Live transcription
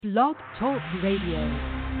Blog Talk Radio.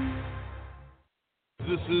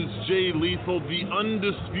 This is Jay Lethal, the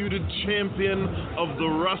undisputed champion of the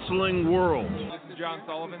wrestling world. This is John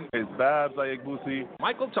Sullivan. It's Babs Ayagbusi.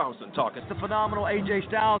 Michael Thompson talking. It's the phenomenal AJ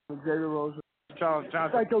Styles. Xavier Rose. Charles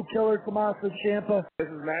Johnson. Psycho Killer Tommaso Ciampa. This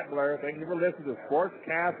is Matt Blair. Thank you for listening to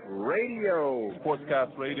Sportscast Radio.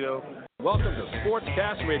 Sportscast Radio. Welcome to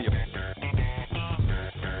Sportscast Radio.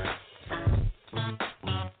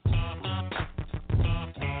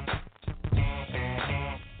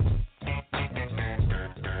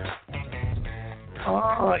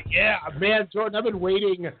 Oh, yeah, man, Jordan, I've been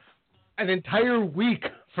waiting an entire week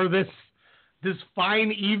for this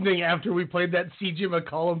fine evening after we played that C.J.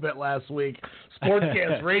 McCollum bit last week.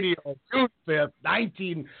 Sportscast Radio, June 5th,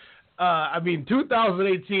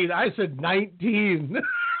 2018. I said 19.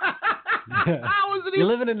 You're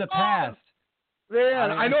living in the past.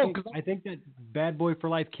 Man, I know. I think that Bad Boy for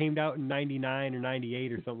Life came out in 99 or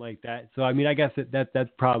 98 or something like that. So, I mean, I guess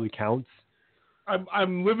that probably counts.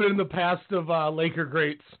 I'm living in the past of Laker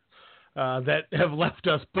greats that have left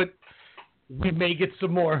us, but we may get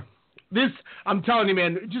some more. I'm telling you,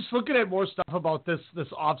 man, just looking at more stuff about this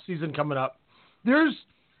off season coming up, there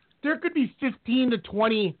could be 15 to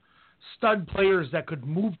 20 stud players that could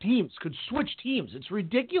move teams, could switch teams. It's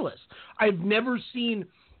ridiculous. I've never seen,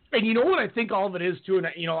 and you know what I think all of it is too, and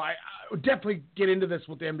I would definitely get into this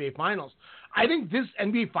with the NBA Finals. I think this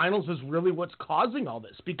NBA Finals is really what's causing all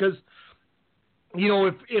this because,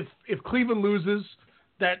 if Cleveland loses,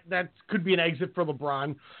 that could be an exit for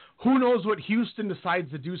LeBron. Who knows what Houston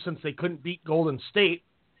decides to do since they couldn't beat Golden State.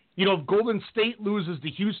 If Golden State loses to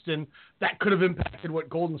Houston, that could have impacted what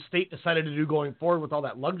Golden State decided to do going forward with all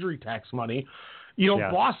that luxury tax money.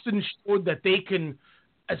 Boston showed that they can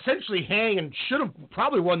essentially hang and should have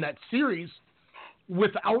probably won that series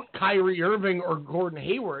without Kyrie Irving or Gordon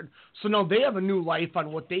Hayward. So now they have a new life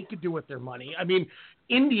on what they could do with their money. I mean,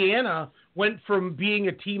 Indiana went from being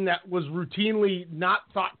a team that was routinely not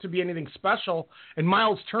thought to be anything special, and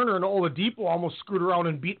Miles Turner and Oladipo almost screwed around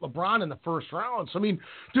and beat LeBron in the first round. So, I mean,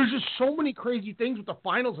 there's just so many crazy things with the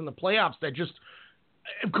finals and the playoffs that just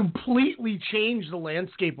completely changed the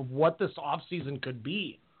landscape of what this offseason could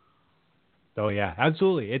be. Oh yeah,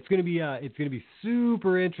 absolutely. It's gonna be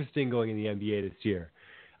super interesting going in the NBA this year.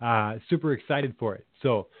 Super excited for it.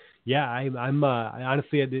 So yeah, I'm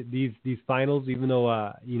honestly at these finals, even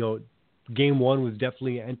though Game 1 was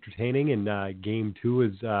definitely entertaining and Game 2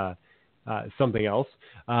 is something else.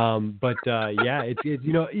 But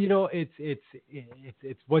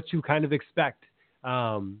it's what you kind of expect,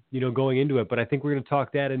 going into it. But I think we're gonna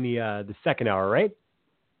talk that in the second hour, right?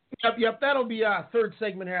 Yep. That'll be our third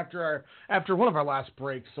segment after one of our last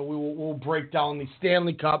breaks. So we'll break down the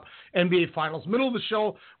Stanley Cup, NBA Finals. Middle of the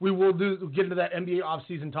show, we'll get into that NBA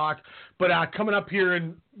offseason talk. But coming up here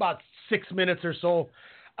in about 6 minutes or so,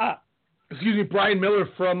 Brian Miller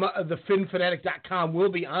from thefinfanatic.com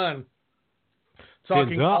will be on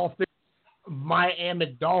talking all things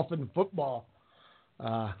Miami Dolphin football.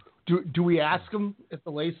 Do we ask him if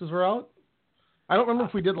the laces were out? I don't remember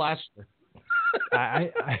if we did last year.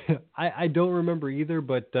 I don't remember either,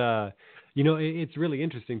 but it's really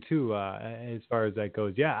interesting too as far as that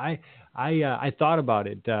goes. Yeah, I thought about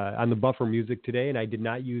it on the Buffer Music today, and I did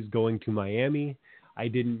not use Going to Miami. I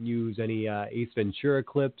didn't use any Ace Ventura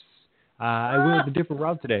clips. I went a different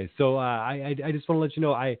route today, so I just want to let you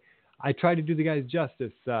know I tried to do the guys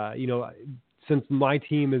justice. Since my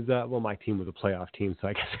team is my team was a playoff team, so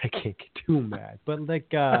I guess I can't get too mad. But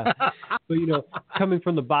coming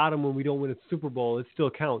from the bottom when we don't win a Super Bowl, it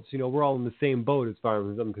still counts. We're all in the same boat as far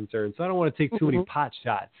as I'm concerned. So I don't want to take too many pot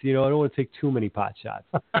shots. I don't want to take too many pot shots.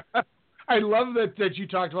 I love that you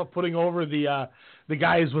talked about putting over the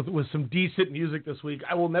guys with some decent music this week.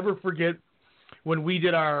 I will never forget when we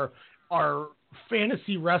did our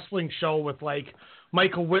fantasy wrestling show with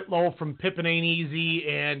Michael Whitlow from Pippin Ain't Easy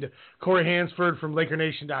and Corey Hansford from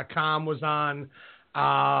LakerNation.com was on,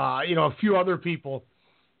 a few other people.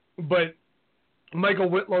 But Michael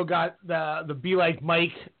Whitlow got the Be Like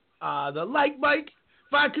Mike, the Like Mike,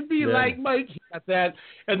 if I could be like Mike, he got that.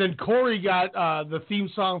 And then Corey got the theme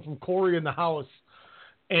song from Corey in the House.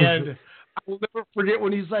 And I will never forget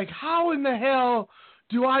when he's like, how in the hell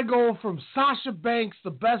do I go from Sasha Banks,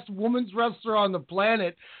 the best women's wrestler on the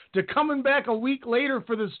planet, to coming back a week later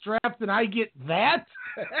for this draft and I get that?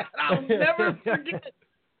 I'll never forget.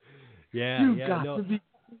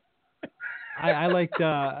 I liked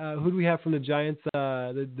who do we have from the Giants?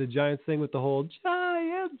 The Giants thing with the whole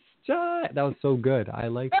Giants. That was so good. I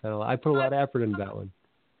liked that. I put a lot of effort into that one.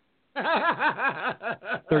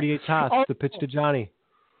 38 toss, the pitch to Johnny.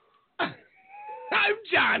 I'm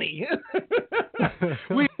Johnny.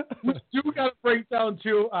 we do got to break down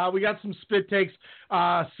too. We got some spit takes,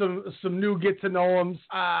 some new get to know them.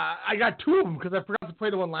 I got two of them because I forgot to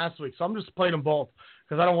play the one last week, so I'm just playing them both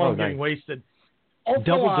because I don't want them getting wasted. Also,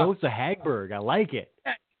 double dose of Hagberg. I like it.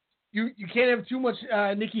 You can't have too much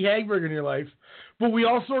Nicky Hagberg in your life, but we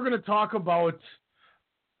also are going to talk about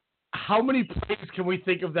how many plays can we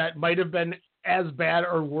think of that might have been as bad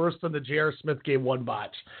or worse than the J.R. Smith game one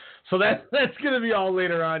botch. So that's going to be all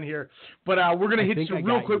later on here. But we're going to hit you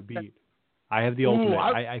real quick. I have the ultimate.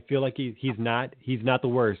 I feel like he's not the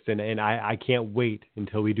worst, and I can't wait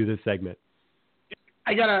until we do this segment.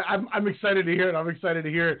 I'm excited to hear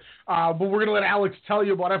it. But we're going to let Alex tell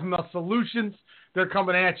you about FML Solutions. They're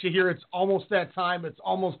coming at you here. It's almost that time. It's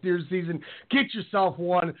almost deer season. Get yourself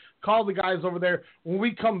one. Call the guys over there. When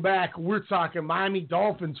we come back, we're talking Miami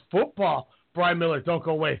Dolphins football. Brian Miller, don't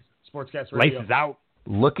go away. Sportscast Radio. Lights out.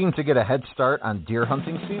 Looking to get a head start on deer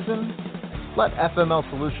hunting season? Let FML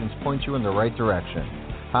Solutions point you in the right direction.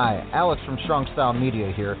 Hi, Alex from Strong Style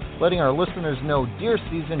Media here, letting our listeners know deer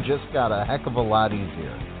season just got a heck of a lot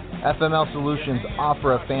easier. FML Solutions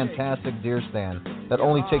offer a fantastic deer stand that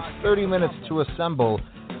only takes 30 minutes to assemble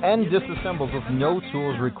and disassembles with no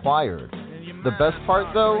tools required. The best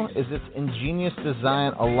part, though, is its ingenious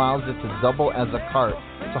design allows it to double as a cart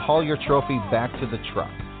to haul your trophy back to the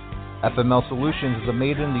truck. FML Solutions is a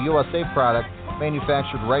made-in-the-USA product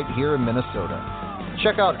manufactured right here in Minnesota.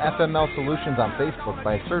 Check out FML Solutions on Facebook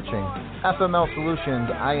by searching FML Solutions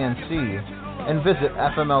INC and visit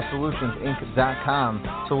FMLSolutionsInc.com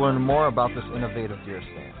to learn more about this innovative deer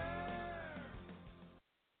stand.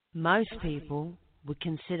 Most people would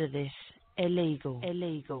consider this illegal.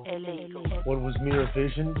 What was mere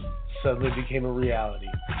vision suddenly became a reality.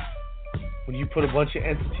 When you put a bunch of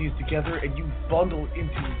entities together and you bundle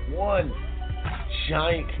into one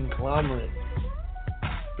giant conglomerate,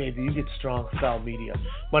 baby, you get Strong Style Media.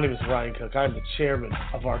 My name is Ryan Cook. I'm the chairman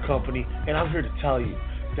of our company, and I'm here to tell you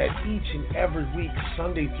that each and every week,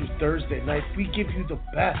 Sunday through Thursday night, we give you the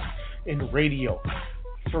best in radio.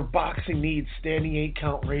 For boxing needs, Standing 8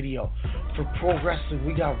 Count Radio. For pro wrestling,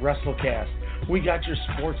 we got WrestleCast. We got your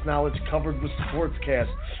sports knowledge covered with Sportscast.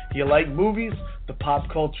 You like movies? The pop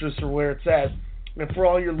cultures are where it's at. And for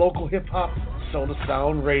all your local hip-hop, Soda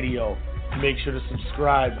Sound Radio. Make sure to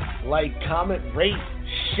subscribe, like, comment, rate,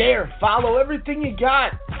 share, follow everything you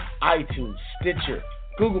got. iTunes, Stitcher,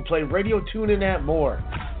 Google Play, Radio TuneIn, and more.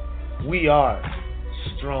 We are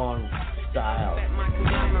Strong Style.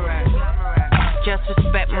 Just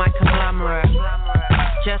respect my conglomerate.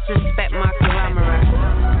 Just respect my conglomerate.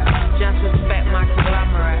 Just respect my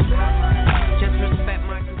conglomerate. Just respect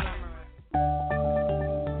my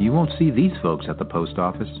conglomerate. You won't see these folks at the post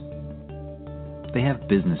office. They have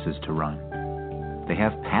businesses to run. They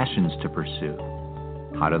have passions to pursue.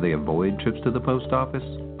 How do they avoid trips to the post office?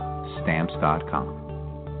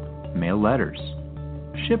 Stamps.com. Mail letters.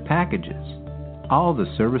 Ship packages. All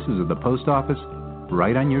the services of the post office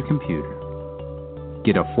right on your computer.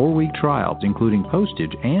 Get a 4-week trial, including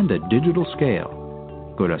postage and a digital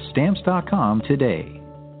scale. Go to Stamps.com today.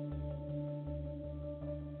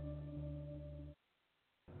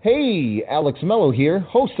 Hey, Alex Mello here,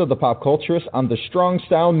 host of The Pop Culturist on the Strong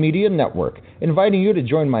Style Media Network, inviting you to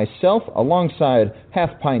join myself alongside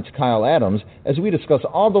Half Pint's Kyle Adams as we discuss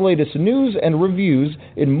all the latest news and reviews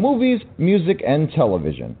in movies, music, and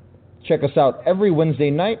television. Check us out every Wednesday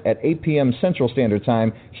night at 8 p.m. Central Standard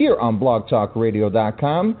Time here on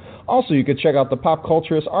blogtalkradio.com. Also, you can check out the Pop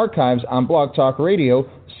Culturist archives on Blog Talk Radio,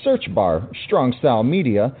 search bar Strong Style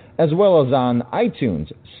Media, as well as on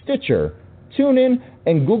iTunes, Stitcher, TuneIn,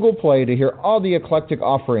 and Google Play to hear all the eclectic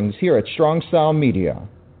offerings here at Strong Style Media.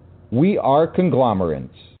 We are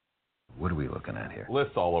conglomerates. What are we looking at here?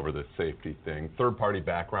 Lists all over this safety thing. Third-party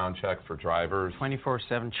background checks for drivers.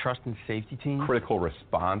 24/7 trust and safety team. Critical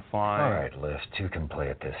response line. All right, List, who can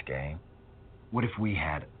play at this game? What if we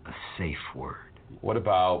had a safe word? What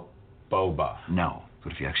about boba? No.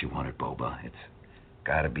 What if you actually wanted boba? It's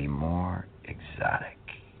got to be more exotic.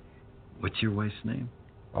 What's your wife's name?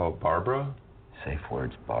 Oh, Barbara? Safe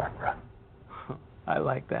word's Barbara. I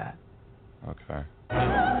like that. Okay.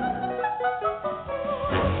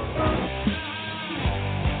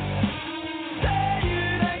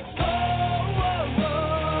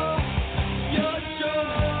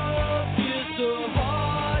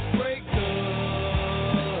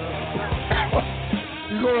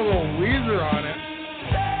 You're going a little Weezer on it.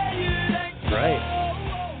 Right.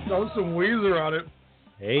 Throw some Weezer on it.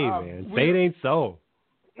 Hey, man. Say it ain't so.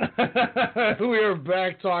 We are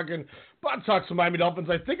back talking some Miami Dolphins.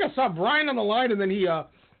 I think I saw Brian on the line, and then he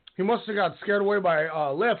must have got scared away by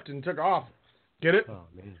Lyft and took off. Get it? Oh,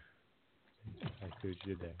 man. I see what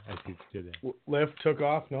you did there. Lyft took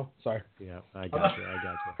off? No? Sorry. Yeah, I got you.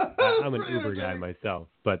 I'm an Uber guy myself,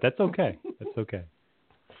 but that's okay.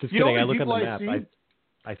 Just kidding. I look on the map.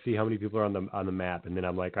 I see how many people are on the map, and then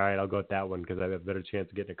I'm like, all right, I'll go with that one because I have a better chance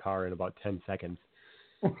of getting a car in about 10 seconds.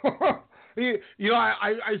 I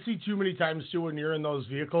see too many times, too, when you're in those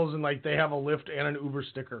vehicles, and, like, they have a Lyft and an Uber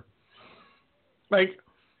sticker. Like,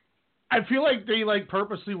 I feel like they, like,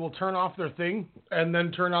 purposely will turn off their thing and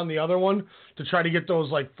then turn on the other one to try to get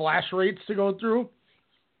those, like, flash rates to go through.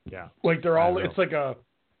 Yeah. Like, they're all, it's like a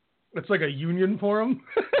union for them.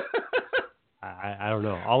 I don't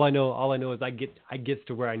know. All I know is I get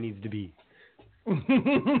to where I need to be.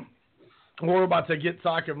 We're about to get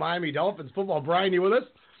talking Miami Dolphins football. Brian, you with us?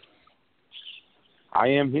 I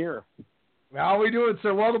am here. How we doing,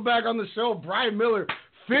 sir? Welcome back on the show. Brian Miller,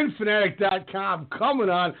 FinFanatic.com, coming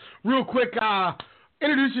on. Real quick,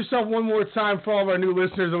 introduce yourself one more time for all of our new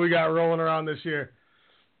listeners that we got rolling around this year.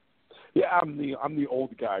 Yeah, I'm the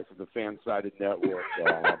old guy from the Fan-Sided Network.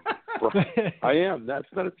 I am. That's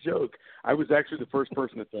not a joke. I was actually the first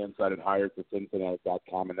person at Fan-Sided hired for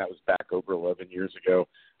FinFanatic.com, and that was back over 11 years ago.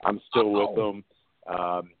 I'm still with them.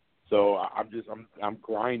 So I'm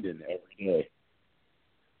grinding every day.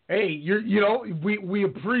 Hey, we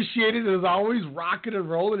appreciate it as always, rocking and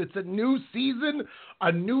rolling. It's a new season,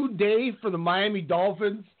 a new day for the Miami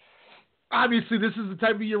Dolphins. Obviously, this is the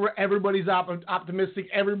type of year where everybody's optimistic,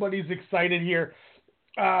 everybody's excited here.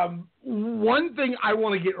 One thing I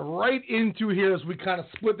want to get right into here as we kind of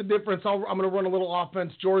split the difference. I'm going to run a little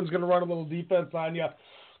offense. Jordan's going to run a little defense on you.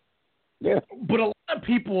 Yeah. But a lot of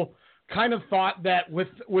people kind of thought that with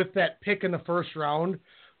that pick in the first round,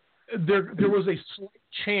 there was a slight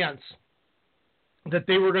chance that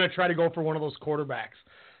they were going to try to go for one of those quarterbacks.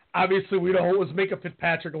 Obviously, we know it was Micah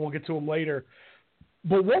Fitzpatrick, and we'll get to him later.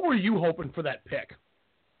 But what were you hoping for that pick?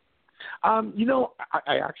 I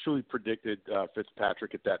actually predicted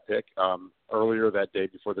Fitzpatrick at that pick earlier that day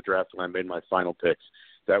before the draft when I made my final picks.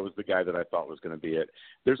 That was the guy that I thought was going to be it.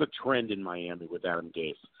 There's a trend in Miami with Adam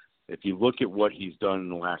Gase. If you look at what he's done in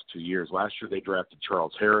the last 2 years, last year they drafted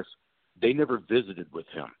Charles Harris. They never visited with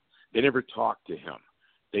him. They never talked to him.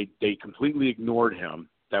 They completely ignored him.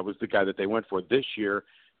 That was the guy that they went for. This year,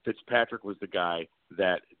 Fitzpatrick was the guy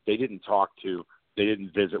that they didn't talk to. They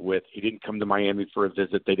didn't visit with. He didn't come to Miami for a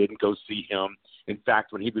visit. They didn't go see him. In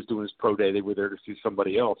fact, when he was doing his pro day, they were there to see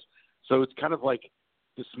somebody else. So it's kind of like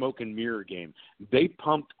the smoke and mirror game. They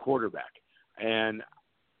pumped quarterback, and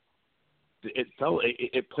it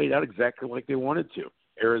played out exactly like they wanted to.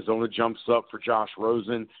 Arizona jumps up for Josh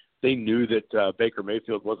Rosen. They knew that Baker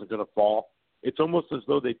Mayfield wasn't going to fall. It's almost as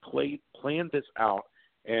though they planned this out,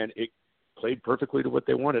 and it played perfectly to what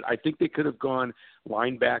they wanted. I think they could have gone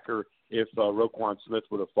linebacker if Roquan Smith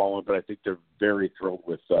would have fallen, but I think they're very thrilled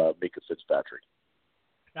with Micah Fitzpatrick.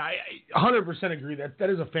 I 100% agree. That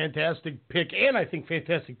is a fantastic pick, and I think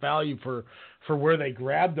fantastic value for where they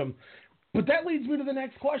grabbed them. But that leads me to the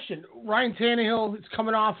next question. Ryan Tannehill is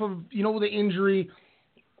coming off of, the injury.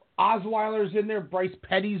 Osweiler's in there. Bryce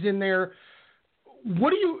Petty's in there.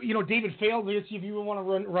 What do you David Fales, let's see if you want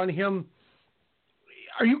to run him.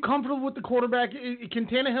 Are you comfortable with the quarterback? Can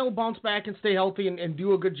Tannehill bounce back and stay healthy and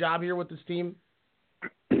do a good job here with this team?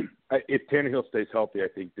 If Tannehill stays healthy, I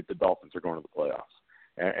think that the Dolphins are going to the playoffs.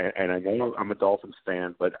 And I know I'm a Dolphins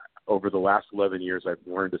fan, but over the last 11 years, I've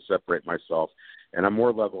learned to separate myself, and I'm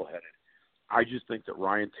more level-headed. I just think that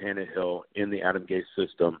Ryan Tannehill in the Adam Gase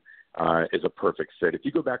system is a perfect fit. If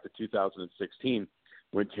you go back to 2016,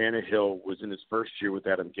 when Tannehill was in his first year with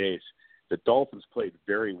Adam Gase, the Dolphins played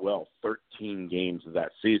very well 13 games of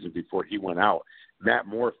that season before he went out. Matt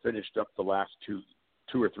Moore finished up the last two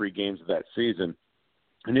or three games of that season,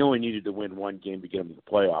 and they only needed to win one game to get them to the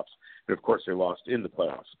playoffs. And, of course, they lost in the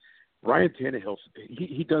playoffs. Ryan Tannehill,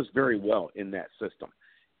 he does very well in that system.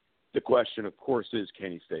 The question, of course, is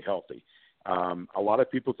can he stay healthy? A lot of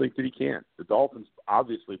people think that he can. The Dolphins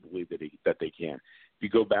obviously believe that they can. If you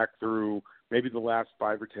go back through maybe the last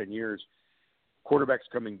 5 or 10 years, quarterbacks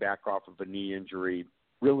coming back off of a knee injury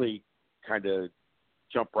really kind of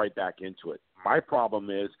jump right back into it. My problem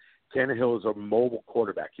is Tannehill is a mobile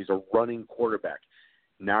quarterback. He's a running quarterback.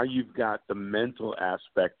 Now you've got the mental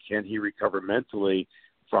aspect. Can he recover mentally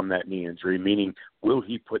from that knee injury? Meaning, will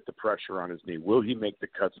he put the pressure on his knee? Will he make the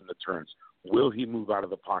cuts and the turns? Will he move out of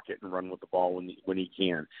the pocket and run with the ball when he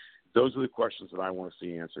can? Those are the questions that I want to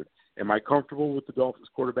see answered. Am I comfortable with the Dolphins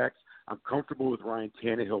quarterbacks? I'm comfortable with Ryan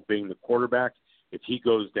Tannehill being the quarterback. If he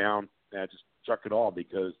goes down, just chuck it all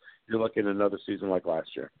because you're looking at another season like last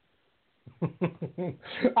year.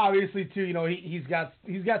 Obviously, too, he's got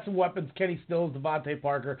some weapons. Kenny Stills, Devontae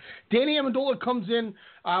Parker, Danny Amendola comes in.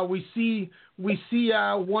 We see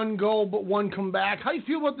one go, but one come back. How do you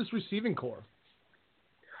feel about this receiving core?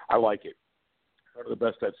 I like it. One of the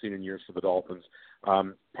best I've seen in years for the Dolphins.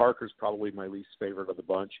 Parker's probably my least favorite of the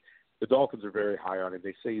bunch. The Dolphins are very high on him.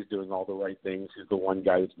 They say he's doing all the right things. He's the one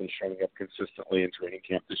guy that's been showing up consistently in training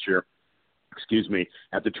camp this year.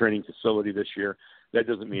 At the training facility this year. That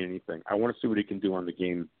doesn't mean anything. I want to see what he can do in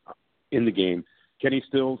the game. Kenny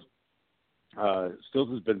Stills has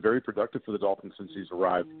been very productive for the Dolphins since he's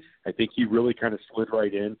arrived. I think he really kind of slid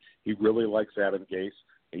right in. He really likes Adam Gase.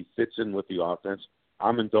 He fits in with the offense.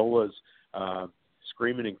 Amendola's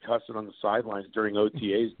screaming and cussing on the sidelines during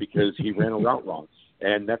OTAs because he ran a route wrong.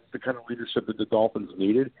 And that's the kind of leadership that the Dolphins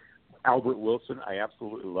needed. Albert Wilson, I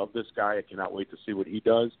absolutely love this guy. I cannot wait to see what he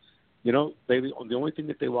does. The only thing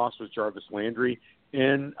that they lost was Jarvis Landry,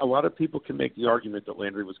 and a lot of people can make the argument that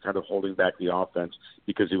Landry was kind of holding back the offense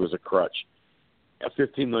because he was a crutch. A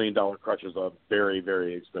 $15 million crutch is a very,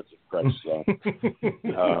 very expensive crutch. So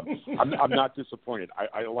I'm not disappointed.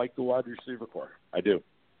 I like the wide receiver core. I do.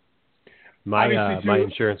 My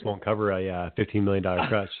insurance won't cover a $15 million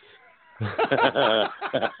crutch.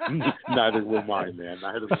 Neither will mine, man.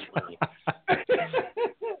 Neither will mine.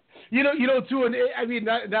 Too, and I mean,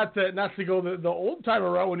 not to go the old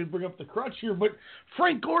timer route when you bring up the crutch here, but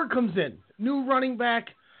Frank Gore comes in, new running back.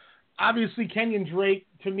 Obviously, Kenyon Drake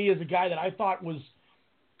to me is a guy that I thought was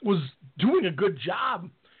doing a good job.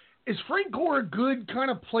 Is Frank Gore a good kind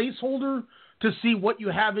of placeholder to see what you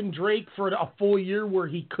have in Drake for a full year where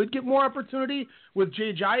he could get more opportunity with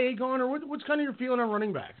Jay Ajayi gone, or what's kind of your feeling on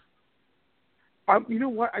running back? You know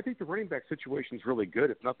what? I think the running back situation is really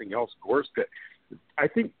good. If nothing else, Gore's good. I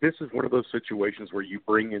think this is one of those situations where you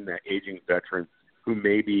bring in that aging veteran who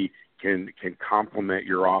maybe can complement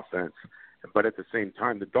your offense, but at the same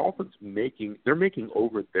time, the Dolphins they're making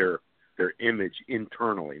over their image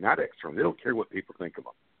internally, not externally. They don't care what people think of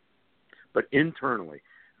them, but internally,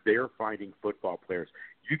 they're finding football players.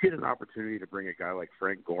 You get an opportunity to bring a guy like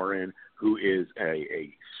Frank Gore in, who is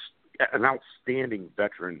an outstanding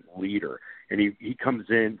veteran leader, and he comes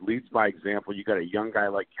in, leads by example. You got a young guy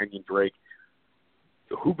like Kenyon Drake.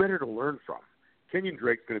 Who better to learn from? Kenyon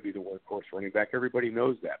Drake's going to be the workhorse running back. Everybody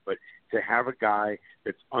knows that. But to have a guy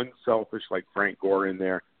that's unselfish like Frank Gore in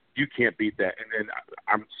there, you can't beat that. And then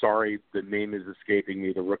I'm sorry, the name is escaping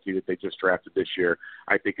me. The rookie that they just drafted this year,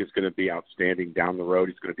 I think is going to be outstanding down the road.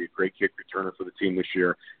 He's going to be a great kick returner for the team this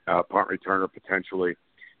year, punt returner potentially.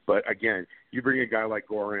 But again, you bring a guy like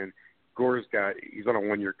Gore in. He's on a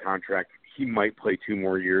 1-year contract. He might play 2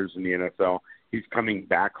 more years in the NFL. He's coming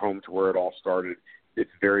back home to where it all started.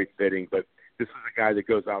 It's very fitting, but this is a guy that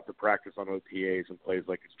goes out to practice on OTAs and plays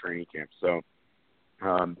like it's training camp. So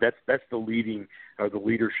that's the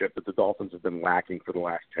leadership that the Dolphins have been lacking for the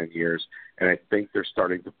last 10 years, and I think they're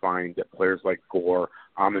starting to find that players like Gore,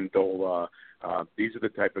 Amendola, these are the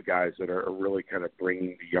type of guys that are really kind of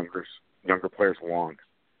bringing the younger players along.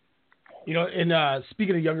 And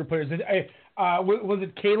speaking of younger players, was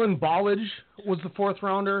it Kalen Ballage was the 4th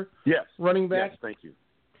rounder? Yes. Running back? Yes, thank you.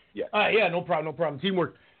 Yes. Yeah, no problem.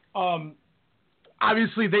 Teamwork.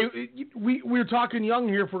 Obviously, we're talking young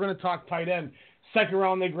here if we're going to talk tight end. 2nd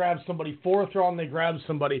round, they grab somebody. 4th round, they grab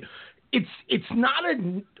somebody. It's not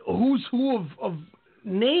a who's who of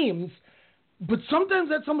names, but sometimes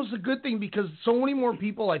that's almost a good thing because so many more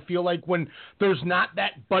people, I feel like, when there's not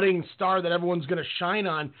that budding star that everyone's going to shine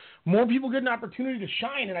on, more people get an opportunity to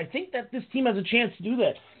shine, and I think that this team has a chance to do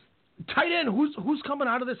that. Tight end, who's coming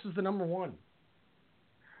out of this as the number 1?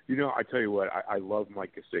 I tell you what, I love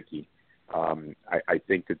Mike Gesicki. I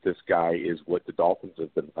think that this guy is what the Dolphins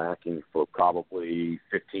have been lacking for probably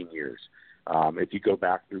 15 years. If you go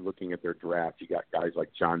back through looking at their draft, you got guys like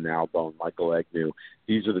John Nalbone, Michael Agnew.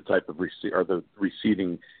 These are the type of the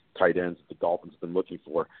receiving tight ends that the Dolphins have been looking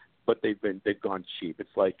for. But they've gone cheap.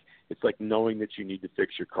 It's like knowing that you need to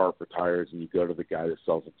fix your car for tires, and you go to the guy that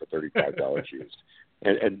sells them for $35 used.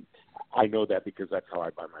 And I know that because that's how I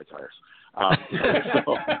buy my tires.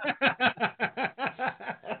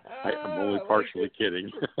 I'm only partially kidding.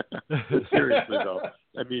 But seriously, though,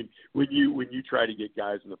 I mean, when you try to get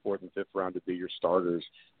guys in the 4th and 5th round to be your starters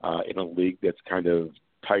in a league that's kind of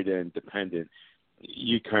tight end dependent,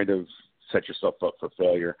 you kind of set yourself up for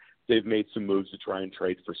failure. They've made some moves to try and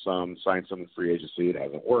trade for some, sign some in free agency. It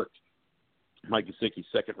hasn't worked. Mike Gesicki,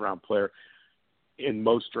 2nd round player. In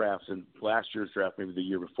most drafts, and last year's draft, maybe the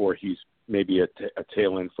year before, he's maybe a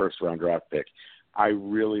tail-end 1st round draft pick. I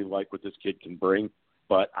really like what this kid can bring,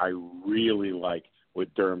 but I really like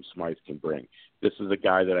what Durham Smythe can bring. This is a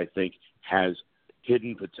guy that I think has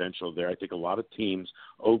hidden potential there. I think a lot of teams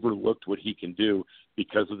overlooked what he can do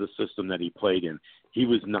because of the system that he played in. He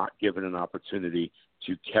was not given an opportunity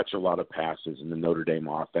to catch a lot of passes in the Notre Dame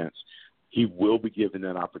offense. He will be given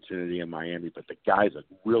that opportunity in Miami, but the guy's a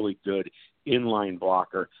really good inline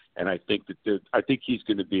blocker, and I think he's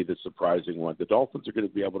going to be the surprising one. The Dolphins are going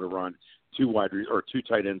to be able to run two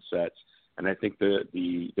tight end sets, and I think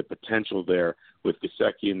the potential there with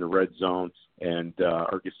Gesicki in the red zone and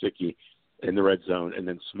Gesicki in the red zone, and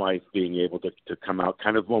then Smythe being able to come out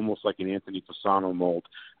kind of almost like an Anthony Fasano mold,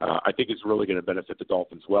 I think it's really going to benefit the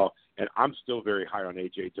Dolphins well. And I'm still very high on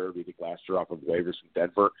A.J. Derby, the last year off of waivers from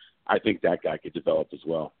Denver. I think that guy could develop as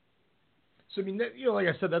well. So, I mean, like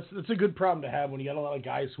I said, that's a good problem to have when you got a lot of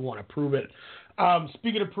guys who want to prove it.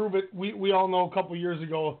 Speaking of prove it, we all know a couple years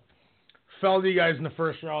ago, fell to you guys in the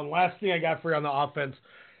first round. Last thing I got for you on the offense,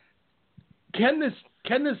 Can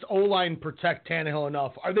this O-line protect Tannehill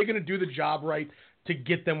enough? Are they going to do the job right to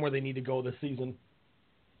get them where they need to go this season?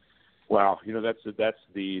 Well, that's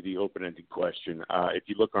the open-ended question. If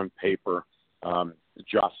you look on paper,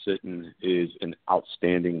 Josh Sitton is an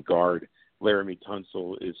outstanding guard. Laramie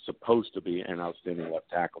Tunsil is supposed to be an outstanding left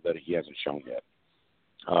tackle that he hasn't shown yet.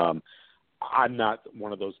 I'm not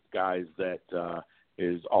one of those guys that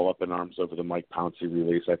is all up in arms over the Mike Pouncey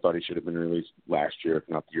release. I thought he should have been released last year, if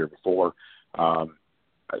not the year before.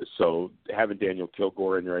 So having Daniel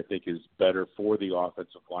Kilgore in there, I think, is better for the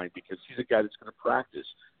offensive line because he's a guy that's going to practice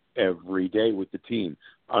every day with the team,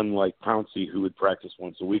 unlike Pouncey, who would practice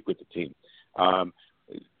once a week with the team.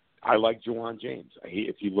 I like Juwan James.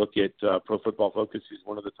 If you look at Pro Football Focus, he's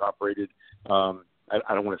one of the top-rated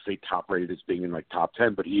I don't want to say top-rated as being in like top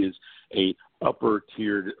 10, but he is a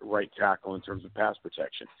upper-tiered right tackle in terms of pass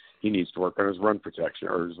protection. He needs to work on his run protection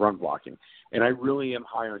or his run blocking. And I really am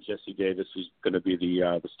high on Jesse Davis, who's going to be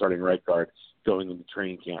the starting right guard going into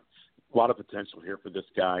training camp. A lot of potential here for this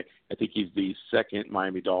guy. I think he's the second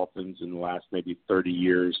Miami Dolphins in the last maybe 30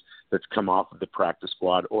 years that's come off of the practice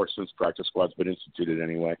squad, or since practice squad's been instituted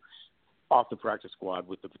anyway, off the practice squad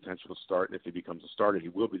with the potential to start. And if he becomes a starter, he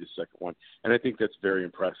will be the second one. And I think that's very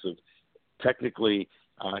impressive. Technically,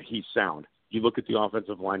 he's sound. You look at the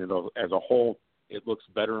offensive line as a whole, it looks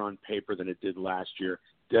better on paper than it did last year,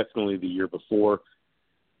 definitely the year before.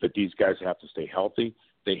 But these guys have to stay healthy.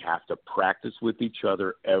 They have to practice with each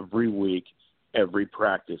other every week, every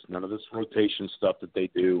practice. None of this rotation stuff that they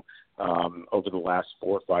do over the last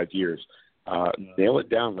 4 or 5 years. Nail it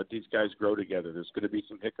down. Let these guys grow together. There's going to be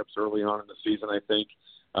some hiccups early on in the season, I think.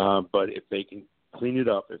 But if they can clean it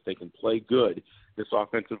up, if they can play good, this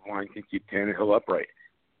offensive line can keep Tannehill upright.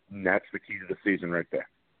 And that's the key to the season right there.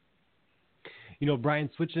 You know, Brian,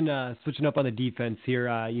 switching up on the defense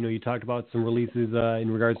here. You talked about some releases in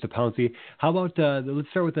regards to Pouncey. How about let's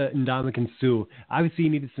start with Ndamukong Suh. Obviously, you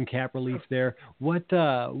needed some cap relief there. What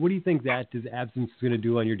do you think that his absence is going to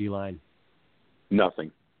do on your D line?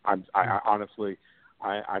 Nothing. I honestly,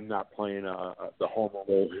 I'm not playing the homer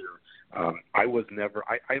role here. I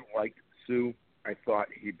liked Suh. I thought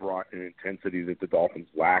he brought an intensity that the Dolphins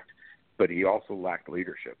lacked, but he also lacked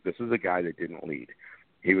leadership. This is a guy that didn't lead.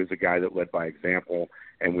 He was a guy that led by example.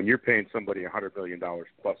 And when you're paying somebody $100 million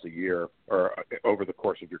plus a year or over the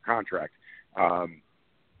course of your contract, I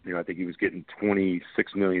think he was getting $26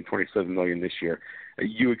 million, $27 million this year.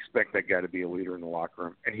 You expect that guy to be a leader in the locker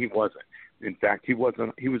room, and he wasn't. In fact, he was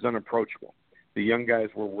unapproachable. The young guys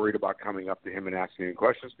were worried about coming up to him and asking him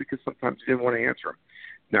questions because sometimes he didn't want to answer them.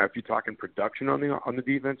 Now, if you're talking production on the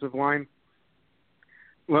defensive line,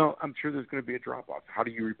 well, I'm sure there's going to be a drop-off. How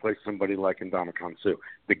do you replace somebody like Ndamukong Suh?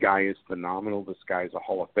 The guy is phenomenal. This guy is a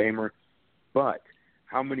Hall of Famer. But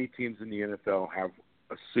how many teams in the NFL have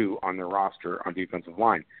a Suh on their roster on defensive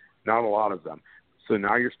line? Not a lot of them. So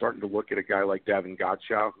now you're starting to look at a guy like Davin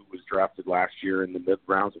Godchaux, who was drafted last year in the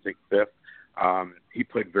mid-rounds, I think 5th. He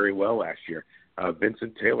played very well last year.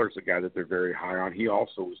 Vincent Taylor's a guy that they're very high on. He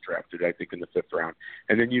also was drafted, I think, in the 5th round.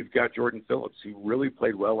 And then you've got Jordan Phillips, who really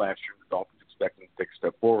played well last year. The Dolphins expect him to take a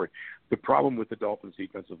step forward. The problem with the Dolphins'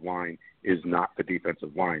 defensive line is not the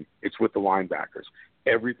defensive line. It's with the linebackers.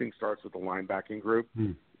 Everything starts with the linebacking group.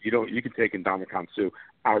 You can take Ndamukong Suh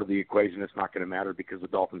out of the equation. It's not going to matter because the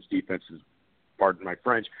Dolphins' defense is, pardon my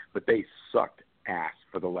French, but they sucked ass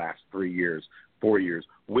for the last 3 years, 4 years.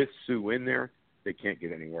 With Suh in there, they can't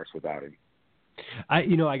get any worse without him.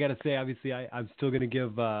 I got to say, obviously, I'm still going to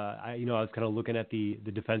give. I was kind of looking at the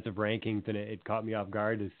defensive rankings, and it caught me off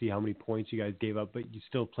guard to see how many points you guys gave up. But you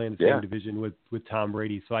still play in the same division with Tom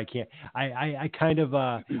Brady, so I can't. I kind of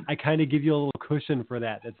give you a little cushion for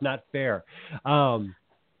that. That's not fair.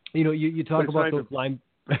 You talk about those line.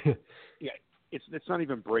 Yeah, it's not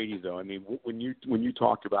even Brady, though. I mean, when you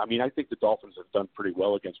talk about, I mean, I think the Dolphins have done pretty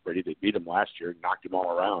well against Brady. They beat him last year, knocked him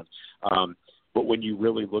all around. But when you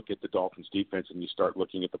really look at the Dolphins' defense and you start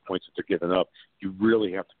looking at the points that they're giving up, you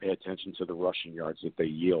really have to pay attention to the rushing yards that they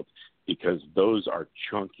yield, because those are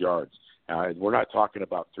chunk yards. We're not talking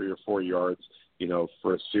about 3 or 4 yards,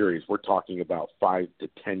 for a series. We're talking about 5 to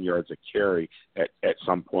 10 yards a carry at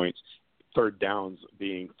some points. Third downs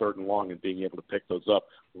being third and long and being able to pick those up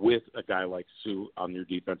with a guy like Sue on your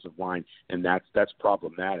defensive line, and that's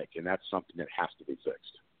problematic, and that's something that has to be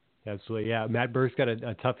fixed. Absolutely, yeah. Matt Burke's got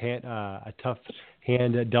a tough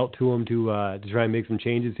hand dealt to him to try and make some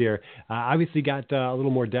changes here. Obviously, got a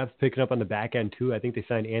little more depth picking up on the back end too. I think they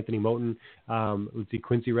signed Anthony Moten. Let's see,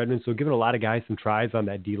 Quincy Redmond. So giving a lot of guys some tries on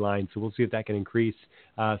that D line. So we'll see if that can increase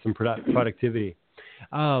some productivity.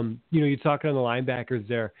 You're talking on the linebackers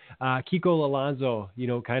there. Kiko Alonso,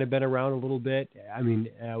 kind of been around a little bit. I mean,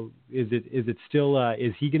 is it still?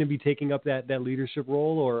 Is he going to be taking up that leadership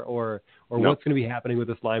role, or no, what's going to be happening with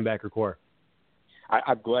this linebacker core?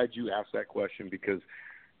 I'm glad you asked that question, because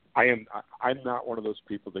I'm not one of those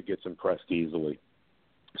people that gets impressed easily,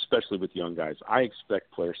 especially with young guys. I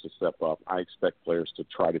expect players to step up. I expect players to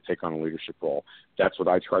try to take on a leadership role. That's what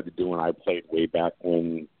I tried to do when I played way back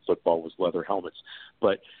when football was leather helmets.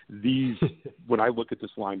 But when I look at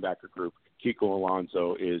this linebacker group, Kiko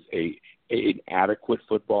Alonso is an adequate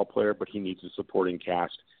football player, but he needs a supporting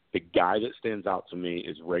cast. The guy that stands out to me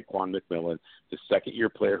is Raekwon McMillan, the second-year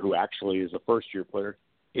player who actually is a first-year player,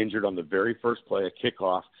 injured on the very first play of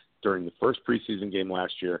kickoff during the first preseason game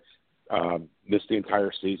last year, missed the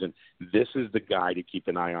entire season. This is the guy to keep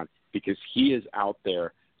an eye on, because he is out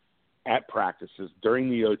there at practices during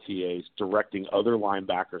the OTAs directing other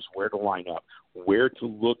linebackers where to line up, where to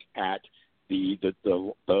look at the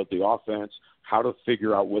offense, how to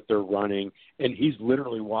figure out what they're running, and he's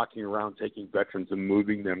literally walking around taking veterans and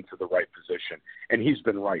moving them to the right position, and he's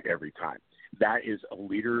been right every time. That is a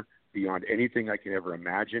leader beyond anything I can ever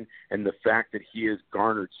imagine, and the fact that he has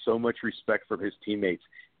garnered so much respect from his teammates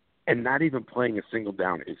and not even playing a single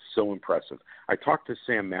down is so impressive. I talked to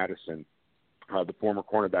Sam Madison, the former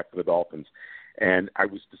cornerback for the Dolphins, and I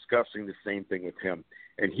was discussing the same thing with him,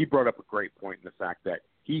 and he brought up a great point in the fact that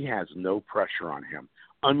he has no pressure on him.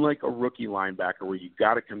 Unlike a rookie linebacker where you've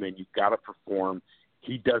got to come in, you've got to perform,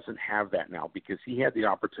 he doesn't have that now, because he had the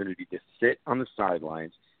opportunity to sit on the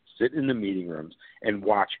sidelines, sit in the meeting rooms, and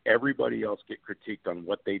watch everybody else get critiqued on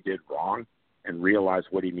what they did wrong and realize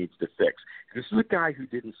what he needs to fix. This is a guy who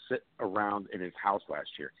didn't sit around in his house last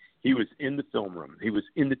year. He was in the film room. He was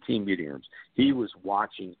in the team meeting rooms. He was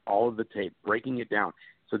watching all of the tape, breaking it down.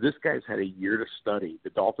 So this guy's had a year to study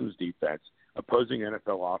the Dolphins' defense, opposing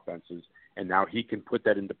NFL offenses, and now he can put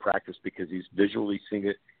that into practice because he's visually seeing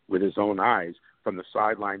it with his own eyes from the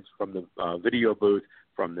sidelines, from the video booth,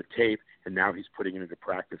 from the tape, and now he's putting it into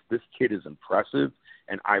practice. This kid is impressive,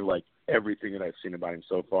 and I like everything that I've seen about him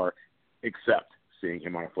so far, except seeing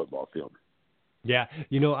him on a football field. Yeah,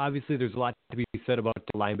 obviously there's a lot to be said about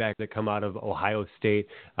the linebackers that come out of Ohio State.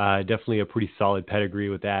 Definitely a pretty solid pedigree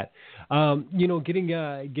with that.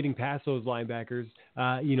 Getting past those linebackers,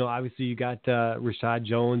 obviously you got Rashad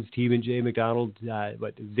Jones, T.J. McDonald,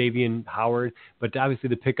 Xavier Howard, but obviously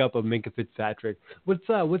the pickup of Minkah Fitzpatrick. What's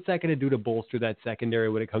that going to do to bolster that secondary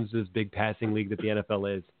when it comes to this big passing league that the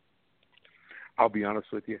NFL is? I'll be honest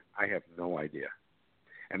with you, I have no idea.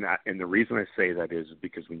 And the reason I say that is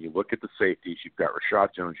because when you look at the safeties, you've got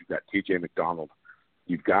Rashad Jones, you've got T.J. McDonald,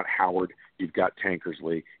 you've got Howard, you've got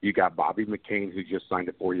Tankersley, you've got Bobby McCain, who just signed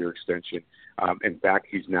a 4-year extension. In fact,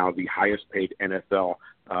 he's now the highest-paid NFL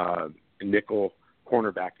nickel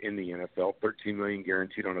cornerback in the NFL, $13 million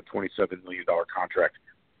guaranteed on a $27 million contract.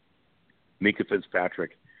 Minkah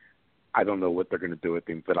Fitzpatrick, I don't know what they're going to do with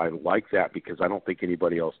him, but I like that because I don't think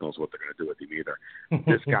anybody else knows what they're going to do with him either.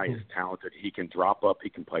 This guy is talented. He can drop up. He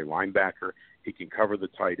can play linebacker. He can cover the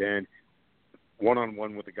tight end.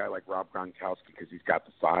 One-on-one with a guy like Rob Gronkowski, because he's got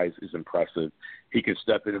the size, is impressive. He can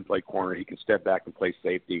step in and play corner. He can step back and play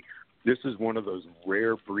safety. This is one of those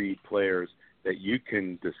rare breed players that you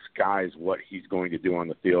can disguise what he's going to do on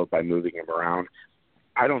the field by moving him around.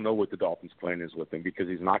 I don't know what the Dolphins' plan is with him because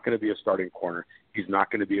he's not going to be a starting corner. He's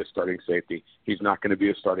not going to be a starting safety. He's not going to be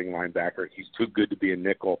a starting linebacker. He's too good to be a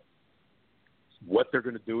nickel. What they're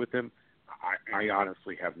going to do with him, I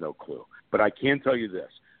honestly have no clue. But I can tell you this.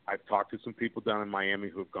 I've talked to some people down in Miami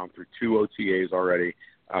who have gone through 2 OTAs already,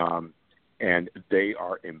 and they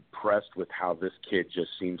are impressed with how this kid just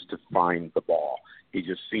seems to find the ball. He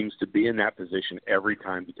just seems to be in that position every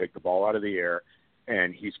time to take the ball out of the air,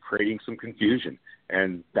 and he's creating some confusion.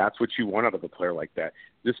 And that's what you want out of a player like that.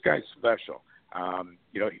 This guy's special.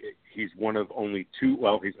 He's one of only two.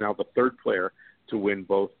 Well, he's now the third player to win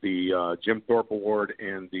both the Jim Thorpe Award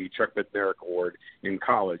and the Chuck Bednarik Award in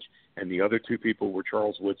college. And the other two people were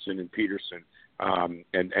Charles Woodson and Peterson.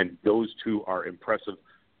 And those two are impressive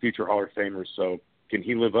future Hall of Famers. So can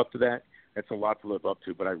he live up to that? That's a lot to live up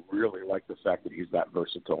to, but I really like the fact that he's that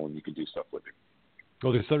versatile and you can do stuff with him.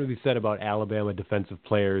 Well, there's something to be said about Alabama defensive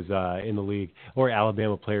players in the league, or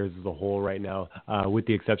Alabama players as a whole right now, with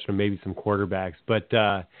the exception of maybe some quarterbacks. But,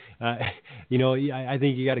 I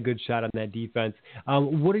think you got a good shot on that defense.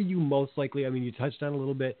 What are you most likely, you touched on a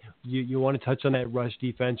little bit, you want to touch on that rush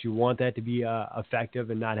defense. You want that to be effective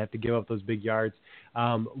and not have to give up those big yards.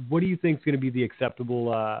 What do you think is going to be the acceptable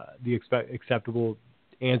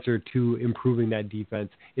answer to improving that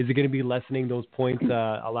defense? Is it going to be lessening those points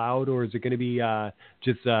allowed, or is it going to be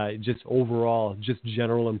just overall, just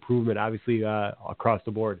general improvement, obviously across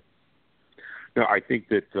the board? No, I think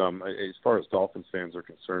that as far as Dolphins fans are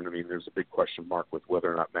concerned, there's a big question mark with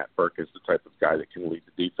whether or not Matt Burke is the type of guy that can lead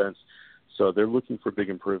the defense. So they're looking for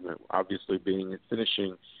big improvement. Obviously,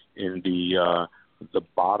 finishing in the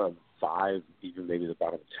bottom 5, even maybe the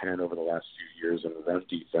bottom 10 over the last few years in the run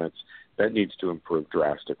defense, that needs to improve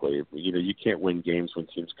drastically. You can't win games when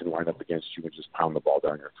teams can line up against you and just pound the ball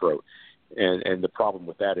down your throat. And the problem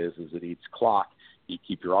with that is it eats clock. You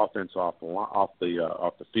keep your offense off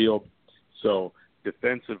the field. So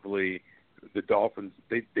defensively, the Dolphins,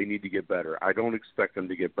 they need to get better. I don't expect them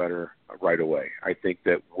to get better right away. I think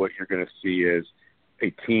that what you're going to see is a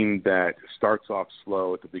team that starts off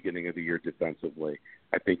slow at the beginning of the year defensively.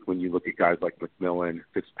 I think when you look at guys like McMillan,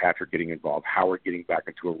 Fitzpatrick getting involved, Howard getting back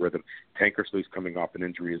into a rhythm, Tankersley's coming off an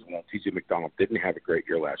injury as well. T.J. McDonald didn't have a great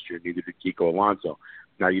year last year, neither did Kiko Alonso.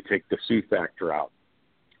 Now you take the Sue factor out.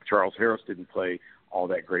 Charles Harris didn't play all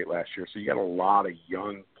that great last year. So you got a lot of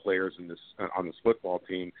young players on this football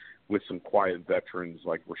team with some quiet veterans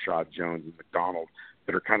like Rashad Jones and McDonald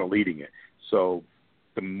that are kind of leading it. So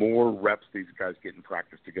the more reps these guys get in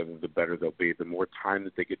practice together, the better they'll be. The more time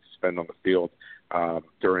that they get to spend on the field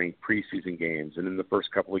during preseason games and in the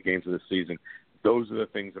first couple of games of the season, those are the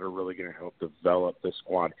things that are really going to help develop the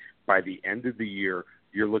squad. By the end of the year,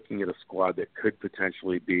 you're looking at a squad that could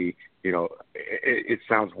potentially be, it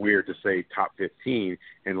sounds weird to say top 15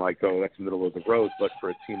 and that's middle of the road, but for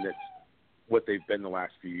a team that's what they've been the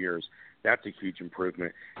last few years, that's a huge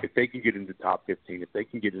improvement. If they can get into top 15, if they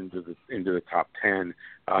can get into the top 10,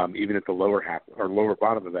 even at the lower half or lower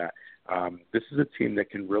bottom of that, this is a team that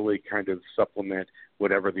can really kind of supplement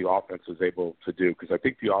whatever the offense is able to do, because I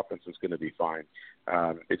think the offense is going to be fine.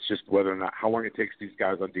 It's just whether or not how long it takes these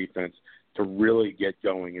guys on defense to really get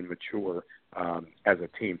going and mature as a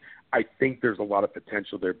team. I think there's a lot of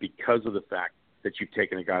potential there because of the fact that you've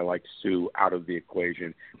taken a guy like Sue out of the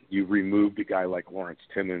equation. You've removed a guy like Lawrence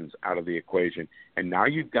Timmons out of the equation. And now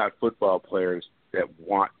you've got football players that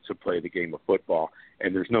want to play the game of football,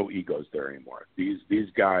 and there's no egos there anymore. These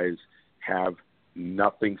guys have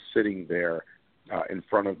nothing sitting there in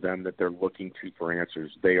front of them that they're looking to for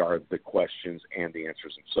answers. They are the questions and the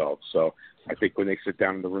answers themselves. So I think when they sit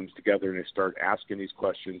down in the rooms together and they start asking these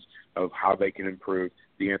questions of how they can improve,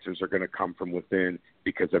 the answers are going to come from within,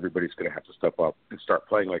 because everybody's going to have to step up and start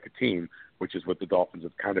playing like a team, which is what the Dolphins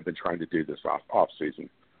have kind of been trying to do this off season.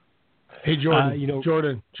 Hey,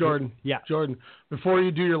 Jordan, Jordan, before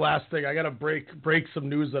you do your last thing, I got to break some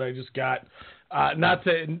news that I just got.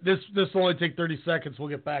 This will only take 30 seconds. We'll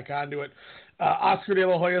get back onto it. Oscar De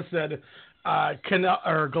La Hoya said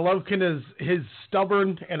Golovkin is his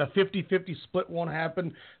stubborn and a 50-50 split won't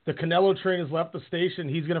happen. The Canelo train has left the station.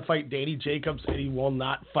 He's going to fight Danny Jacobs, and he will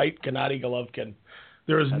not fight Gennady Golovkin.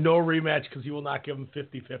 There is no rematch because he will not give him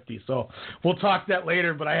 50-50. So we'll talk that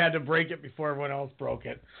later, but I had to break it before everyone else broke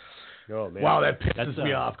it. Oh, man. Wow, that pisses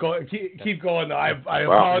me off. Keep going, though. I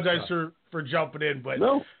apologize for jumping in, but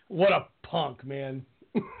what a punk, man.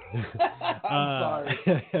 I'm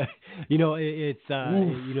sorry. You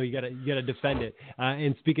gotta defend it.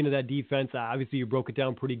 And speaking of that defense, obviously you broke it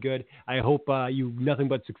down pretty good. I hope you nothing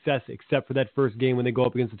but success, except for that first game when they go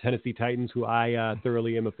up against the Tennessee Titans, who I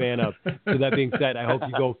thoroughly am a fan of. So that being said, I hope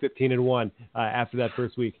you go 15-1 after that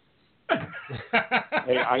first week.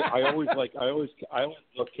 Hey, I always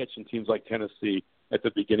love catching teams like Tennessee at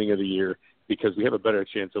the beginning of the year, because we have a better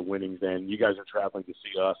chance of winning than you guys are traveling to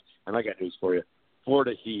see us. And I got news for you.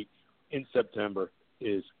 Florida Heat in September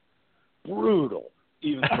is brutal,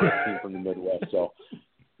 even for a team from the Midwest. So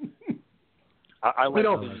I like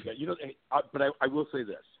but I will say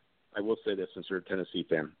this. I will say this, since you're a Tennessee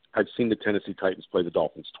fan. I've seen the Tennessee Titans play the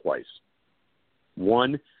Dolphins twice.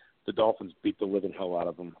 One, the Dolphins beat the living hell out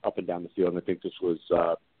of them up and down the field, and I think this was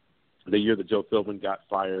the year that Joe Philbin got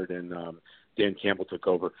fired and Dan Campbell took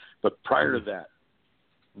over. But prior to that,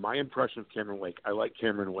 my impression of Cameron Wake, I like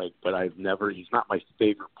Cameron Wake, but he's not my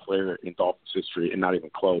favorite player in Dolphins history, and not even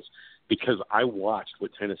close, because I watched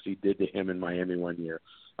what Tennessee did to him in Miami one year.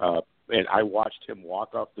 And I watched him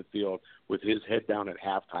walk off the field with his head down at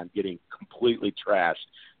halftime, getting completely trashed.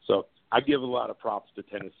 So I give a lot of props to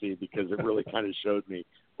Tennessee because it really kind of showed me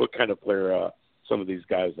what kind of player some of these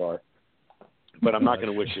guys are. But I'm not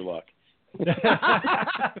going to wish you luck.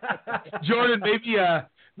 Jordan,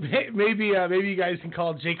 maybe you guys can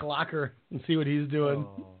call Jake Locker and see what he's doing.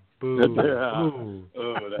 Oh, boo. Boo.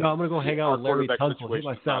 No, I'm gonna go hang out with Larry Tunsil. He's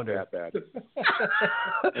my sounder. That bad.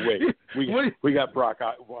 Wait, we got Brock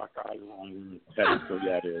on heading, so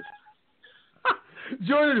yeah, it is.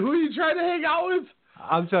 Jordan, who are you trying to hang out with?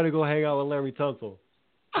 I'm trying to go hang out with Larry Tunsil.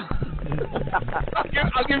 I'll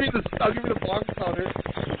give you the Bronx sounder.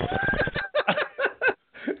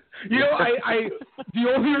 You know, I the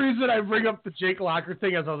only reason I bring up the Jake Locker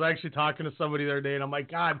thing is I was actually talking to somebody the other day, and I'm like,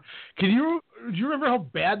 God, do you remember how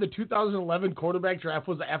bad the 2011 quarterback draft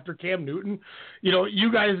was after Cam Newton? You know,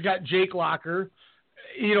 you guys got Jake Locker.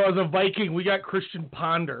 You know, as a Viking, we got Christian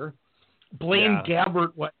Ponder. Blaine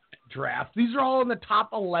Gabbert went draft. These are all in the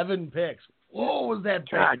top 11 picks. Whoa, was that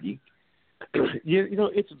bad? God, you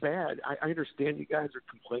know, it's bad. I understand you guys are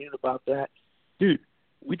complaining about that. Dude,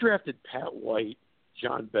 we drafted Pat White,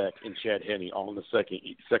 John Beck, and Chad Henne all in the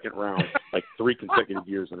second round, like 3 consecutive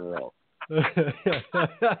years in a row.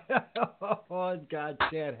 Oh, God,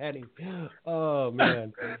 Chad Henne. Oh,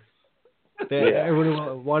 man.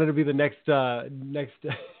 Everyone wanted to be the next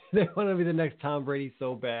they wanted to be the next Tom Brady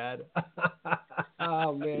so bad.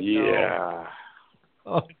 Oh, man. Yeah.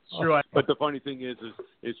 No. Sure. But the funny thing is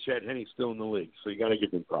Chad Henne still in the league, so you got to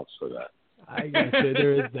give him props for that. I guess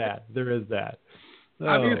there is that. Oh,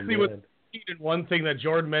 obviously, man. with one thing that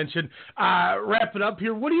Jordan mentioned, wrap it up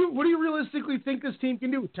here. What do you realistically think this team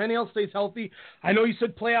can do? Tannehill stays healthy. I know you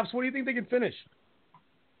said playoffs. What do you think they can finish?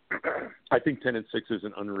 I think 10-6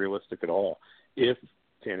 isn't unrealistic at all if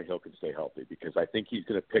Tannehill can stay healthy, because I think he's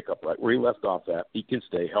going to pick up right where he left off at. He can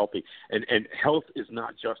stay healthy, and health is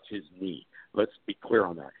not just his knee. Let's be clear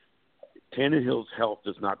on that. Tannehill's health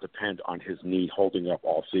does not depend on his knee holding up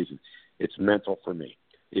all season. It's mental for me.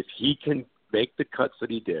 If he can make the cuts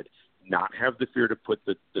that he did, not have the fear to put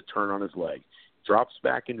the turn on his leg, drops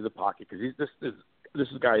back into the pocket, because this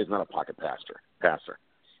guy is not a pocket passer.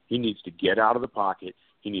 He needs to get out of the pocket.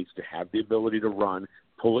 He needs to have the ability to run,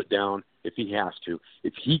 pull it down if he has to.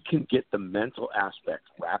 If he can get the mental aspect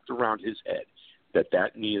wrapped around his head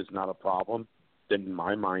that knee is not a problem, then in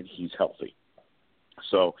my mind he's healthy.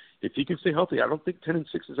 So if he can stay healthy, I don't think 10-6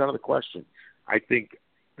 is out of the question. I think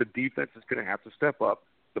the defense is going to have to step up.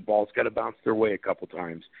 The ball's got to bounce their way a couple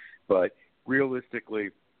times. But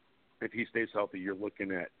realistically, if he stays healthy, you're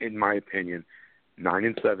looking at, in my opinion,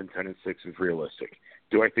 9-7, 10-6 is realistic.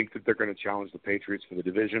 Do I think that they're going to challenge the Patriots for the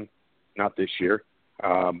division? Not this year.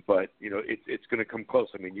 But, you know, it's going to come close.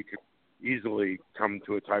 I mean, you could easily come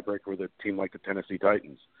to a tiebreaker with a team like the Tennessee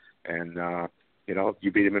Titans. And, you know, if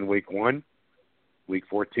you beat them in week 1, week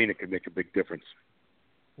 14, it could make a big difference.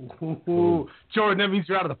 Ooh. Jordan, that means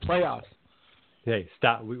you're out of the playoffs. Hey,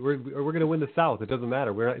 stop. We're going to win the South. It doesn't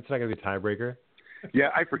matter. It's not going to be a tiebreaker. Yeah,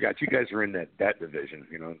 I forgot. You guys are in that division,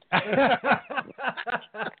 you know.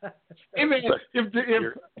 Hey, man,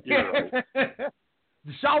 you're right.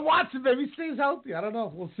 Deshaun Watson, baby, stays healthy. I don't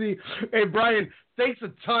know. We'll see. Hey, Brian, thanks a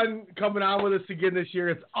ton coming on with us again this year.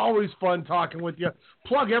 It's always fun talking with you.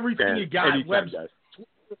 Plug everything you got. Anytime, guys.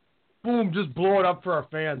 Boom, just blow it up for our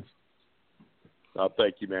fans. Oh,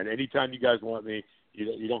 thank you, man. Anytime you guys want me,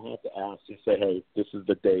 you don't have to ask. Just say, hey, this is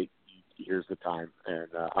the date. Here's the time. And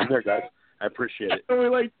I'm there, guys. I appreciate it. We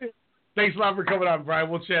like it. Thanks a lot for coming on, Brian.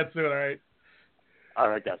 We'll chat soon, all right? All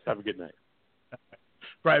right, guys. Have a good night.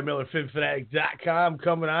 Brian Miller, FinFanatic.com,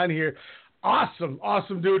 coming on here. Awesome,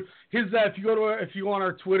 dude. His if you go on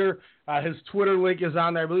our Twitter, his Twitter link is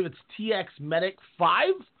on there. I believe it's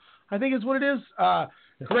TXMedic5, I think is what it is.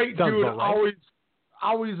 Great dude. Right.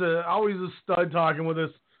 Always a stud talking with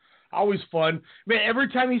us. Always fun. Man, every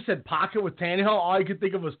time he said pocket with Tannehill, all I could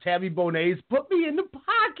think of was Tabby Bonet's "Put me in the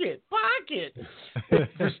pocket."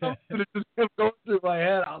 For something that just kept going through my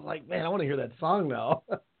head. I was like, man, I want to hear that song now.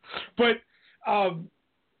 But,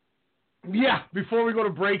 yeah, before we go to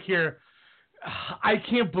break here, I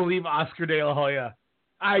can't believe Oscar De La Hoya.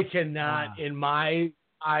 I cannot, in my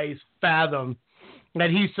eyes, fathom that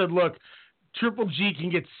he said, look, Triple G can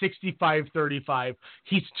get 65-35.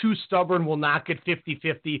 He's too stubborn, will not get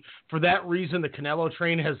 50-50. For that reason, the Canelo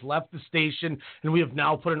train has left the station, and we have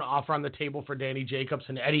now put an offer on the table for Danny Jacobs,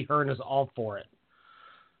 and Eddie Hearn is all for it.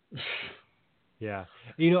 Yeah.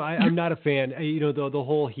 I'm not a fan. The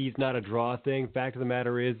whole he's not a draw thing. Fact of the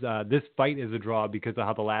matter is this fight is a draw because of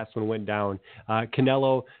how the last one went down.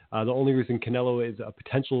 Canelo, the only reason Canelo is a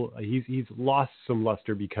potential, he's lost some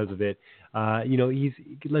luster because of it.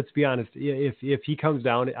 Let's be honest, if he comes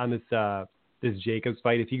down on this Jacobs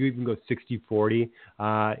fight, if he even goes 60-40,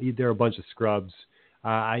 they're a bunch of scrubs.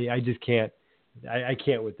 I just can't. I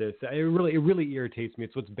can't with this. It really irritates me.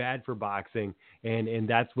 It's what's bad for boxing, and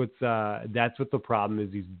that's what the problem is.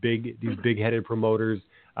 These big-headed promoters,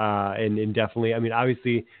 and definitely. I mean,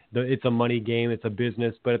 obviously, it's a money game. It's a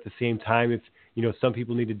business, but at the same time, it's some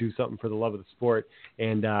people need to do something for the love of the sport,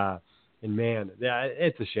 and man,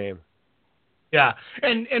 it's a shame. Yeah,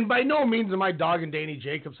 and by no means am I dogging Danny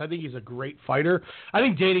Jacobs. I think he's a great fighter. I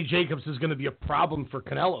think Danny Jacobs is going to be a problem for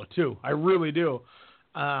Canelo too. I really do.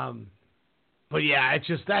 But yeah,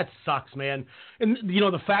 that sucks, man. And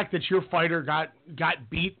the fact that your fighter got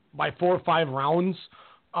beat by 4 or 5 rounds.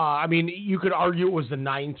 I mean, you could argue it was the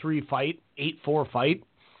 9-3 fight, 8-4 fight,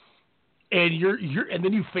 and and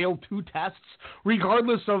then you failed 2 tests,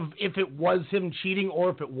 regardless of if it was him cheating or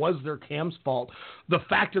if it was their cam's fault. The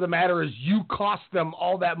fact of the matter is, you cost them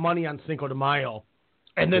all that money on Cinco de Mayo,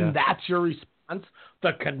 and then that's your response.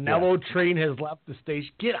 The Canelo train has left the station.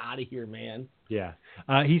 Get out of here, man. Yeah,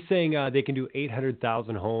 he's saying they can do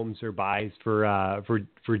 800,000 homes or buys for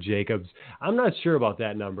Jacobs. I'm not sure about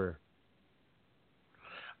that number.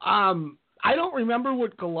 I don't remember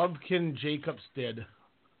what Golovkin Jacobs did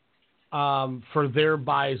for their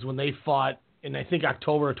buys when they fought in, I think,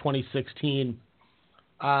 October of 2016.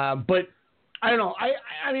 But I don't know.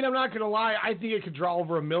 I mean, I'm not going to lie. I think it could draw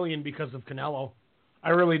over 1 million because of Canelo. I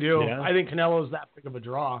really do. Yeah. I think Canelo is that big of a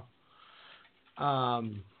draw.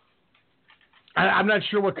 I'm not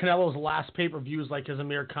sure what Canelo's last pay-per-view is like as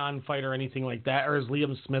Amir Khan fight or anything like that, or as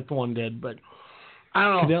Liam Smith one did, but I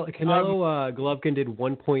don't know. Canelo Golovkin did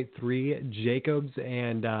 1.3, Jacobs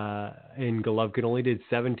and Golovkin only did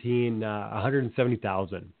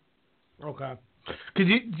 170,000. Okay.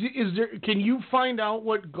 Can you find out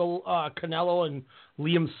what Canelo and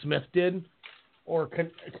Liam Smith did, or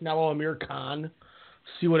Canelo Amir Khan?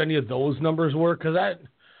 See what any of those numbers were, because that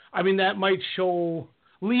might show.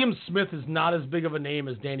 Liam Smith is not as big of a name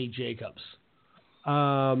as Danny Jacobs.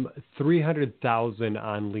 300,000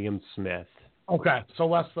 on Liam Smith. Okay, so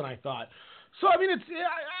less than I thought. So I mean,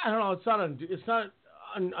 I don't know. It's not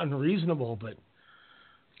unreasonable, but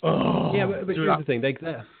yeah. But here's the thing. Like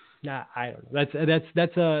that. Nah, I don't know.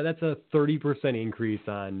 That's a 30% increase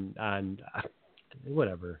on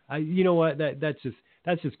whatever. You know what? That's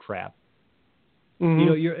just crap.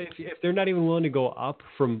 Mm-hmm. If they're not even willing to go up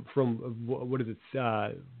from what is it?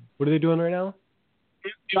 What are they doing right now?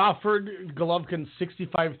 They offered Golovkin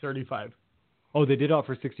 65-35. Oh, they did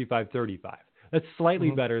offer 65-35. That's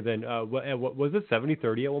slightly better than what was it,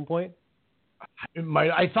 70-30 at one point?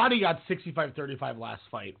 I thought he got 65-35 last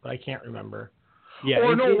fight, but I can't remember. Yeah,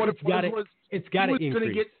 it's got to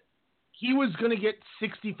increase. He was going to get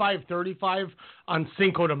 65-35 on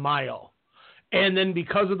Cinco de Mayo. And then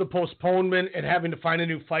because of the postponement and having to find a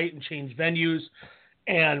new fight and change venues,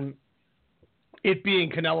 and it being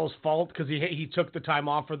Canelo's fault because he took the time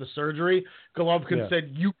off for the surgery, Golovkin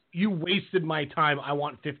said, you wasted my time. I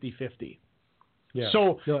want 50-50. Yeah.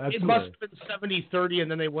 So it must have been 70-30, and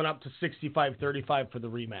then they went up to 65-35 for the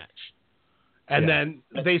rematch. And then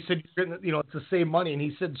they said, it's the same money. And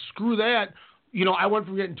he said, screw that. I went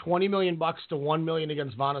from getting $20 million to $1 million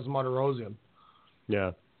against Vanes Martirosyan.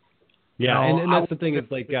 Yeah. Yeah, and that's the thing.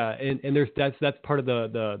 It's like, and there's that's part of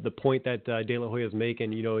the point that De La Hoya is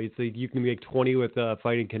making. It's like you can make 20 with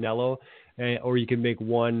fighting Canelo, or you can make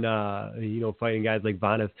 1, fighting guys like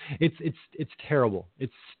Vanes. It's terrible.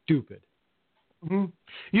 It's stupid. Mm-hmm.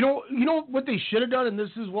 You know what they should have done, and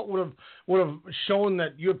this is what would have shown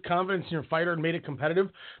that you have confidence in your fighter and made it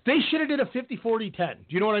competitive. They should have did a 50-40-10. Do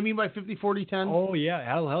you know what I mean by 50-40-10? Oh yeah,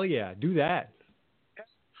 hell yeah, do that.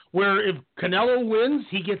 Where if Canelo wins,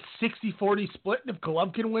 he gets 60-40 split, and if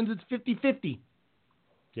Golovkin wins, it's 50-50.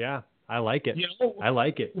 Yeah, I like it. I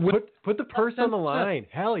like it. Put the purse on the line.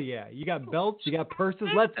 Hell yeah. You got belts, you got purses,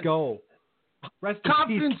 let's go. Rest in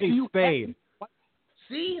peace, King Spade.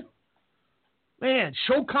 See? Man,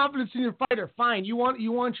 show confidence in your fighter. Fine, you want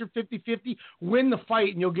your 50-50, win the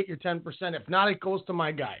fight, and you'll get your 10%. If not, it goes to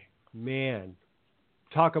my guy. Man,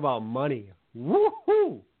 talk about money.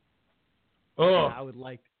 Woohoo! Oh,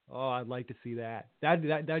 I'd like to see that.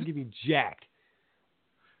 That'd give me jacked.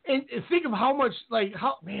 And think of how much,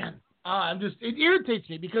 it irritates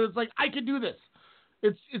me because it's like, I could do this.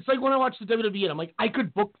 It's like when I watch the WWE and I'm like, I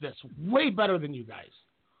could book this way better than you guys.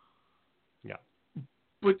 Yeah.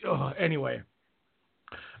 But anyway,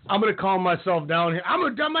 I'm going to calm myself down here. I'm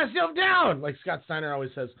going to dumb myself down, like Scott Steiner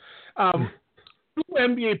always says. Two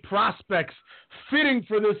NBA prospects fitting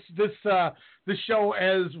for this show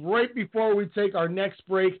as right before we take our next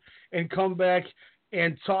break and come back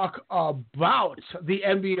and talk about the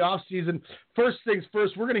NBA offseason. First things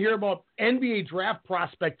first, we're going to hear about NBA draft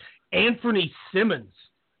prospect Anthony Simmons.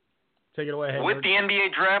 Take it away, Henry. With the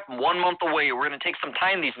NBA draft 1 month away, we're going to take some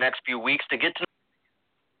time these next few weeks to get to know.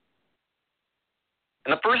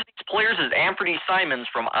 And the first of these players is Anthony Simons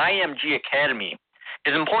from IMG Academy.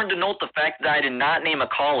 It's important to note the fact that I did not name a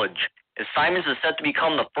college, as Simons is set to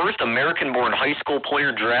become the first American-born high school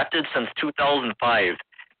player drafted since 2005.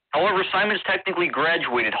 However, Simons technically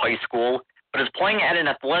graduated high school, but is playing at an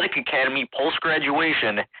athletic academy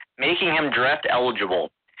post-graduation, making him draft eligible.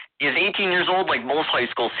 He is 18 years old like most high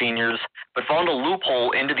school seniors, but found a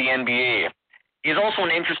loophole into the NBA. He is also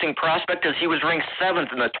an interesting prospect as he was ranked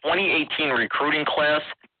 7th in the 2018 recruiting class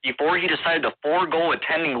before he decided to forego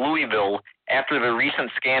attending Louisville after the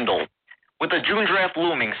recent scandal. With the June draft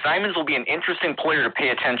looming, Simons will be an interesting player to pay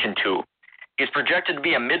attention to. He is projected to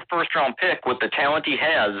be a mid-first round pick with the talent he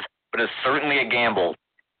has, but is certainly a gamble.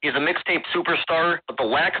 He is a mixtape superstar, but the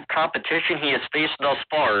lack of competition he has faced thus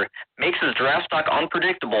far makes his draft stock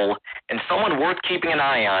unpredictable and someone worth keeping an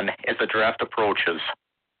eye on as the draft approaches.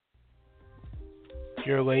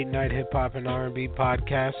 Your late night hip hop and R&B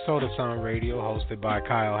podcast, Soda Sound Radio, hosted by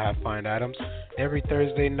Kyle Halffind Adams, every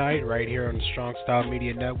Thursday night right here on the Strong Style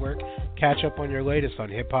Media Network. Catch up on your latest on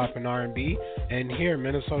hip hop and R&B and hear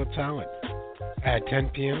Minnesota talent at 10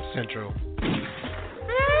 p.m. Central.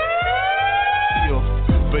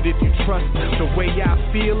 But if you trust the way I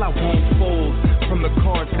feel, I won't fold from the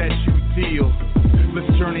cards that you deal. Let's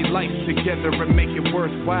journey life together and make it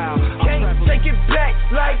worthwhile. Can't take it back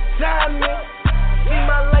like timing. See,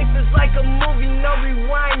 my life is like a movie, no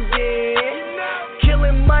rewinding.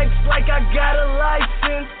 Killing mics like I got a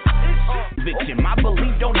license. Conviction, my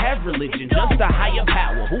belief don't have religion, just a higher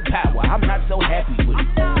power. Who power? I'm not so happy with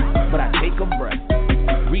it, but I take a breath,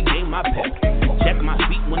 regain my pep, check my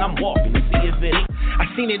feet when I'm walking to see if it ain't. I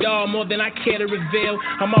seen it all more than I care to reveal.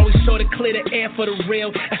 I'm always sure to clear the air for the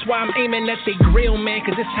real. That's why I'm aiming at the grill, man,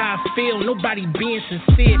 cause it's how I feel. Nobody being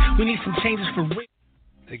sincere. We need some changes for real.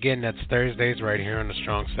 Again, that's Thursdays right here on the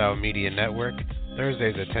Strong Style Media Network.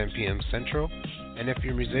 Thursdays at 10 p.m. Central. And if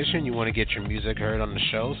you're a musician, you want to get your music heard on the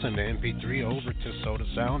show, send the MP3 over to Soda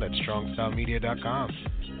Sound at strongstylemedia.com.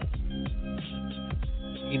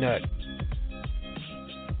 E-Nut.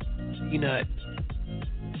 E-Nut.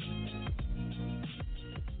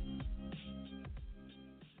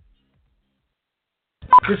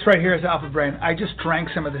 This right here is Alpha Brain. I just drank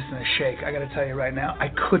some of this in a shake. I got to tell you right now, I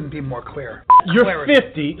couldn't be more clear. You're Clarity.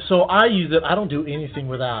 50, so I use it. I don't do anything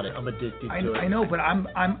without it. I'm addicted to it. I know, but I'm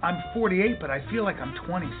 48, but I feel like I'm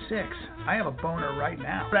 26. I have a boner right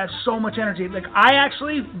now. But I have so much energy. Like and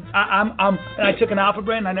I took an Alpha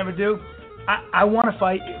Brain. I never do. I want to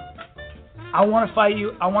fight you. I want to fight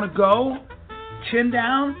you. I want to go, chin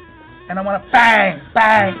down, and I want to bang,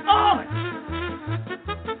 bang. Oh.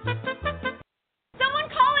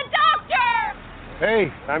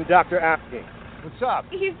 Hey, I'm Dr. Apke. What's up?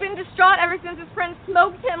 He's been distraught ever since his friend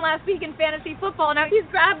smoked him last week in fantasy football. Now he's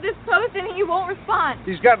grabbed this post and he won't respond.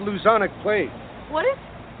 He's got Luzonic plague. What is?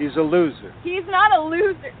 He's a loser. He's not a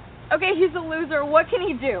loser. Okay, he's a loser. What can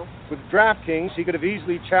he do? With DraftKings, he could have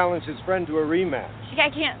easily challenged his friend to a rematch.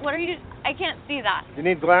 I can't. What are you? I can't see that. If you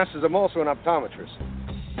need glasses, I'm also an optometrist.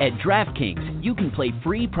 At DraftKings, you can play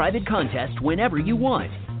free private contests whenever you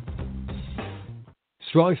want.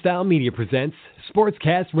 Strong Style Media presents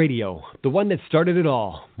Sportscast Radio, the one that started it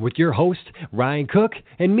all, with your host, Ryan Cook,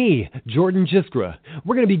 and me, Jordan Jiskra.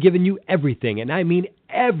 We're going to be giving you everything, and I mean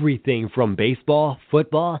everything from baseball,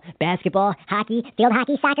 football, basketball, hockey, field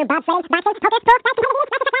hockey, soccer, bobsleigh, boxing,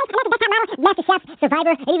 MasterChef, Survivor,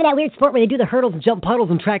 and even that weird sport where they do the hurdles and jump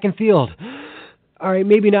puddles in track and field. All right,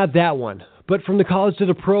 maybe not that one, but from the college to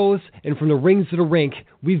the pros and from the rings to the rink,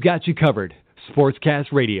 we've got you covered.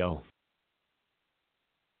 Sportscast Radio.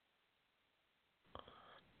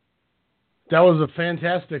 That was a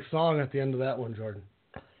fantastic song at the end of that one, Jordan.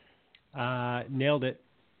 Nailed it.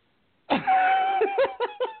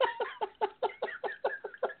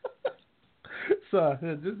 So,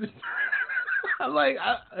 I'm like,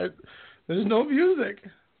 there's no music.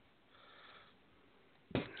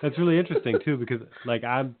 That's really interesting too, because like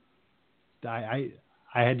I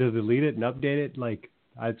had to delete it and update it. Like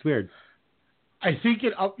it's weird. I think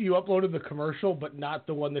you uploaded the commercial, but not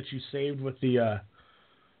the one that you saved with the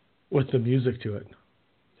music to it.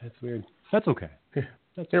 That's weird. That's okay.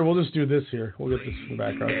 Here, we'll just do this here. We'll get this in the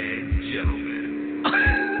background.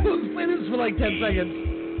 Let's play this for like 10 seconds.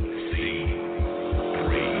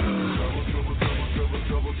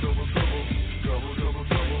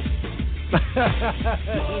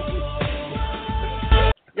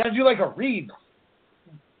 You gotta do like a read.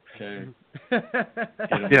 Okay.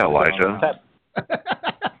 Yeah, Elijah.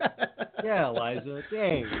 Yeah, Elijah.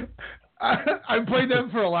 Dang. I played that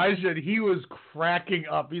for Elijah, and he was cracking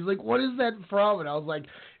up. He's like, "What is that from?" And I was like,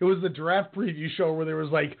 "It was the draft preview show where there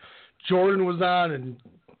was like Jordan was on and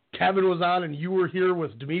Kevin was on, and you were here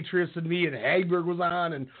with Demetrius and me, and Hagberg was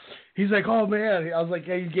on." And he's like, "Oh man!" I was like,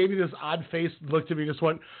 "Hey," he gave me this odd face, looked at me, and just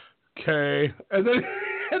went, "Okay," and then.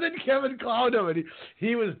 And then Kevin clowned him, and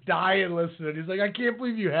he was dying listening. He's like, "I can't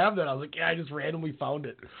believe you have that." I was like, "Yeah, I just randomly found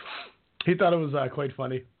it." He thought it was quite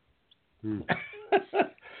funny.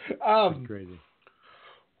 That's crazy.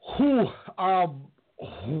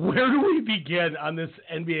 Where do we begin on this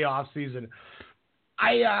NBA offseason?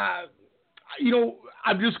 I'm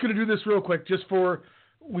just going to do this real quick,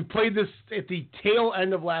 we played this at the tail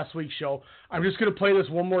end of last week's show. I'm just going to play this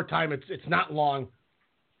one more time. It's not long.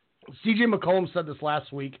 CJ McCollum said this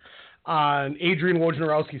last week on Adrian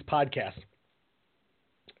Wojnarowski's podcast.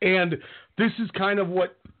 And this is kind of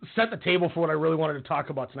what set the table for what I really wanted to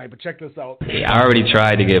talk about tonight. But check this out. I already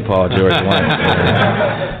tried to get Paul George once.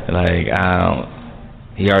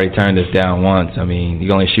 He already turned us down once. I mean,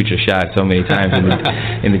 you only shoot your shot so many times in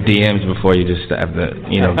the DMs before you just have to,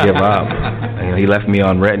 give up. He left me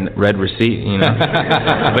on red receipt,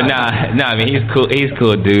 But I mean, he's cool. He's a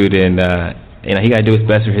cool dude, and he got to do his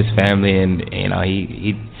best for his family, and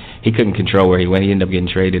he couldn't control where he went. He ended up getting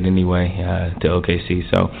traded anyway to OKC.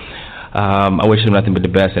 So I wish him nothing but the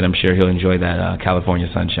best, and I'm sure he'll enjoy that California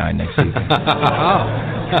sunshine next season.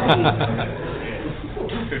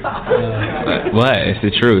 What? It's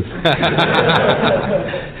the truth.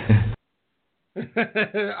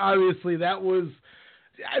 Obviously, that was.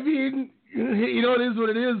 I mean, it is what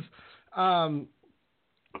it is.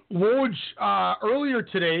 Woj, earlier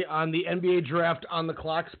today on the NBA Draft on the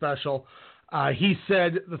Clock special, he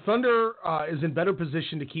said the Thunder is in better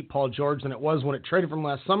position to keep Paul George than it was when it traded from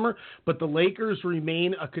last summer, but the Lakers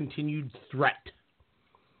remain a continued threat.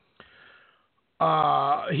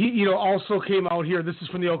 He also came out here. This is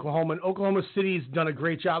from the Oklahoman. Oklahoma City's done a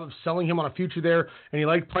great job of selling him on a future there, and he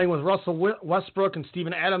liked playing with Russell Westbrook and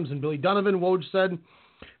Steven Adams and Billy Donovan. Woj said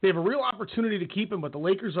they have a real opportunity to keep him, but the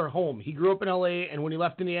Lakers are home. He grew up in L.A., and when he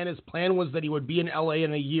left Indiana, his plan was that he would be in L.A.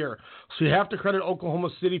 in a year. So you have to credit Oklahoma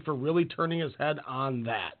City for really turning his head on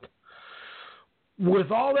that. With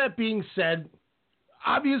all that being said,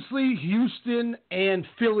 obviously Houston and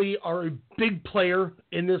Philly are a big player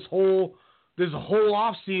in this whole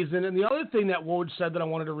offseason. And the other thing that Woj said that I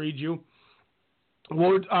wanted to read you,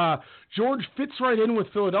 George fits right in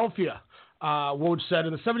with Philadelphia. Woj said,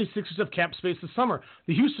 and the 76ers have cap space this summer.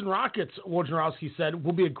 The Houston Rockets, Wojnarowski said,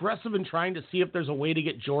 will be aggressive in trying to see if there's a way to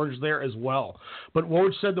get George there as well. But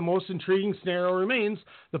Woj said the most intriguing scenario remains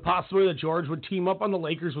the possibility that George would team up on the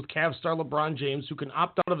Lakers with Cavs star LeBron James, who can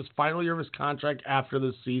opt out of his final year of his contract after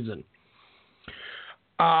this season.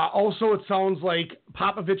 Also, it sounds like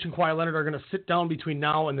Popovich and Kawhi Leonard are going to sit down between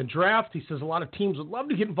now and the draft. He says a lot of teams would love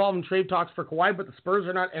to get involved in trade talks for Kawhi, but the Spurs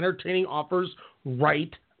are not entertaining offers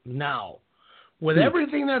right now. With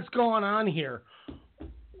everything that's going on here,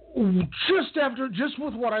 just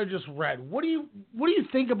with what I just read, what do you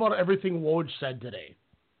think about everything Woj said today?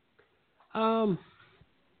 I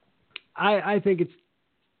think it's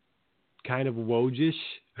kind of Woj-ish.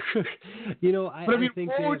 I think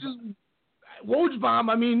Woj bomb.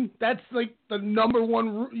 I mean, that's like the number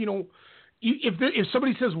one. If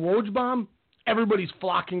somebody says Woj bomb, everybody's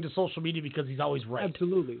flocking to social media because he's always right.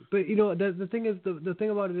 Absolutely. But, the thing is, the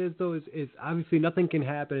thing about it is, though, is obviously nothing can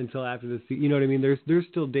happen until after the season. You know what I mean? There's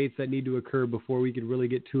still dates that need to occur before we can really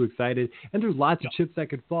get too excited. And there's lots of chips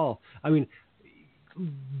that could fall. I mean,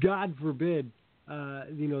 God forbid,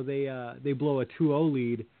 they blow a 2-0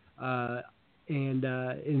 lead,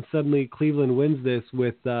 and suddenly Cleveland wins this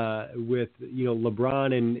with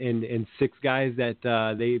LeBron and six guys that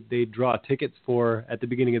they draw tickets for at the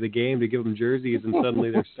beginning of the game to give them jerseys, and suddenly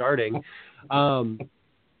they're starting.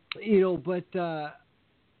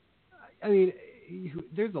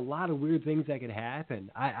 There's a lot of weird things that could happen.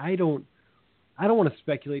 I don't want to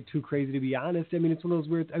speculate too crazy, to be honest. I mean, it's one of those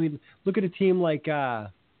weird. I mean, look at a team like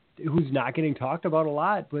who's not getting talked about a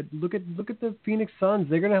lot, but look at the Phoenix Suns.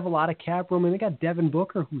 They're going to have a lot of cap room, and they got Devin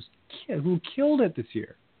Booker who killed it this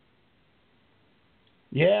year.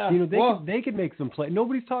 Yeah, they could make some play.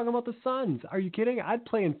 Nobody's talking about the Suns. Are you kidding? I'd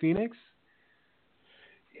play in Phoenix.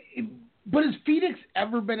 But has Phoenix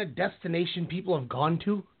ever been a destination people have gone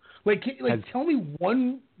to? Tell me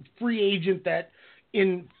one free agent that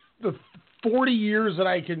in the 40 years that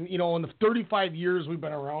I can, in the 35 years we've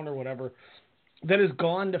been around or whatever, that has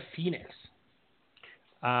gone to Phoenix.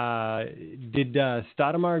 Did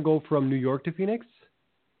Stoudemire go from New York to Phoenix?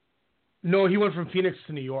 No, he went from Phoenix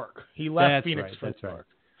to New York. He left Phoenix for New York.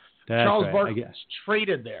 Charles Barkley was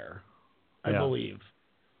traded there, I believe.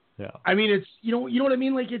 Yeah. I mean, it's you know what I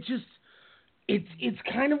mean. Like it's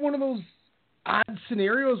kind of one of those odd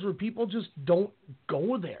scenarios where people just don't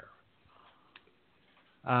go there.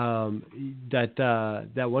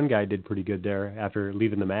 That one guy did pretty good there after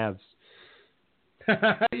leaving the Mavs.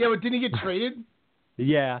 Yeah, but didn't he get traded?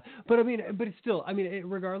 Yeah, but it's still,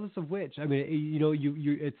 regardless of which,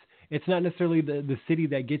 it's not necessarily the city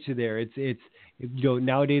that gets you there. It's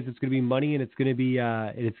nowadays it's going to be money, and it's going to be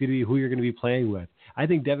who you're going to be playing with. I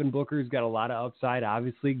think Devin Booker's got a lot of upside.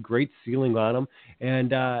 Obviously, great ceiling on him, and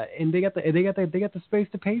they got the space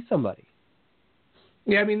to pay somebody.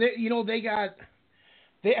 Yeah, I mean, I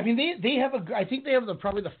think they have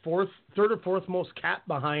probably the third or fourth most cap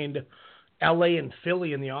behind LA and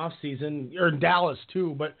Philly in the offseason, or Dallas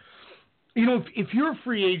too. But, if you're a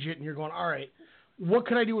free agent and you're going, all right, what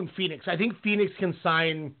can I do in Phoenix? I think Phoenix can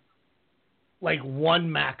sign like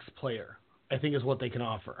one max player, I think is what they can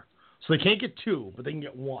offer. So they can't get two, but they can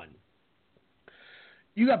get one.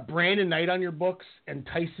 You got Brandon Knight on your books and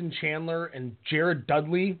Tyson Chandler and Jared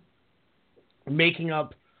Dudley making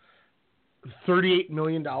up $38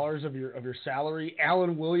 million of your salary.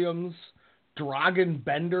 Alan Williams, Dragan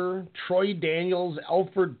Bender, Troy Daniels,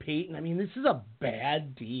 Alfred Payton. I mean, this is a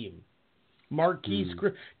bad team. Marquise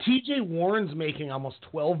TJ Warren's making almost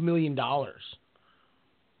 $12 million.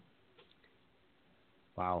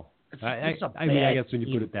 Wow. I guess when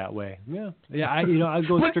you put it that way. Yeah. I was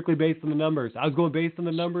going strictly based on the numbers. I was going based on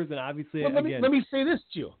the numbers, and obviously, let me say this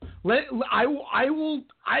to you. I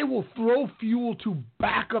will throw fuel to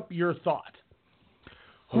back up your thought.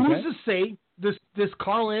 Okay. Who's to say this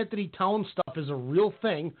Karl Anthony Towns stuff is a real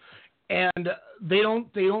thing, and they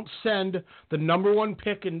don't send the number one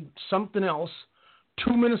pick and something else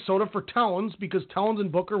to Minnesota for Towns because Towns and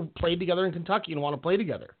Booker played together in Kentucky and want to play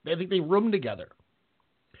together. They think they room together.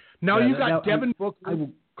 Now you got Devin Booker,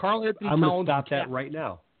 Karl Anthony Towns. I'm going to stop that right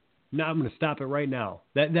now. No, I'm going to stop it right now.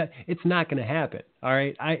 That it's not going to happen. All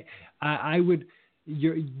right, I would.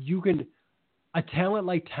 You can. A talent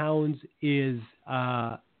like Towns is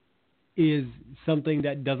something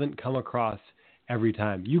that doesn't come across every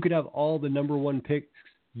time. You could have all the number one picks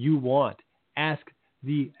you want. Ask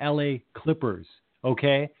the LA Clippers.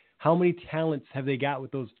 Okay, how many talents have they got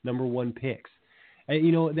with those number one picks?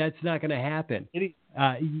 That's not going to happen.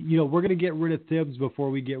 We're going to get rid of Thibs before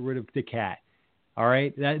we get rid of the Cat. All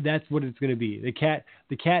right, that's what it's going to be. The Cat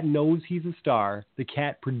knows he's a star. The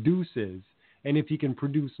Cat produces, and if he can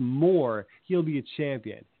produce more, he'll be a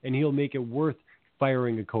champion, and he'll make it worth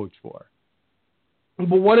firing a coach for.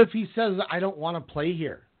 But what if he says, I don't want to play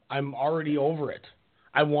here. I'm already over it.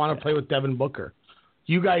 I want to play with Devin Booker.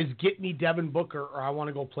 You guys get me Devin Booker, or I want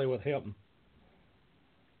to go play with him.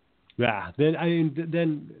 Yeah,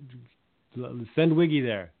 then send Wiggy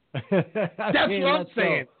there. That's what I'm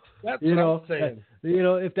saying. That's what I'm saying.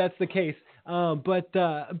 If that's the case. But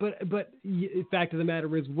fact of the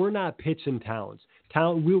matter is, we're not pitching Towns.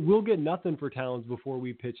 We'll get nothing for Towns before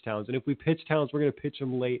we pitch Towns. And if we pitch Towns, we're going to pitch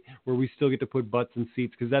him late where we still get to put butts in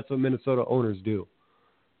seats because that's what Minnesota owners do.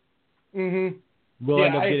 Mm-hmm. We'll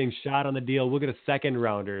end up getting shot on the deal. We'll get a second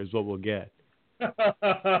rounder is what we'll get.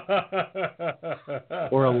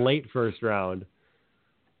 Or a late first round.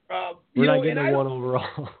 We're not getting a one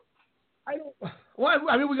overall.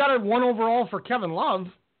 We got a one overall for Kevin Love.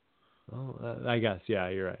 Oh, I guess, yeah,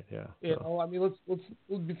 you're right. Yeah. Let's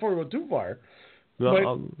before we go too far.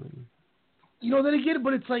 No, but, then again,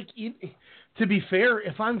 but it's like, to be fair,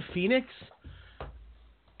 if I'm Phoenix,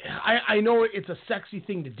 I know it's a sexy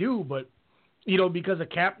thing to do, but because of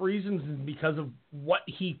cap reasons and because of what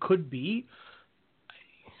he could be,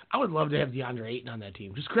 I would love to have DeAndre Ayton on that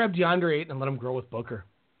team. Just grab DeAndre Ayton and let him grow with Booker.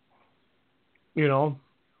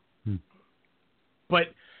 But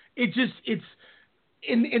it's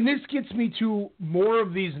and this gets me to more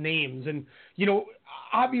of these names. And,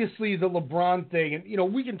 obviously the LeBron thing, and,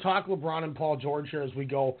 we can talk LeBron and Paul George here as we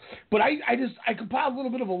go. But I compiled a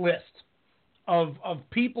little bit of a list of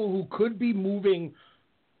people who could be moving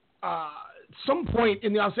some point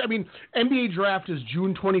in the offseason. I mean, NBA draft is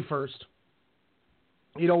June 21st.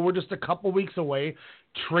 We're just a couple weeks away.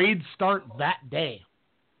 Trades start that day.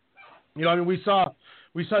 We saw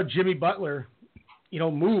Jimmy Butler,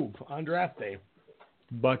 move on draft day.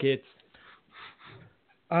 Buckets.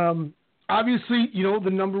 Obviously, the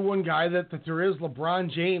number one guy that there is,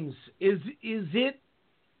 LeBron James. Is it,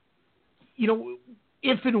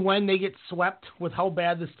 if and when they get swept with how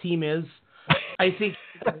bad this team is, I think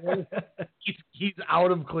he's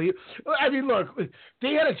out of Cleveland. I mean, look,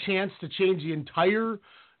 they had a chance to change the entire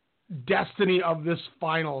destiny of this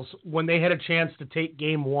finals when they had a chance to take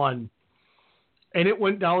game one. And it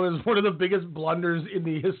went down as one of the biggest blunders in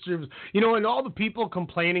the history of, and all the people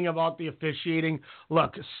complaining about the officiating.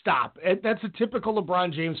 Look, stop. That's a typical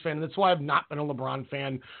LeBron James fan. That's why I've not been a LeBron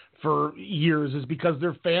fan for years, is because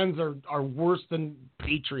their fans are worse than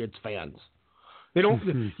Patriots fans. They don't,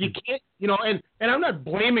 you can't, and I'm not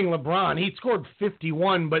blaming LeBron. He scored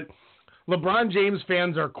 51, but LeBron James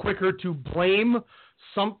fans are quicker to blame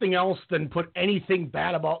something else than put anything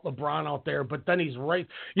bad about LeBron out there. But then he's right.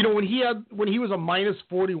 When he was a minus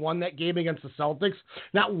 41 that game against the Celtics,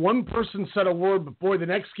 not one person said a word. But boy, the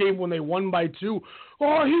next game when they won by 2,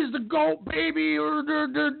 oh, he's the GOAT, baby.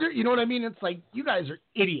 You know what I mean? It's like, you guys are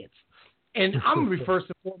idiots. And I'm going to be first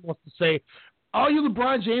and foremost to say, all you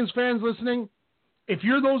LeBron James fans listening, if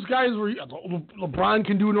you're those guys where LeBron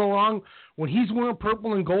can do no wrong, when he's wearing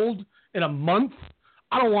purple and gold in a month,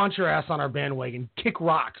 I don't want your ass on our bandwagon. Kick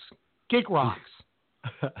rocks. Kick rocks.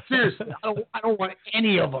 Seriously, I don't want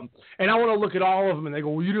any of them. And I want to look at all of them, and they go,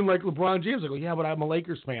 well, you didn't like LeBron James. I go, yeah, but I'm a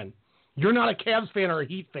Lakers fan. You're not a Cavs fan or a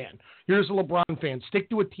Heat fan. You're just a LeBron fan. Stick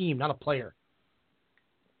to a team, not a player.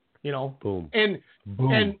 Boom. And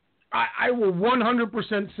I will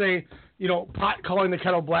 100% say, pot calling the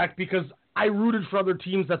kettle black, because I rooted for other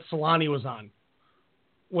teams that Solani was on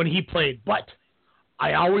when he played. But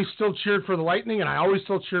I always still cheered for the Lightning, and I always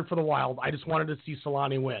still cheered for the Wild. I just wanted to see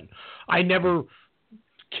Solani win. I never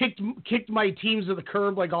kicked my teams to the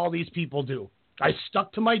curb like all these people do. I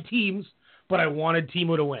stuck to my teams, but I wanted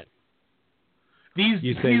Timo to win.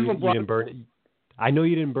 You didn't burn. I know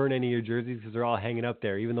you didn't burn any of your jerseys because they're all hanging up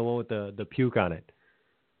there, even the one with the puke on it.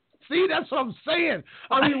 See, that's what I'm saying.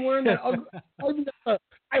 I mean, wearing that.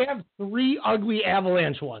 I have 3 ugly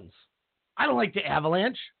Avalanche ones. I don't like the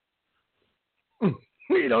Avalanche.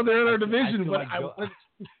 They're in our division, but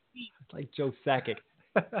it's like Joe Sakic.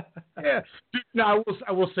 Yeah. Dude, no,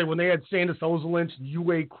 I will say, when they had Sandus Ozolinsh,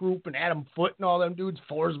 Uwe Krupp, and Adam Foote and all them dudes,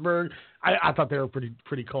 Forsberg, I thought they were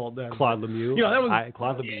pretty cold then. Claude Lemieux. That was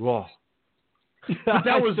Claude Lemieux. Whoa.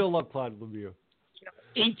 I still love Claude Lemieux.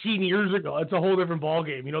 18 years ago, it's a whole different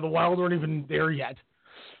ballgame. The Wild weren't even there yet.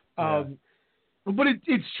 But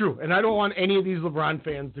it's true, and I don't want any of these LeBron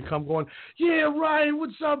fans to come going, yeah, Ryan,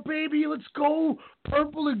 what's up, baby? Let's go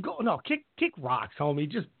purple and gold. No, kick rocks, homie.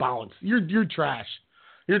 Just bounce. You're trash.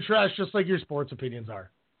 You're trash, just like your sports opinions are.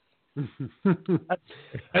 That's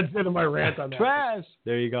the end of my rant on that. Trash.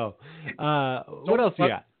 There you go. What else you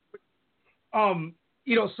got?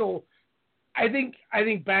 So I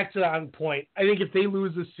think back to that on point. I think if they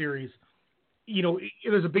lose this series,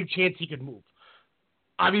 there's a big chance he could move.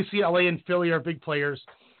 Obviously, LA and Philly are big players.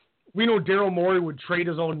 We know Daryl Morey would trade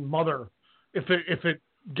his own mother if it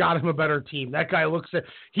got him a better team. That guy looks at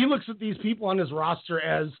these people on his roster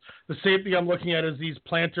as the same thing I'm looking at as these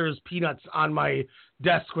Planters peanuts on my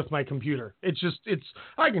desk with my computer.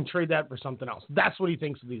 I can trade that for something else. That's what he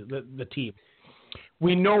thinks of the team.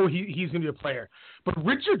 We know he's going to be a player. But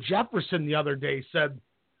Richard Jefferson the other day said,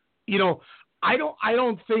 I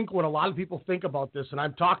don't think what a lot of people think about this, and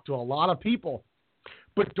I've talked to a lot of people,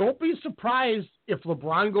 but don't be surprised if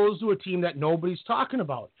LeBron goes to a team that nobody's talking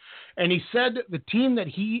about. And he said the team that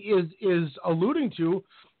he is alluding to,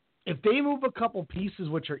 if they move a couple pieces,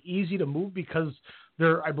 which are easy to move because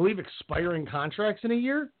they're, I believe, expiring contracts in a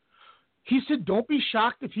year, he said don't be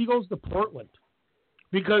shocked if he goes to Portland.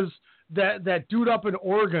 Because that dude up in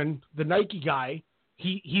Oregon, the Nike guy,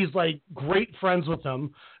 he's like great friends with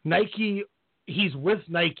him. Nike, he's with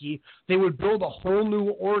Nike. They would build a whole new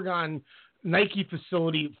Oregon Nike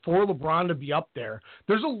facility for LeBron to be up there.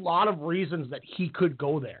 There's a lot of reasons that he could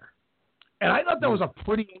go there. And I thought that was a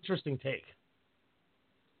pretty interesting take.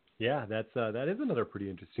 Yeah, that is another pretty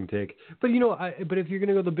interesting take. But but if you're going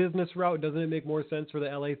to go the business route, doesn't it make more sense for the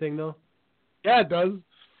LA thing though? Yeah, it does.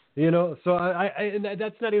 So and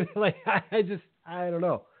that's not even like I don't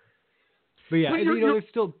know. But yeah,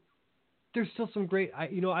 there's still some great.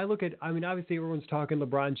 I look at. I mean, obviously everyone's talking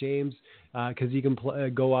LeBron James because he can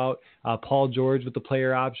go out. Paul George with the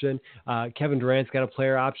player option. Kevin Durant's got a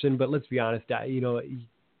player option. But let's be honest.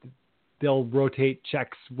 They'll rotate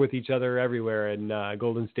checks with each other everywhere in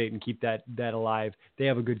Golden State and keep that alive. They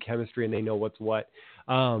have a good chemistry and they know what's what.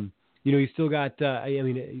 You still got.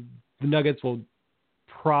 The Nuggets will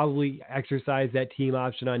probably exercise that team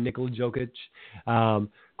option on Nikola Jokic.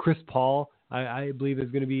 Chris Paul, I believe,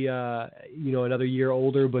 is going to be another year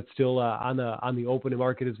older, but still on the open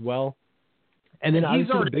market as well. And then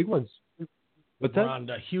obviously the big ones. What's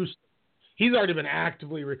that? Houston. He's already been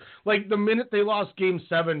actively like the minute they lost Game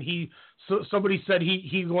 7, somebody said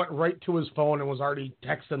he went right to his phone and was already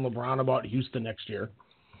texting LeBron about Houston next year.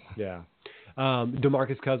 Yeah,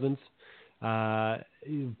 DeMarcus Cousins,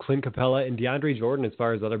 Clint Capella, and DeAndre Jordan as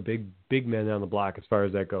far as other big men on the block as far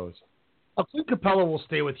as that goes. Clint Capella will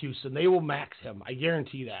stay with Houston. They will max him. I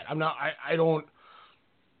guarantee that. I don't.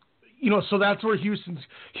 So that's where Houston's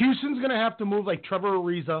going to have to move like Trevor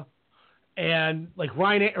Ariza and like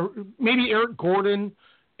Ryan, or maybe Eric Gordon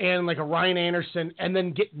and like a Ryan Anderson, and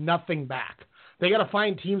then get nothing back. They got to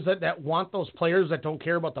find teams that want those players that don't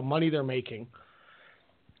care about the money they're making,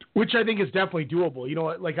 which I think is definitely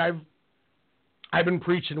doable. Like I've been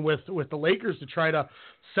preaching with the Lakers to try to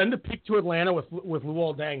send a pick to Atlanta with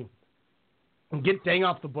Luol Deng and get Deng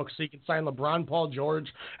off the books so you can sign LeBron, Paul George,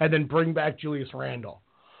 and then bring back Julius Randle.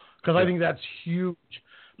 Because I think that's huge.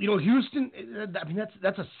 Houston, I mean,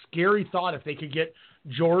 that's a scary thought if they could get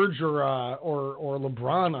George or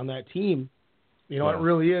LeBron on that team. It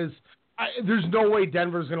really is. There's no way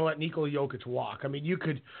Denver's going to let Nikola Jokic walk. I mean, you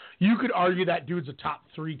could argue that dude's a top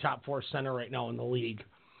 3, top 4 center right now in the league.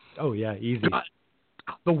 Oh, yeah, easy.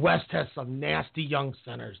 The West has some nasty young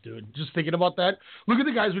centers, dude. Just thinking about that. Look at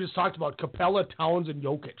the guys we just talked about, Capella, Towns, and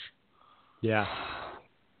Jokic. Yeah.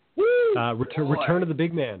 Woo! Return of the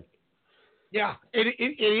big man. Yeah, it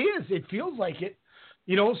is. It feels like it.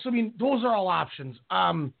 So, I mean, those are all options.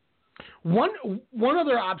 One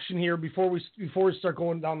other option here before we start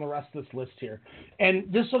going down the rest of this list here,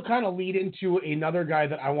 and this will kind of lead into another guy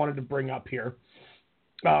that I wanted to bring up here.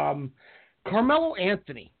 Carmelo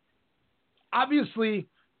Anthony. Obviously,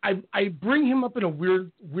 I bring him up in a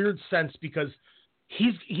weird sense because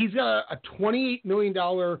he's got a $28 million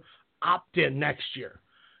opt-in next year.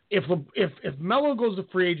 If Melo goes to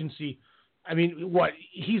free agency, I mean, what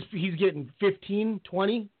he's getting 15,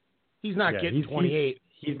 20? He's not getting 28.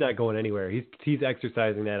 He's not going anywhere. He's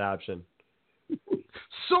exercising that option.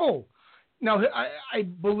 So now I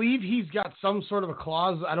believe he's got some sort of a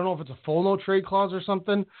clause. I don't know if it's a full no trade clause or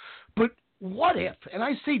something, but what if? And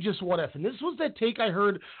I say just what if. And this was that take I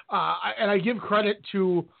heard, and I give credit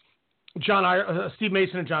to Steve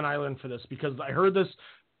Mason and John Ireland for this because I heard this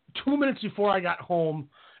 2 minutes before I got home.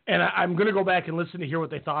 And I'm going to go back and listen to hear what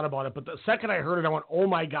they thought about it. But the second I heard it, I went, oh,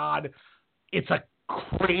 my God, it's a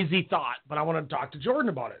crazy thought. But I want to talk to Jordan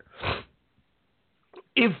about it.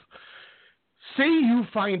 If, say you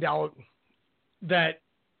find out that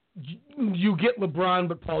you get LeBron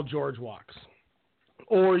but Paul George walks,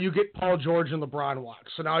 or you get Paul George and LeBron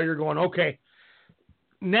walks. So now you're going, okay,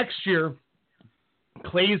 next year,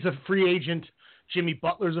 Clay's a free agent, Jimmy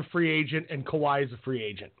Butler's a free agent, and Kawhi's a free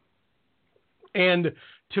agent. And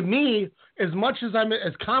to me, as much as I'm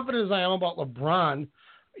as confident as I am about LeBron,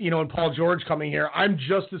 and Paul George coming here, I'm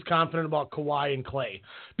just as confident about Kawhi and Clay.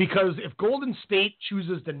 Because if Golden State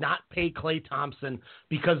chooses to not pay Klay Thompson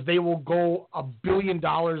because they will go $1 billion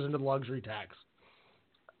into the luxury tax,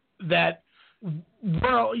 that,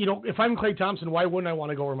 well, if I'm Klay Thompson, why wouldn't I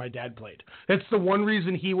want to go where my dad played? That's the one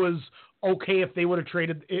reason he was okay if they would have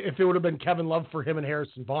traded, if it would have been Kevin Love for him and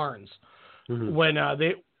Harrison Barnes when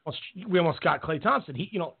we almost got Klay Thompson.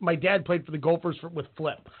 My dad played for the Gophers with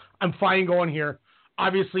Flip. I'm fine going here.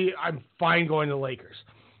 Obviously, I'm fine going to the Lakers.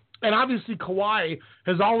 And obviously, Kawhi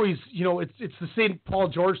has always, it's the same Paul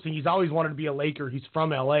George thing. He's always wanted to be a Laker. He's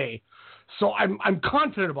from L.A. So I'm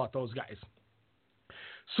confident about those guys.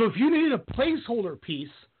 So if you needed a placeholder piece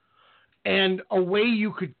and a way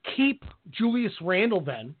you could keep Julius Randle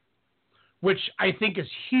then, which I think is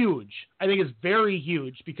huge. I think is very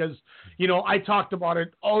huge because, I talked about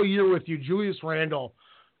it all year with you. Julius Randle,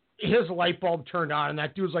 his light bulb turned on, and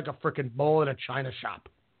that dude's like a freaking bull in a china shop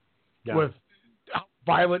with how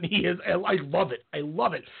violent he is. I love it. I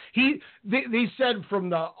love it. They said from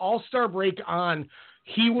the All-Star break on,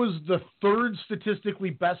 he was the third statistically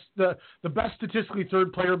best, the best statistically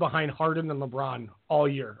third player behind Harden and LeBron all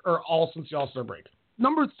year, or all since the All-Star break.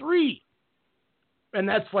 Number 3. And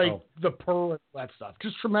that's like the pearl and that stuff.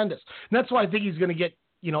 Just tremendous. And that's why I think he's going to get,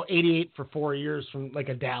 88 for 4 years from like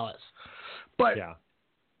a Dallas. But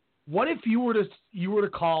what if you were to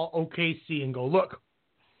call OKC and go, look,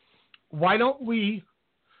 why don't we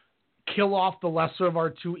kill off the lesser of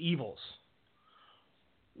our two evils?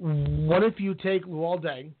 What if you take Luol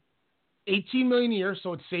Deng, $18 million a year,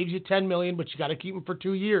 so it saves you $10 million, but you got to keep him for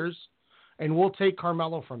 2 years, and we'll take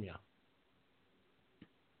Carmelo from you.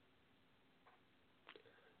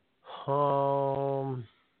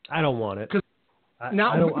 I don't want it.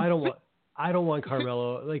 I don't want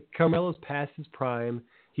Carmelo. Like, Carmelo's past his prime.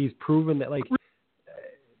 He's proven that. Like,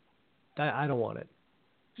 I don't want it.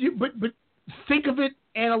 But think of it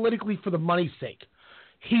analytically for the money's sake.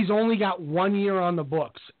 he's only got 1 year on the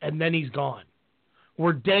books, and then he's gone.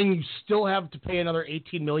 Where Deng, you still have to pay another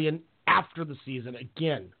 $18 million after the season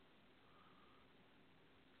again.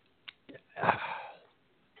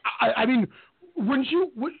 I mean,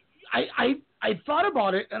 I thought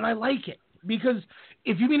about it, and I like it. Because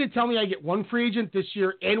if you mean to tell me I get one free agent this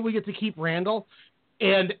year and we get to keep Randall,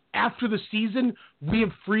 and after the season we have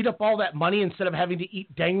freed up all that money instead of having to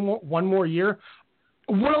eat Deng one more year,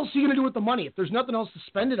 what else are you going to do with the money? If there's nothing else to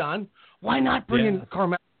spend it on, why not bring in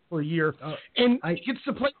Carmelo for a year? And he gets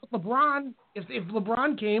to play with LeBron if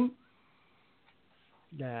LeBron came.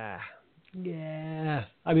 Yeah.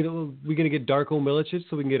 I mean, are we going to get Darko Milicic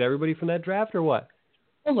so we can get everybody from that draft or what?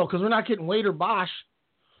 Well, no, because we're not getting Wade or Bosch.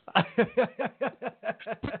 But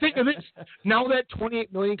think of this. Now that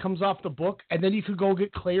 $28 million comes off the book, and then you could go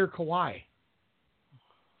get Clay or Kawhi.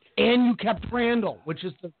 And you kept Randall, which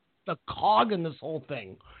is the cog in this whole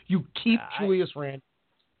thing. You keep Julius Randle.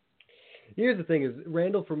 Here's the thing: is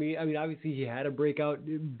Randall for me? I mean, obviously he had a breakout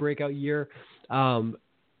year.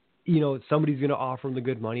 Somebody's going to offer him the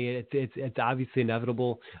good money. It's obviously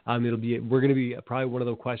inevitable. We're going to be probably one of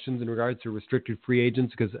the questions in regards to restricted free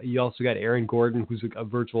agents, because you also got Aaron Gordon, who's a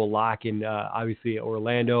virtual lock in obviously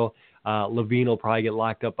Orlando. Levine will probably get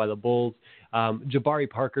locked up by the Bulls. Jabari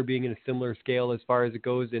Parker being in a similar scale as far as it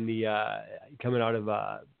goes in the coming out of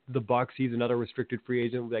the Bucks. He's another restricted free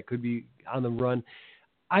agent that could be on the run.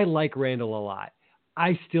 I like Randall a lot.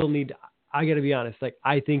 I got to be honest.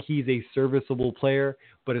 I think he's a serviceable player,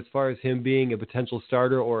 but as far as him being a potential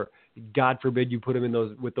starter, or God forbid you put him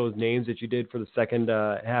in with those names that you did for the second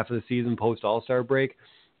half of the season post All-Star break,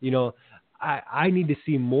 I need to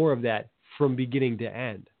see more of that from beginning to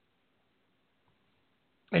end.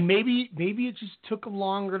 And maybe it just took him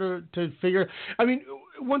longer to figure. I mean,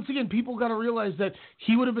 once again, people got to realize that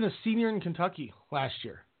he would have been a senior in Kentucky last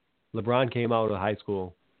year. LeBron came out of high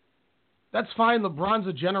school. That's fine. LeBron's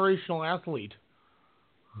a generational athlete.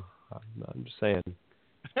 I'm just saying.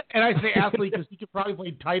 And I say athlete because he could probably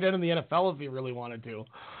play tight end in the NFL if he really wanted to.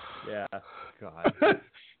 Yeah. God. But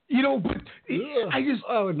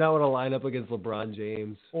I would not want to line up against LeBron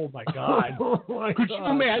James. Oh my God. Could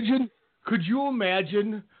you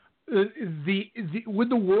imagine would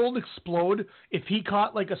the world explode if he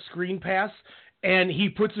caught like a screen pass and he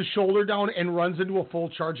puts his shoulder down and runs into a full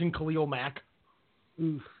charging Khalil Mack?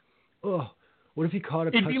 Oof. Oh, what if he caught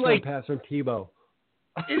a touchdown pass from Tebow?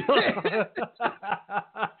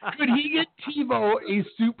 Could he get Tebow a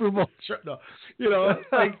Super Bowl shirt? No,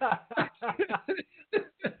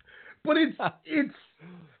 but it's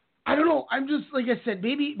I don't know. I'm just, like I said,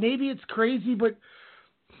 maybe it's crazy, but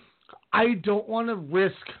I don't want to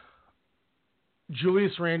risk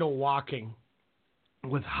Julius Randle walking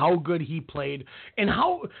with how good he played and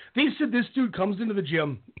how they said this dude comes into the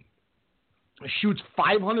gym, shoots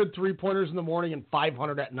 500 three-pointers in the morning and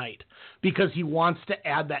 500 at night because he wants to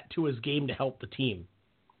add that to his game to help the team.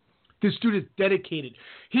 This dude is dedicated.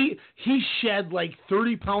 He shed like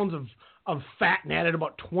 30 pounds of fat and added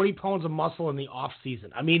about 20 pounds of muscle in the off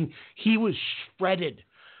season. I mean, he was shredded.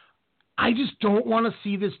 I just don't want to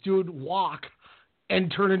see this dude walk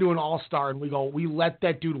and turn into an all-star and we let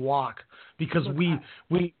that dude walk because we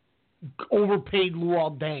overpaid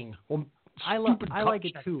Luol Deng. Well, I like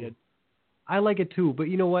it too. Kid. I like it too, but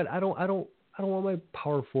you know what? I don't want my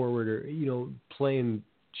power forward or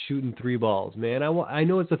shooting three balls, man. I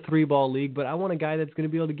know it's a 3-ball league, but I want a guy that's going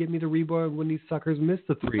to be able to get me the rebound when these suckers miss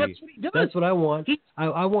the three. That's what he does. That's what I want.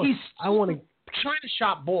 I want to China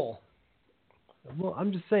shot bull. Well,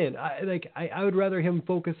 I'm just saying. I would rather him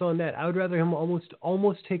focus on that. I would rather him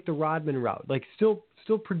almost take the Rodman route. Like still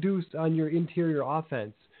produce on your interior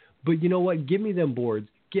offense, but you know what? Give me them boards.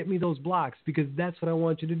 Get me those blocks because that's what I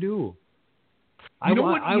want you to do. You know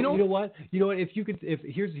what? If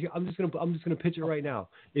I'm just gonna pitch it right now.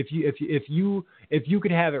 If you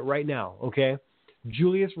could have it right now, okay?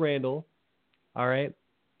 Julius Randle, all right,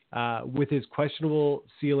 with his questionable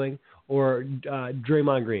ceiling, or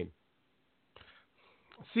Draymond Green.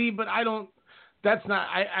 See, but I don't. That's not.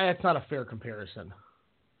 That's not a fair comparison.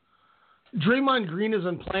 Draymond Green has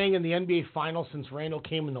been playing in the NBA Finals since Randle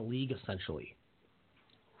came in the league, essentially.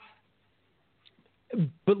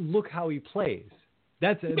 But look how he plays.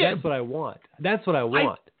 That's what I want. That's what I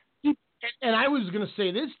want. And I was going to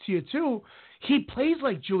say this to you too. He plays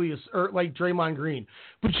like Draymond Green.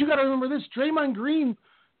 But you got to remember this: Draymond Green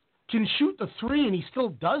can shoot the three, and he still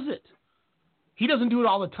does it. He doesn't do it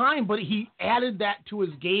all the time, but he added that to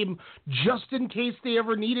his game just in case they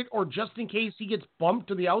ever need it, or just in case he gets bumped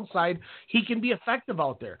to the outside. He can be effective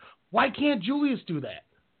out there. Why can't Julius do that?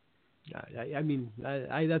 I mean,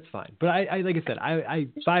 that's fine. But I like I said,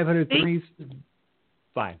 500 threes.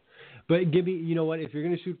 Fine. But give me, you know what? If you're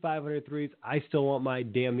going to shoot 500 threes, I still want my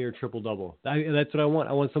damn near triple-double. That's what I want.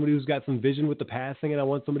 I want somebody who's got some vision with the passing, and I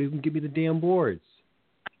want somebody who can give me the damn boards.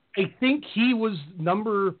 I think he was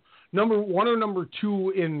number 1 or number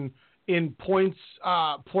 2 in points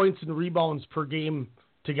and rebounds per game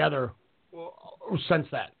together since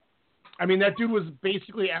that. I mean, that dude was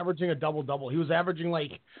basically averaging a double-double. He was averaging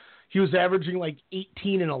like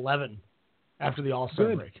 18 and 11 after the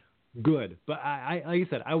All-Star break. Good. But I like I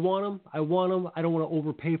said, I want him. I don't want to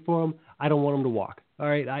overpay for him. I don't want him to walk. All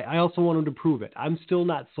right. I also want him to prove it. I'm still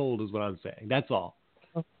not sold, is what I'm saying. That's all.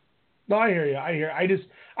 No, I hear you. I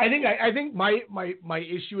think my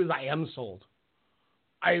issue is I am sold.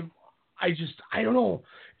 I don't know.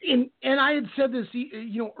 And I had said this,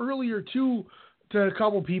 earlier too, to a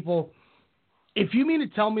couple people. If you mean to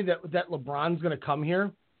tell me that LeBron's going to come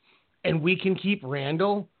here and we can keep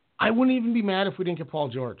Randall, I wouldn't even be mad if we didn't get Paul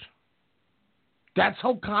George. That's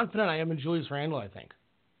how confident I am in Julius Randle, I think.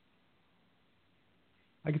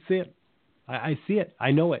 I can see it. I see it.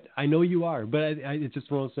 I know it. I know you are. But it's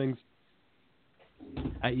just one of those things.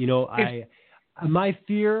 My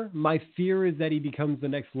fear is that he becomes the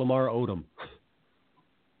next Lamar Odom.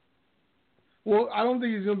 Well, I don't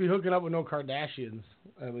think he's going to be hooking up with no Kardashians,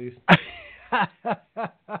 at least. I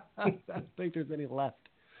don't think there's any left.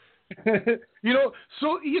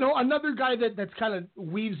 Another guy that's kind of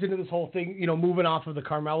weaves into this whole thing, moving off of the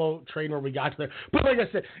Carmelo train where we got to there. But like I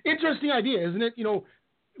said, interesting idea, isn't it?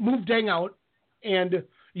 Move Deng out and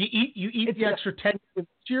you eat the extra 10 this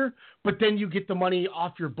year, but then you get the money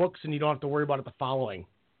off your books and you don't have to worry about it the following.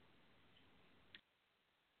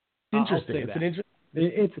 Interesting. But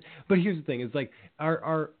here's the thing: it's like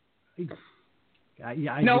I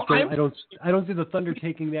don't see the Thunder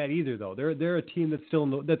taking that either, though. They're a team that's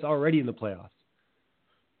that's already in the playoffs.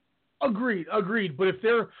 Agreed. But if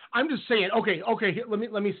I'm just saying. Okay.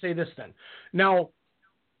 Let me say this then. Now,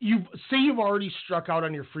 you've already struck out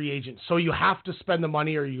on your free agent, so you have to spend the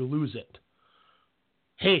money or you lose it.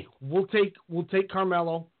 Hey, we'll take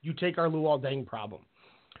Carmelo. You take our Luol Deng problem,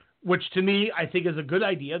 which to me I think is a good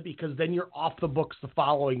idea because then you're off the books the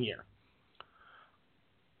following year.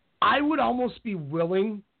 I would almost be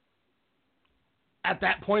willing at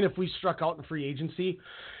that point if we struck out in free agency,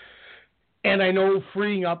 and I know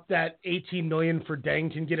freeing up that $18 million for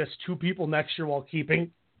Deng can get us 2 people next year while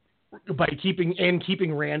keeping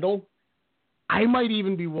Randall. I might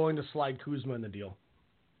even be willing to slide Kuzma in the deal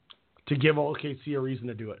to give OKC a reason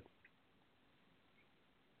to do it.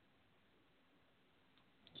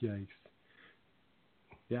 Yikes.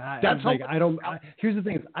 Yeah, here's the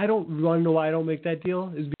thing: is I don't want to know why I don't make that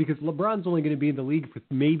deal. Is because LeBron's only going to be in the league for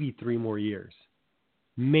maybe 3 more years,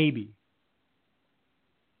 maybe.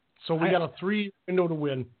 So we got a 3 window to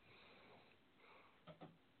win.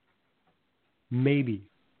 Maybe.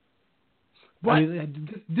 But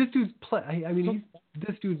this dude's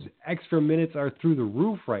this dude's extra minutes are through the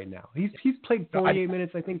roof right now. He's played 48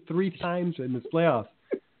 minutes, I think, 3 times in this playoffs.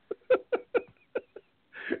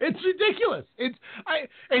 It's ridiculous. You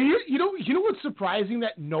know what's surprising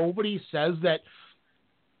that nobody says that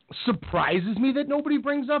surprises me that nobody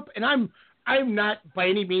brings up, and I'm not by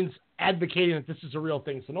any means advocating that this is a real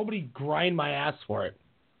thing, so nobody grind my ass for it.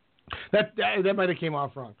 That might have came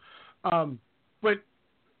off wrong, but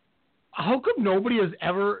how come nobody has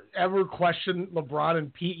ever questioned LeBron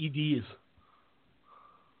and PEDs?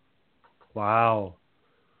 Wow.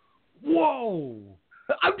 Whoa.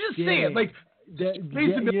 I'm just saying, like. I'm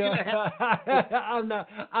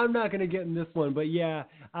not going to get in this one, but yeah,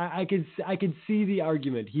 I can see the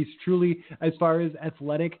argument. He's truly, as far as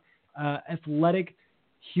athletic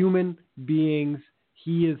human beings,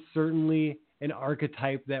 he is certainly an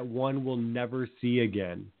archetype that one will never see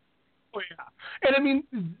again. Oh yeah, and I mean,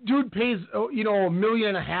 dude pays $1.5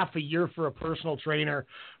 million a year for a personal trainer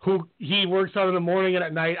who he works out in the morning and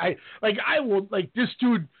at night. This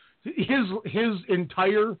dude, his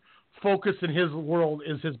entire focus in his world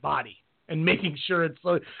is his body and making sure it's.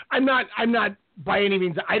 I'm not by any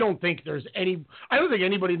means. I don't think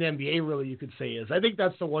anybody in the NBA really you could say is. I think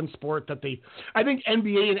that's the one sport that I think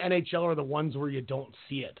NBA and NHL are the ones where you don't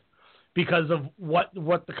see it because of what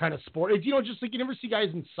the kind of sport is. Just like you never see guys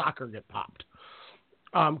in soccer get popped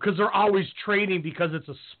because they're always training because it's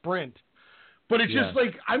a sprint. But it's just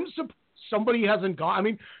like I'm surprised somebody hasn't gone. I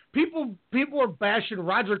mean, people are bashing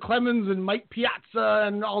Roger Clemens and Mike Piazza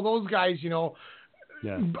and all those guys, Yeah.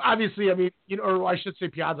 Obviously, I mean, or I should say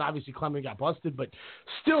Piazza, obviously Clemens got busted, but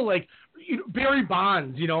still, like, Barry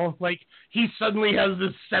Bonds, like, he suddenly has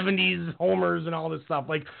this 70s homers and all this stuff.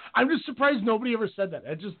 Like, I'm just surprised nobody ever said that.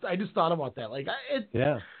 I just thought about that. Like,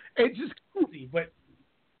 it's just crazy, but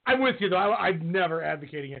I'm with you, though. I'm never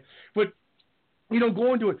advocating it. But,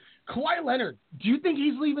 going to it, Kawhi Leonard, do you think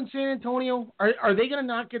he's leaving San Antonio? Are they going to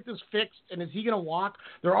not get this fixed, and is he going to walk?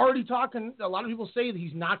 They're already talking. A lot of people say that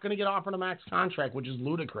he's not going to get offered a max contract, which is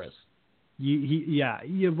ludicrous. Yeah.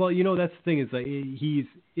 Well, that's the thing is like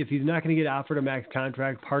if he's not going to get offered a max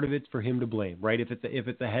contract, part of it's for him to blame, right? If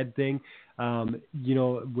it's a head thing,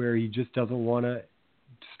 where he just doesn't want to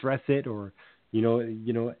stress it, or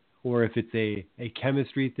or if it's a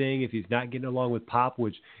chemistry thing, if he's not getting along with Pop,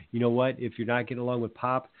 which if you're not getting along with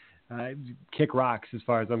Pop, kick rocks as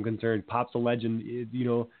far as I'm concerned. Pop's a legend.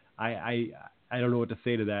 I don't know what to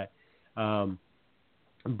say to that,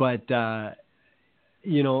 but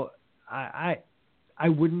I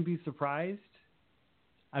wouldn't be surprised.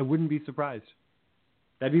 That'd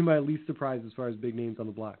be my least surprise as far as big names on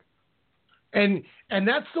the block. And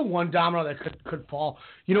that's the one domino that could fall.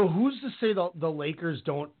 Who's to say the Lakers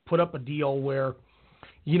don't put up a deal where,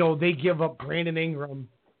 they give up Brandon Ingram,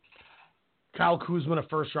 Kyle Kuzma, a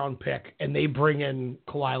first-round pick, and they bring in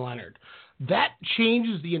Kawhi Leonard. That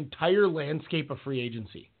changes the entire landscape of free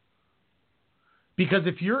agency. Because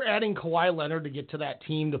if you're adding Kawhi Leonard to get to that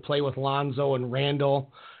team to play with Lonzo and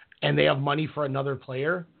Randall, and they have money for another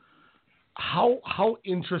player, how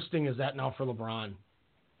interesting is that now for LeBron?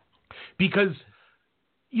 Because,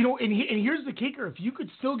 and here's the kicker: if you could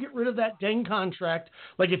still get rid of that Deng contract,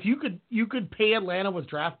 like if you could pay Atlanta with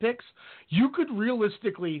draft picks, you could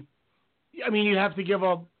realistically, you'd have to give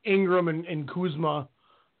up Ingram and Kuzma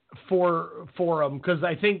for them, because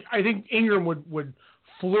I think Ingram would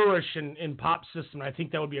flourish in Pop's system. I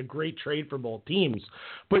think that would be a great trade for both teams.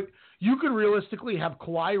 But you could realistically have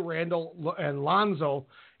Kawhi, Randall, and Lonzo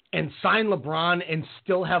and sign LeBron and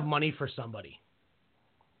still have money for somebody.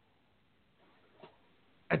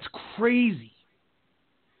 It's crazy.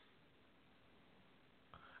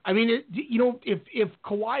 If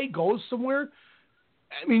Kawhi goes somewhere,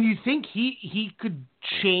 you think he could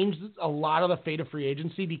change a lot of the fate of free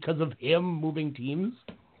agency because of him moving teams?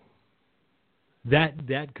 That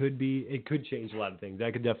could be. It could change a lot of things.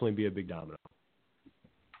 That could definitely be a big domino.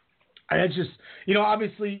 And it's just,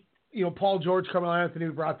 obviously, Paul George, Carmelo Anthony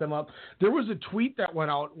brought them up. There was a tweet that went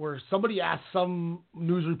out where somebody asked some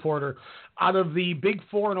news reporter, out of the big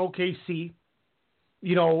four in OKC,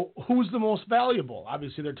 who's the most valuable?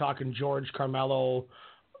 Obviously, they're talking George, Carmelo,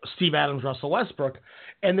 Steve Adams, Russell Westbrook.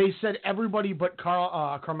 And they said everybody but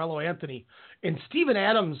Carmelo Anthony. And Steven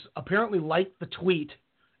Adams apparently liked the tweet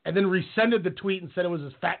and then rescinded the tweet and said it was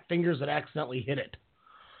his fat fingers that accidentally hit it.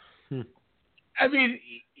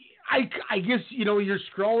 I guess, you're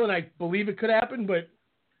scrolling. I believe it could happen, but,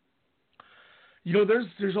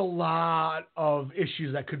 there's a lot of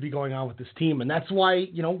issues that could be going on with this team. And that's why,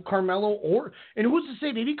 Carmelo and who's to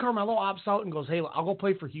say maybe Carmelo opts out and goes, hey, I'll go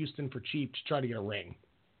play for Houston for cheap to try to get a ring.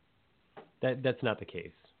 That's not the case.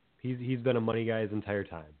 He's been a money guy his entire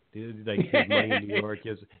time. Like his money in New York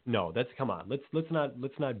is come on. Let's not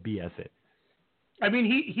BS it.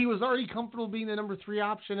 He was already comfortable being the number 3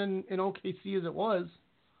 option in OKC as it was.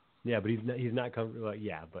 Yeah, but he's not comfortable.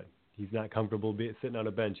 Yeah, but he's not comfortable sitting on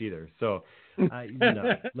a bench either. So, let's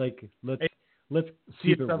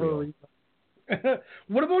keep it real.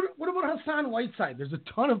 What about Hassan Whiteside? There's a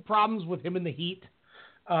ton of problems with him in the Heat.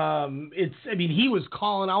 He was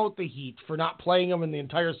calling out the Heat for not playing him in the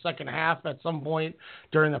entire second half at some point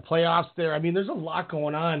during the playoffs there. There's a lot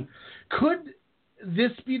going on. Could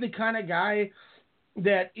this be the kind of guy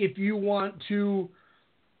that if you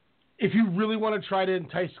really want to try to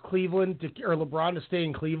entice Cleveland or LeBron to stay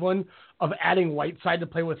in Cleveland, of adding Whiteside to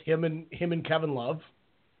play with him and Kevin Love?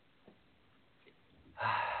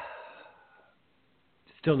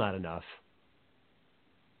 Still not enough.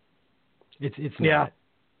 It's not. Yeah.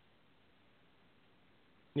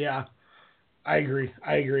 Yeah, I agree.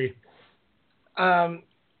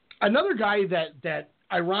 Another guy that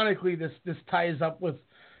ironically this ties up with,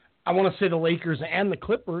 I want to say the Lakers and the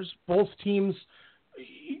Clippers. Both teams,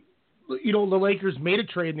 the Lakers made a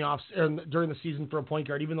trade during the season for a point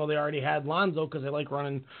guard, even though they already had Lonzo because they like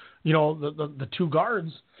running, the two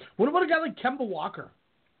guards. What about a guy like Kemba Walker?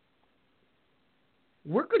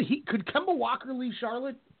 Could Kemba Walker leave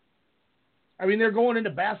Charlotte? They're going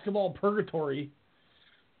into basketball purgatory.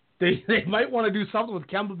 They might want to do something with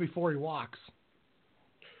Kemba before he walks.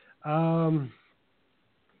 Yeah.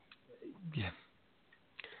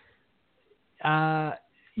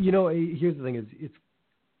 Here's the thing: it's.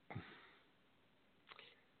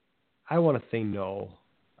 I want to say no.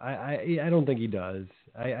 I don't think he does.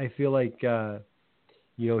 I feel like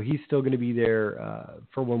he's still going to be there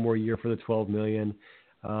for one more year for the $12 million.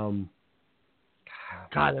 God,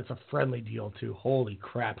 that's a friendly deal too. Holy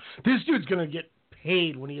crap! This dude's going to get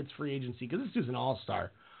paid when he hits free agency because this dude's an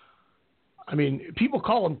all-star. I mean, people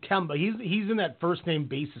call him Kemba. He's in that first name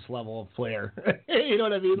basis level of player. You know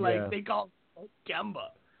what I mean? Yeah. Like they call him Kemba.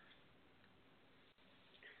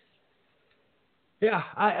 Yeah,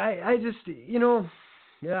 I just,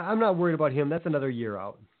 I'm not worried about him. That's another year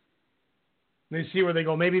out. They see where they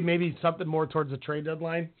go. Maybe something more towards the trade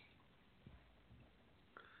deadline.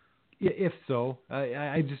 Yeah, if so,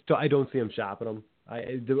 I don't see him shopping him.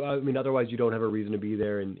 I mean, otherwise you don't have a reason to be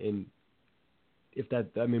there. And if that,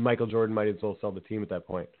 I mean, Michael Jordan might as well sell the team at that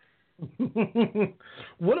point.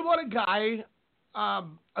 What about a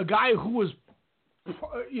guy who was,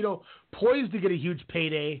 poised to get a huge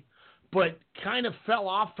payday, but kind of fell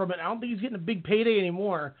off from it? I don't think he's getting a big payday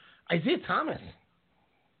anymore. Isaiah Thomas.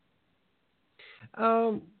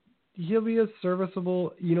 He'll be a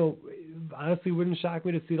serviceable, honestly wouldn't shock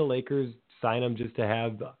me to see the Lakers sign him just to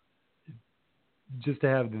have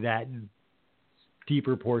that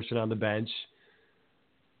deeper portion on the bench.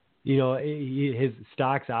 His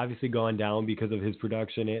stock's obviously gone down because of his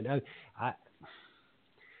production, and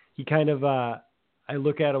he kind of I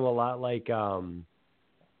look at him a lot like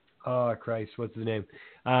oh Christ, what's his name?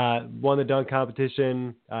 Won the dunk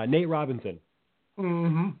competition, Nate Robinson.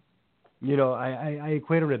 Mm-hmm. I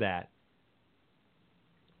equate him to that.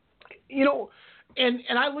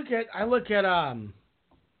 And I look at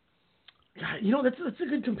that's a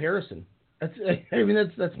good comparison.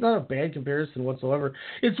 That's not a bad comparison whatsoever.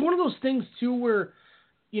 It's one of those things too where,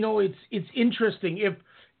 it's interesting. If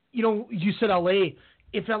you said LA,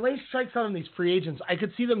 if LA strikes out on these free agents, I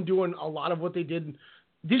could see them doing a lot of what they did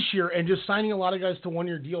this year and just signing a lot of guys to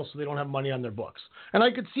 1-year deals so they don't have money on their books. And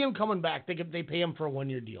I could see them coming back. They pay them for a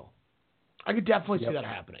 1-year deal. I could definitely see that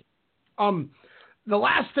happening. The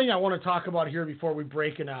last thing I want to talk about here before we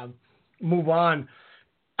break and move on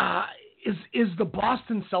is the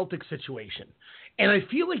Boston Celtics situation. And I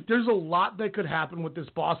feel like there's a lot that could happen with this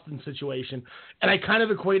Boston situation. And I kind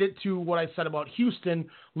of equate it to what I said about Houston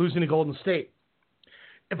losing to Golden State.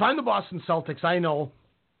 If I'm the Boston Celtics, I know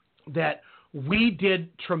that we did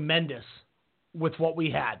tremendous with what we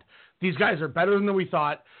had. These guys are better than we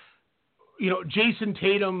thought. Jason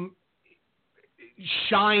Tatum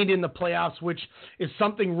shined in the playoffs, which is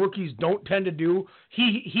something rookies don't tend to do.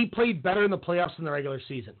 He played better in the playoffs than the regular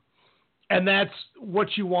season. And that's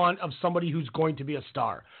what you want of somebody who's going to be a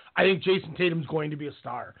star. I think Jason Tatum's going to be a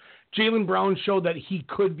star. Jaylen Brown showed that he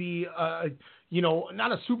could be, not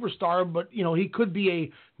a superstar, but, he could be a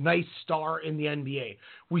nice star in the NBA.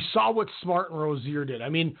 We saw what Smart and Rozier did. I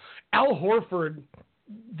mean, Al Horford,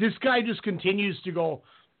 this guy just continues to go,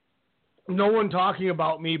 no one talking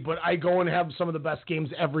about me, but I go and have some of the best games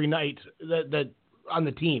every night that on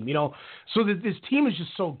the team, So this team is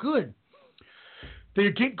just so good. They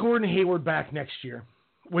get Gordon Hayward back next year,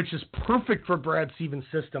 which is perfect for Brad Stevens'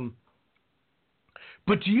 system.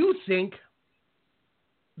 But do you think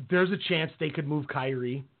there's a chance they could move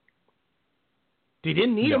Kyrie? They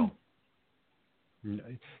didn't need him.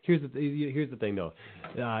 Here's the thing, though.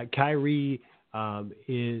 Kyrie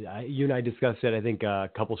is you and I discussed it, I think, a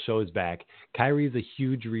couple shows back. Kyrie is a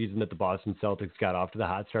huge reason that the Boston Celtics got off to the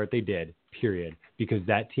hot start they did, period. Because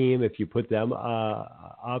that team, if you put them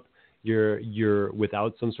up, you're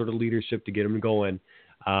without some sort of leadership to get them going.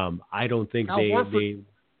 I don't think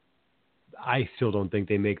I still don't think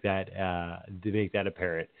they make that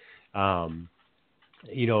apparent. Let's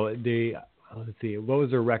see, what was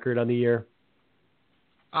their record on the year?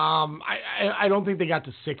 I don't think they got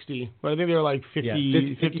to 60, but I think they were like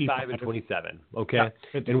 50, 55 and 27. Okay. Yeah,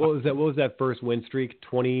 and what was that first win streak?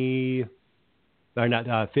 20 or not?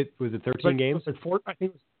 Was it 13 games? I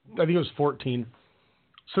think it was 14.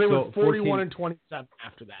 So they were 41 14, and 27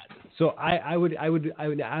 after that. So I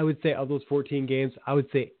would say of those 14 games, I would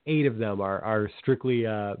say 8 of them are strictly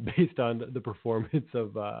based on the performance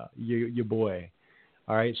of your boy.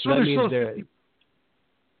 All right. So that means they're.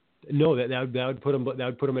 No, that would put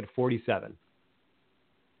them at 47.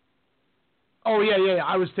 Oh yeah.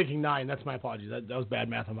 I was thinking 9. That's my apologies. That was bad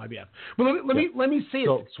math on my behalf. But let me say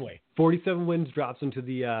it this way. 47 wins drops them to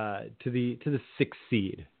the 6th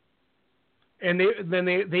seed. And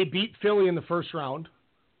they beat Philly in the first round,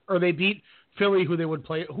 or they beat Philly, who they would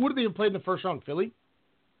play. Who did they play in the first round? Philly.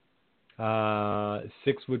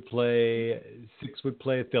 6 would play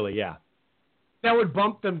Philly. Yeah. That would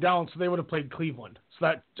bump them down, so they would have played Cleveland. So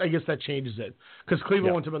that, I guess that changes it, because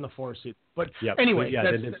Cleveland went to them in the 4th seed. But anyway,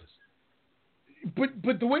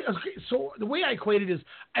 but the way I equate it is,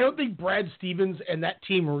 I don't think Brad Stevens and that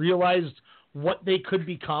team realized what they could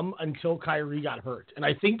become until Kyrie got hurt. And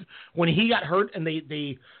I think when he got hurt and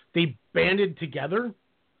they banded together,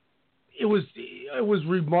 it was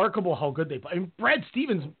remarkable how good they played. I mean, Brad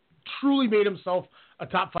Stevens truly made himself a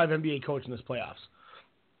top 5 NBA coach in this playoffs.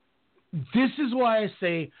 This is why I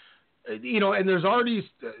say, and there's already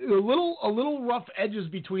a little rough edges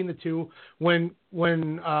between the two when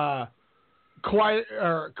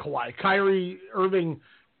Kyrie Irving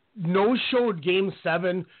no-showed Game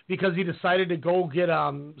 7 because he decided to go get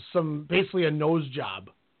basically a nose job.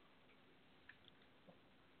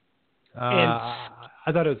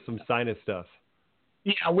 I thought it was some sinus stuff.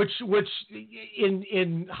 Yeah, which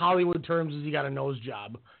in Hollywood terms is he got a nose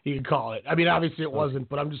job. You can call it. I mean, obviously it wasn't,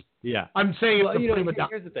 but I'm saying. Well,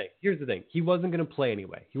 here's the thing. He wasn't going to play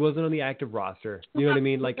anyway. He wasn't on the active roster. You know what I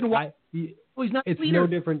mean? Like, he's not. It's leader. no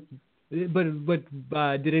different.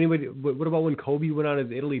 But did anybody? What about when Kobe went on his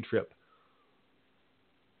Italy trip?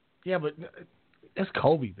 Yeah, but that's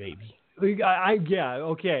Kobe, baby.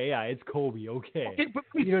 It's Kobe. Okay, but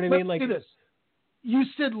you know what I mean? Like this. You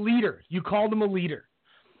said leader. You called him a leader.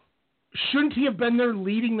 Shouldn't he have been there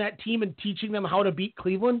leading that team and teaching them how to beat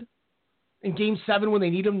Cleveland in Game 7 when they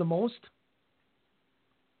need him the most?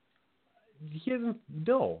 He hasn't.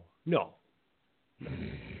 No.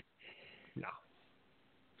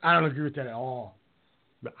 I don't agree with that at all.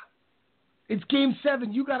 Nah. It's Game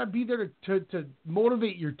 7. You got to be there to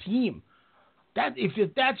motivate your team. That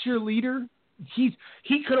if that's your leader, he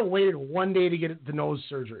could have waited one day to get the nose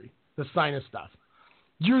surgery, the sinus stuff.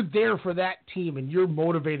 You're there for that team, and you're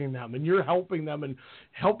motivating them, and you're helping them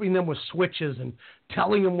with switches and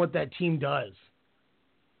telling them what that team does.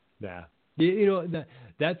 Yeah,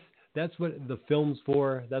 that's what the film's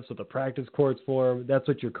for. That's what the practice court's for. That's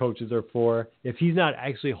what your coaches are for. If he's not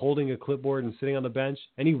actually holding a clipboard and sitting on the bench,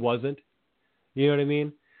 and he wasn't, you know what I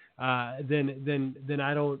mean? Then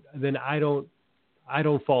I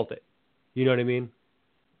don't fault it. You know what I mean?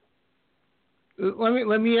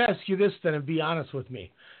 Let me ask you this then, and be honest with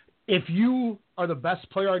me. If you are the best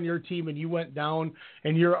player on your team and you went down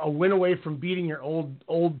and you're a win away from beating your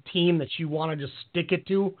old team that you want to just stick it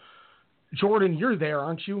to, Jordan, you're there,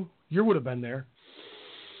 aren't you? You would have been there.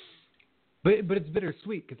 But it's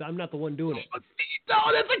bittersweet because I'm not the one doing it. No,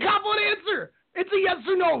 that's a cop-out answer. It's a yes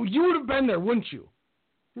or no. You would have been there, wouldn't you?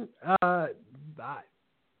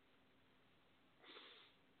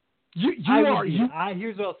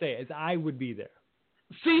 Here's what I'll say: is I would be there.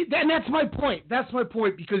 See, that's my point. That's my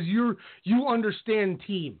point because you understand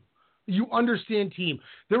team. You understand team.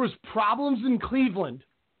 There was problems in Cleveland,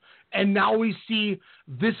 and now we see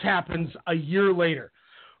this happens a year later.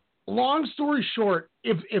 Long story short,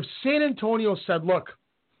 if San Antonio said, "Look,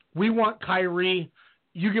 we want Kyrie.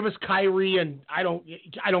 You give us Kyrie, and I don't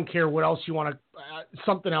care what else you want to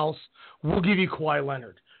something else. We'll give you Kawhi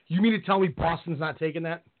Leonard." You mean to tell me Boston's not taking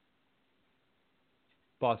that?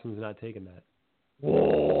 Boston's not taking that.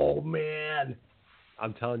 Whoa, man.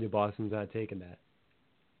 I'm telling you, Boston's not taking that.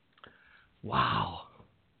 Wow.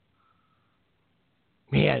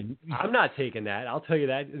 Man. I'm not taking that. I'll tell you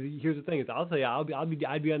that. Here's the thing is I'll tell you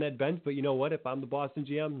I'd be on that bench, but you know what? If I'm the Boston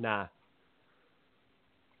GM, nah.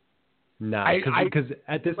 Because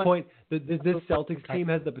at this point, this Celtics team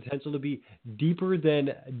has the potential to be deeper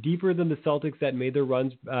than the Celtics that made their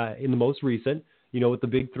runs in the most recent, with the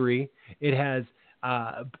big three. It has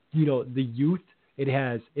the youth. It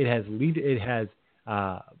has lead. It has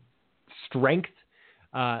strength,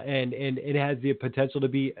 and it has the potential to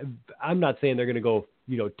be. I'm not saying they're going to go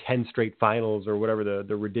 10 straight finals or whatever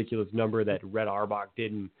the ridiculous number that Red Auerbach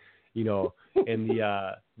did in the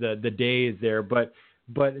days there, but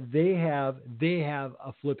they have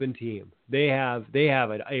a flipping team. They have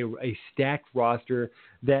a stacked roster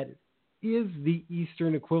that is the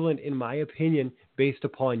Eastern equivalent, in my opinion, based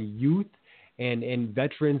upon youth and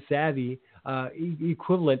veteran savvy,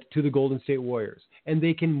 equivalent to the Golden State Warriors. And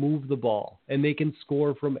they can move the ball, and they can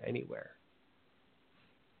score from anywhere.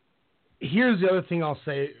 Here's the other thing I'll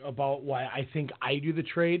say about why I think I do the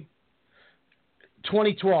trade.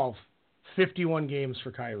 2012, 51 games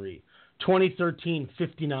for Kyrie. 2013,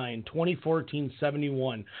 59. 2014,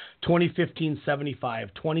 71. 2015,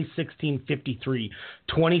 75. 2016, 53.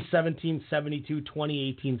 2017, 72.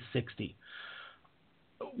 2018, 60.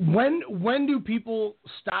 When do people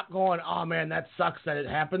stop going, oh man, that sucks that it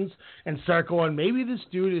happens, and start going, maybe this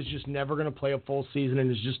dude is just never going to play a full season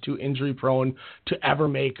and is just too injury prone to ever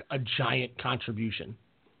make a giant contribution?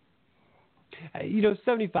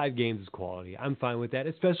 75 games is quality. I'm fine with that,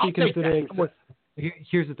 especially considering.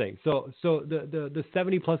 Here's the thing. So the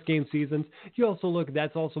 70+ game seasons, you also look.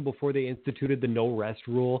 That's also before they instituted the no rest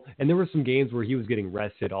rule, and there were some games where he was getting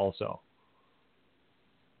rested also.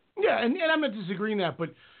 Yeah, and I'm not disagreeing that,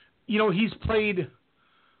 but he's played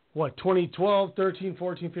 2012, 13,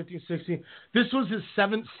 14, 15, 16. This was his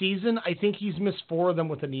 7th season. I think he's missed 4 of them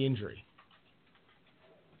with a knee injury.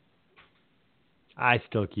 I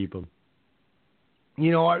still keep him.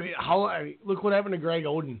 You know, look what happened to Greg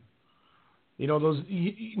Oden. You know, those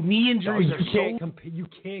knee injuries you can't compare.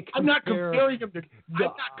 I'm not comparing him to. I'm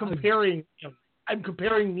not comparing him. I'm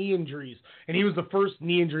comparing knee injuries, and he was the first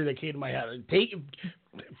knee injury that came to my head.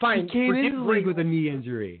 Fine. He came into the league with a knee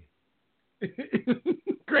injury.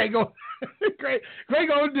 Greg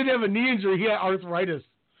Oden didn't have a knee injury. He had arthritis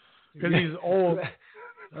because he's old.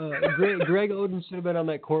 Greg Oden should have been on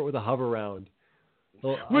that court with a hover round.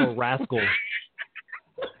 A rascal.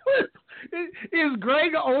 Is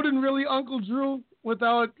Greg Oden really Uncle Drew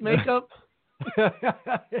without makeup?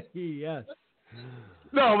 Yes.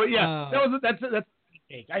 No, but yeah, that's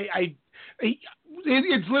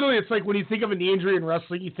it's literally, it's like when you think of a knee injury in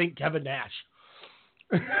wrestling, you think Kevin Nash.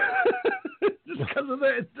 Just because of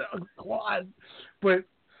the quad. But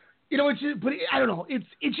you know, I don't know.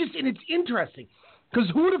 It's just, and it's interesting because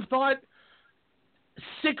who would have thought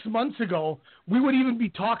 6 months ago we would even be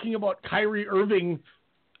talking about Kyrie Irving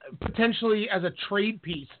potentially as a trade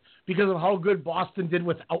piece because of how good Boston did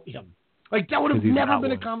without him. Like, that would have never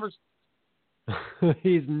been a conversation.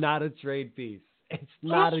 He's not a trade piece. It's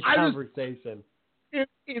not a conversation.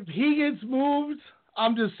 If he gets moved,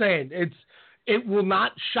 I'm just saying, it will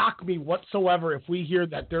not shock me whatsoever if we hear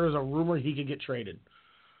that there is a rumor he could get traded.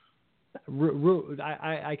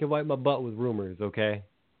 I can wipe my butt with rumors, okay?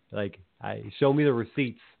 Like, show me the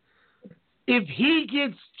receipts. If he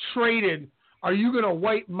gets traded, are you going to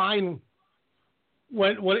wipe mine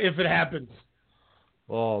if it happens?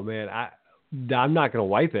 Oh man, I'm not going to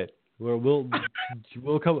wipe it. We'll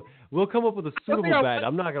come up with a suitable bet.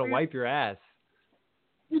 I'm not going to wipe your ass.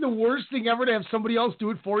 It'd be the worst thing ever to have somebody else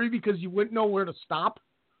do it for you because you wouldn't know where to stop.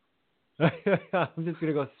 I'm just going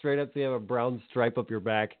to go straight up so you have a brown stripe up your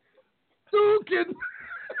back.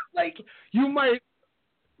 Like, you might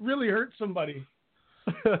really hurt somebody.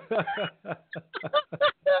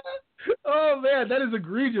 Oh man, that is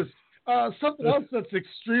egregious. Something else that's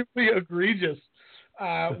extremely egregious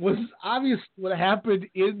was obviously what happened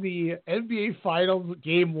in the NBA Finals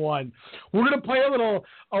Game 1. We're gonna play a little.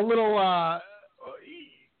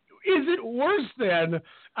 Is it worse than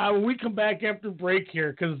when we come back after break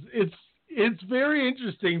here? Because it's very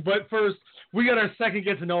interesting. But first, we got our second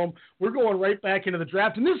get to know him. We're going right back into the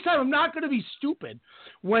draft, and this time I'm not going to be stupid.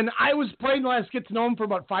 When I was playing the last get to know him for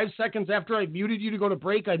about 5 seconds after I muted you to go to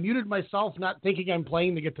break, I muted myself, not thinking I'm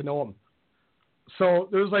playing the get to know him. So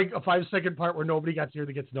there was like a 5-second part where nobody got to hear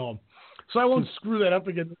the get to know him. So I won't screw that up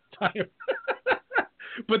again this time.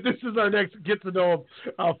 But this is our next get to know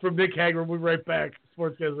him from Nick Hager. We'll be right back.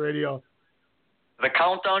 Sportscast Radio. The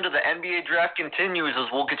countdown to the NBA draft continues as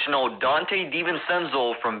we'll get to know Dante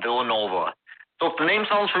DiVincenzo from Villanova. So if the name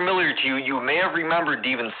sounds familiar to you, you may have remembered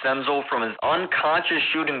DiVincenzo from his unconscious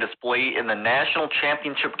shooting display in the national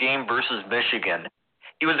championship game versus Michigan.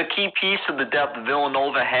 He was a key piece to the depth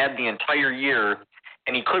Villanova had the entire year,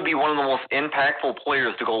 and he could be one of the most impactful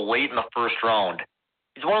players to go late in the first round.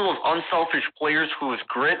 He's one of those unselfish players whose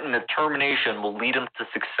grit and determination will lead him to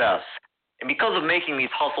success. And because of making these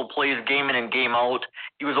hustle plays game in and game out,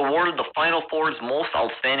 he was awarded the Final Four's most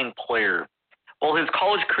outstanding player. While his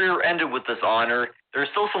college career ended with this honor, there are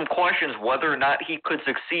still some questions whether or not he could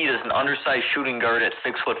succeed as an undersized shooting guard at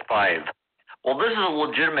 6'5". While this is a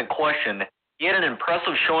legitimate question, he had an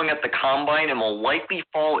impressive showing at the Combine and will likely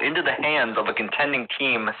fall into the hands of a contending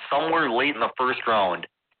team somewhere late in the first round.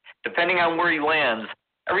 Depending on where he lands,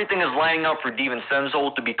 everything is lining up for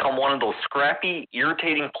DiVincenzo to become one of those scrappy,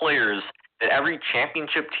 irritating players that every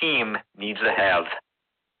championship team needs to have.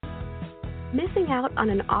 Missing out on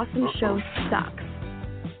an awesome show sucks.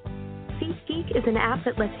 SeatGeek is an app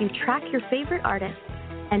that lets you track your favorite artists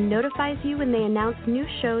and notifies you when they announce new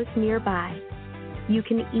shows nearby. You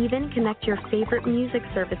can even connect your favorite music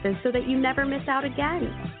services so that you never miss out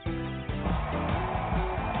again.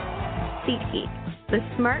 SeatGeek, the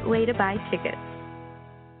smart way to buy tickets.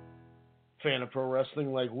 Fan of pro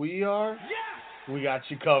wrestling like we are? We got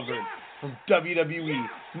you covered. From WWE,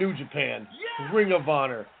 New Japan, Ring of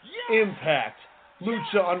Honor, Impact,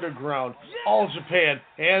 Lucha Underground, All Japan,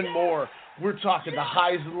 and more. We're talking the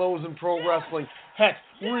highs and lows in pro wrestling. Heck,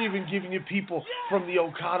 we're even giving you people from the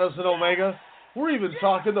Okadas and Omega. We're even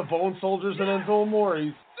talking the Bone Soldiers and Enzo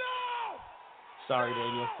Amore's. Sorry,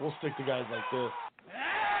 Daniel. We'll stick to guys like this.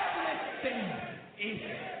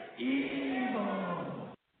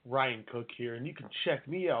 Ryan Cook here, and you can check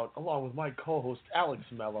me out along with my co-host Alex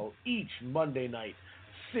Mello each Monday night,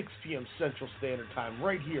 6 p.m. Central Standard Time,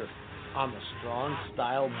 right here on the Strong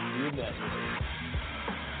Style Media Network.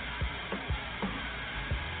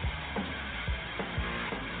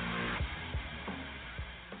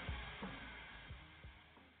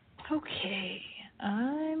 Okay,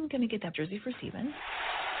 I'm going to get that jersey for Steven.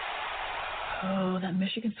 Oh, that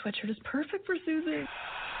Michigan sweatshirt is perfect for Susie.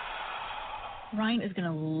 Ryan is going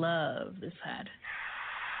to love this hat.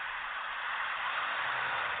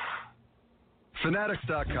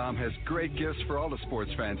 Fanatics.com has great gifts for all the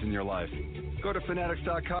sports fans in your life. Go to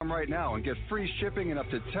Fanatics.com right now and get free shipping and up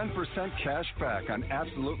to 10% cash back on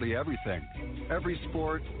absolutely everything. Every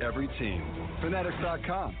sport, every team.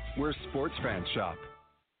 Fanatics.com, where sports fans shop.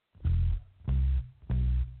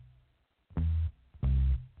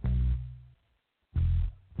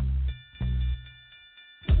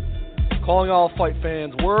 Calling all fight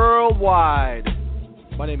fans worldwide.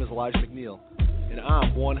 My name is Elijah McNeil, and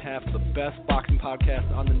I'm one half of the best boxing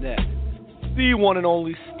podcast on the net, the one and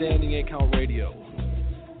only Standing 8 Count Radio.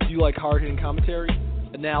 Do you like hard-hitting commentary,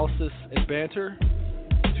 analysis, and banter?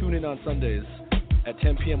 Tune in on Sundays at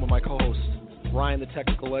 10 p.m. with my co-host, Ryan the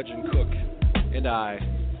Technical Legend Cook, and I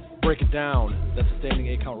break it down. That's Standing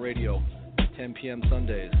 8 Count Radio, 10 p.m.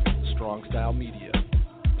 Sundays, Strong Style Media.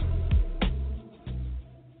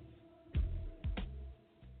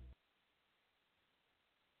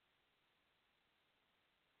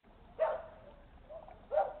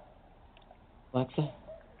 Alexa,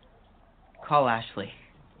 call Ashley.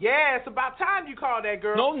 Yeah, it's about time you called that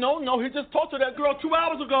girl. No, he just talked to that girl 2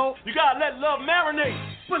 hours ago. You gotta let love marinate.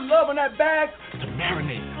 Put love in that bag to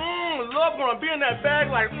marinate. Love gonna be in that bag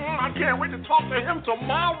like, I can't wait to talk to him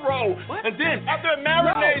tomorrow. What? And then after it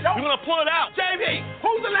marinates, you're gonna pull it out. JB,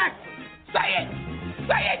 who's Alexa? Say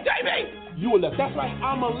it, JB. You Alexa, that's right,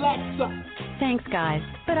 I'm Alexa. Thanks, guys,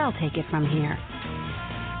 but I'll take it from here.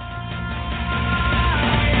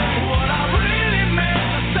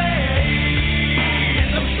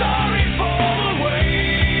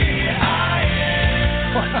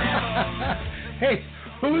 Hey,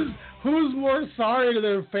 who's more sorry to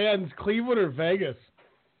their fans, Cleveland or Vegas?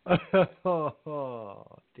 Oh,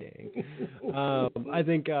 dang. I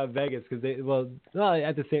think Vegas, because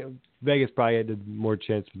Vegas probably had more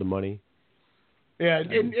chance for the money. Yeah,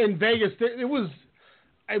 in Vegas, it was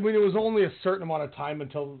only a certain amount of time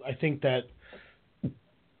until I think that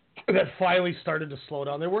finally started to slow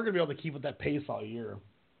down. They weren't going to be able to keep at that pace all year.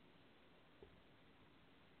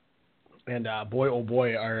 And boy, oh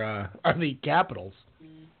boy, are the Capitals.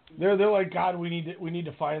 They're like, God, we need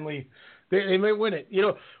to finally. They may win it. You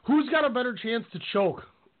know, who's got a better chance to choke,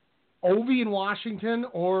 Ovi in Washington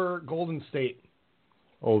or Golden State?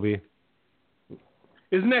 Ovi.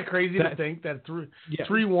 Isn't that crazy to think that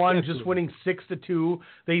 3-1, just winning 6-2?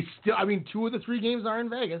 They still, 2 of the 3 games are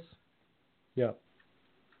in Vegas. Yeah.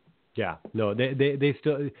 Yeah. No, they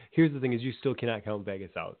still. Here's the thing: is you still cannot count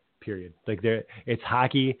Vegas out. Period. Like it's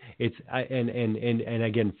hockey. And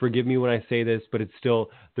again, forgive me when I say this, but it's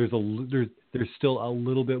still there's still a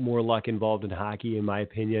little bit more luck involved in hockey, in my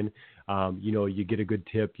opinion. You get a good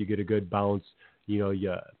tip, you get a good bounce,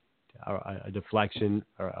 a deflection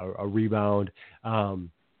or a rebound.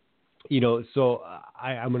 So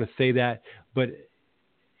I'm going to say that, but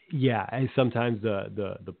yeah, and sometimes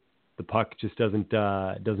the puck just doesn't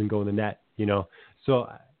go in the net. So.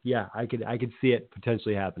 Yeah, I could see it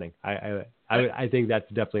potentially happening. I think that's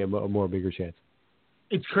definitely a more bigger chance.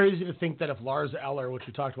 It's crazy to think that if Lars Eller, which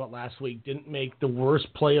we talked about last week, didn't make the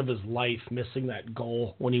worst play of his life, missing that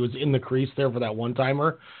goal when he was in the crease there for that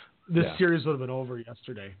one-timer, this series would have been over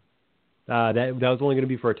yesterday. That was only going to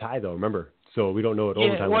be for a tie, though, remember? So we don't know what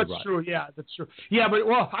overtime was. That's true. Yeah, that's true. Yeah, but,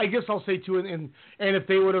 I guess I'll say, too, and if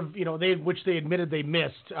they would have, which they admitted they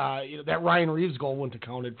missed, that Ryan Reeves goal wouldn't have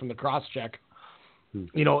counted from the cross-check.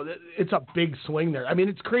 It's a big swing there.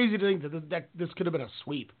 It's crazy to think that this could have been a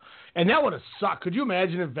sweep. And that would have sucked. Could you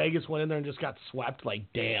imagine if Vegas went in there and just got swept? Like,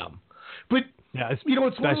 damn. But, yeah, it's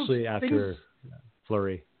especially after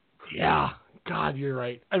Fleury. Yeah. God, you're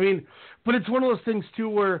right. But it's one of those things, too,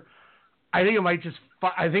 where I think it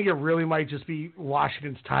really might just be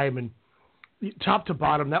Washington's time. And top to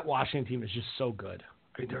bottom, that Washington team is just so good.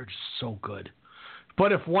 They're just so good.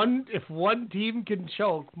 But if one team can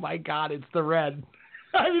choke, my God, it's the Red.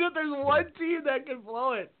 If there's one team that can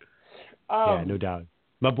blow it. Yeah, no doubt.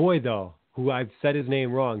 My boy, though, who I've said his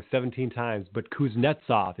name wrong 17 times, but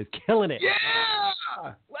Kuznetsov is killing it.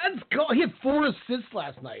 Yeah! Let's go. He had 4 assists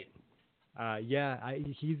last night. I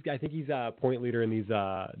think he's a point leader in these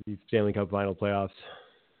Stanley Cup final playoffs.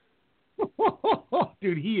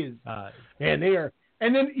 Dude, he is. Man, they are.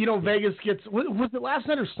 And then, Vegas gets, was it last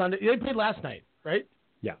night or Sunday? They played last night, right?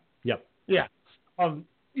 Yeah. Yep. Yeah.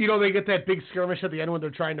 They get that big skirmish at the end when they're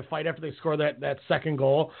trying to fight after they score that second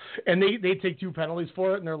goal. And they take 2 penalties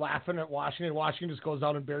for it, and they're laughing at Washington. Washington just goes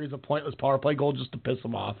down and buries a pointless power play goal just to piss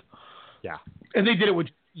them off. Yeah. And they did it with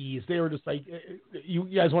ease. They were just like, you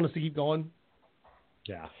guys want us to keep going?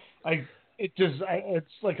 Yeah. It's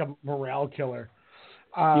like a morale killer.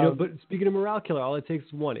 But speaking of morale killer, all it takes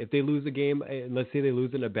is one. If they lose a game, and let's say they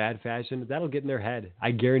lose in a bad fashion, that'll get in their head.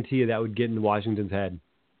 I guarantee you that would get in Washington's head.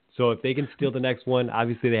 So if they can steal the next one,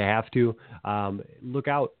 obviously they have to. Look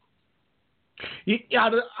out.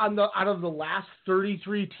 Out of the last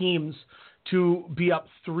 33 teams to be up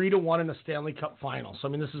 3-1 in a Stanley Cup final. So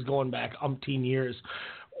I mean, this is going back umpteen years.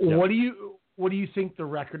 Yep. What do you think the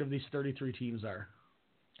record of these 33 teams are?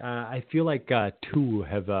 I feel like 2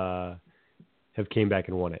 have came back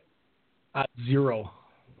and won it. 0.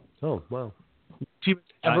 Oh wow! Team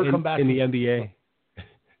ever come back in the NBA?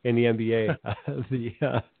 In the NBA, the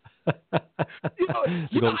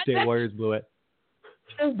Golden State Warriors blew it.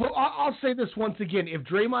 Well, I'll say this once again: if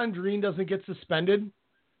Draymond Green doesn't get suspended,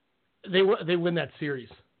 they win that series.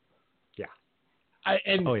 Yeah.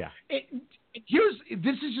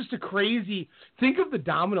 This is just a crazy. Think of the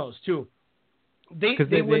dominoes too. They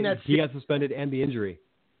win that. He got suspended and the injury.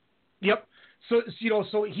 Yep. So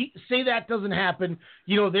say that doesn't happen.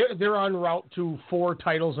 They're en route to 4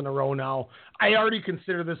 titles in a row now. I already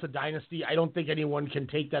consider this a dynasty. I don't think anyone can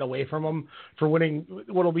take that away from them for winning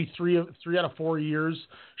what'll be 3 out of 4 years.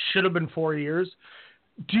 Should have been 4 years.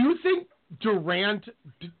 Do you think Durant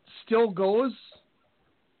still goes?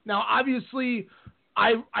 Now, obviously,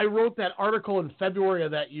 I wrote that article in February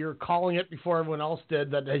of that year, calling it before everyone else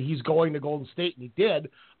did that he's going to Golden State, and he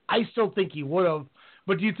did. I still think he would have.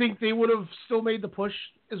 But do you think they would have still made the push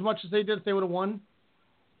as much as they did if they would have won?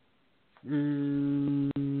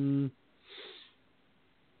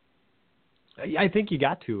 I think you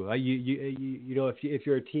got to. If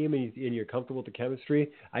you're a team and you're comfortable with the chemistry,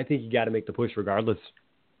 I think you got to make the push regardless.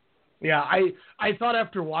 Yeah, I thought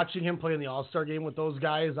after watching him play in the All-Star game with those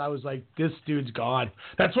guys, I was like, this dude's gone.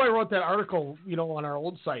 That's why I wrote that article, on our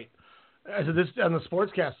old site. I said this on the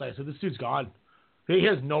Sportscast site. I said, this dude's gone. He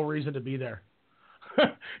has no reason to be there.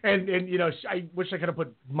 and I wish I could have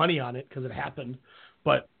put money on it because it happened.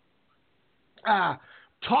 But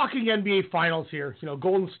talking NBA Finals here,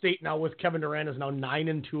 Golden State now with Kevin Durant is now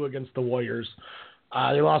 9-2 against the Warriors.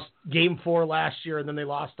 They lost Game 4 last year, and then they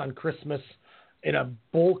lost on Christmas in a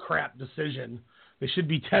bullcrap decision. They should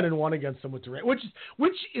be 10-1 against them with Durant, which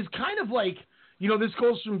is kind of like, this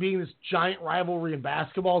goes from being this giant rivalry in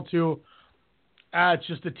basketball to it's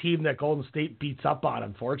just a team that Golden State beats up on,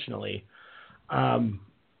 unfortunately. I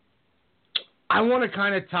want to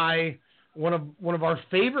kind of tie one of our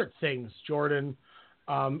favorite things, Jordan,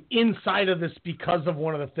 inside of this because of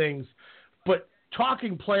one of the things. But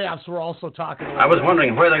talking playoffs, we're also talking. I was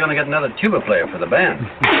wondering where they're going to get another tuba player for the band.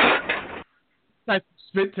 That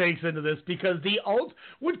spit takes into this because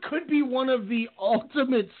what could be one of the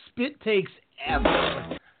ultimate spit takes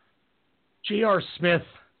ever. J.R. Smith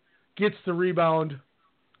gets the rebound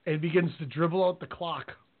and begins to dribble out the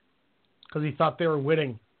clock because he thought they were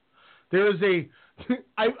winning. There is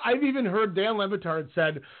I've even heard Dan Le Batard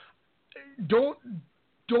said, don't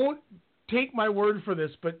take my word for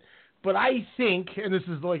this, but I think, and this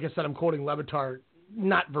is, like I said, I'm quoting Le Batard,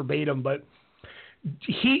 not verbatim, but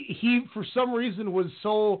he for some reason was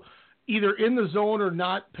so either in the zone or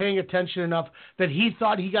not paying attention enough that he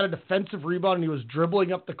thought he got a defensive rebound and he was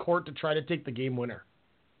dribbling up the court to try to take the game winner.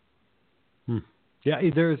 Yeah,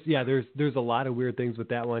 there's a lot of weird things with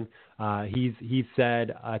that one. He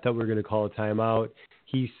said, I thought we were going to call a timeout.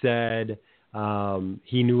 He said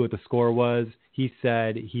he knew what the score was. He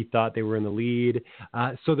said he thought they were in the lead.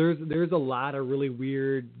 So there's a lot of really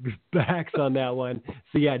weird backs on that one.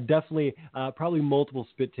 So yeah, definitely probably multiple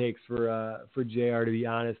spit takes for JR, to be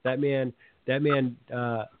honest. That man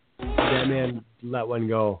let one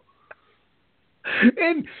go.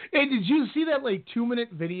 And did you see that 2-minute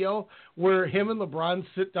video where him and LeBron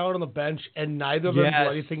sit down on the bench and neither of them do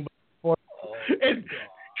anything but and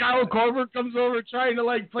Kyle Korver comes over trying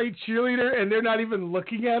to play cheerleader and they're not even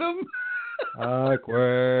looking at him?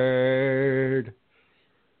 Awkward.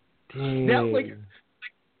 That,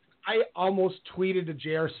 I almost tweeted to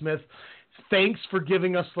J.R. Smith, thanks for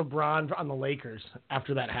giving us LeBron on the Lakers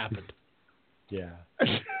after that happened. Yeah.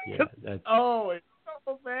 It's so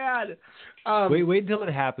bad. Wait until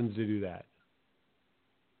it happens to do that.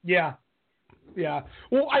 Yeah.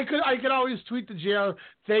 Well, I could always tweet to JR,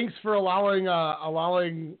 thanks for allowing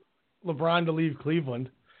LeBron to leave Cleveland.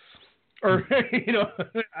 Or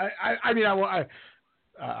I don't know.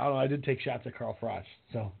 I did take shots at Carl Frost,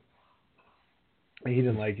 so he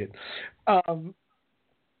didn't like it.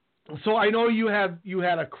 So I know you had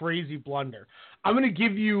a crazy blunder. I'm going to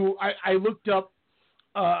give you. I looked up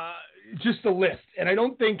just a list, and I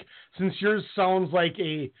don't think, since yours sounds like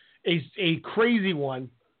a crazy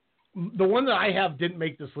one, the one that I have didn't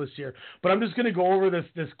make this list here, but I'm just going to go over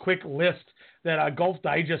this quick list that Golf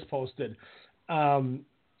Digest posted.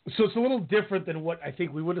 So it's a little different than what I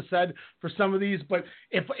think we would have said for some of these. But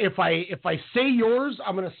if I say yours,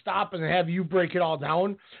 I'm going to stop and have you break it all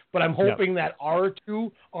down. But I'm hoping that our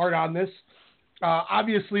two aren't on this.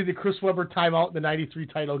 Obviously, the Chris Webber timeout in the '93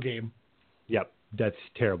 title game. Yep, that's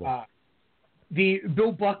terrible. The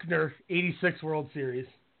Bill Buckner '86 World Series.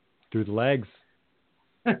 Through the legs.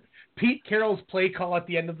 Pete Carroll's play call at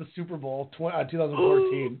the end of the Super Bowl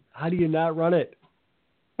 2014. How do you not run it?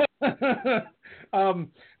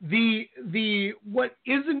 The what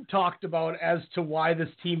isn't talked about as to why this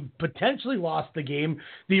team potentially lost the game,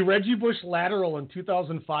 the Reggie Bush lateral in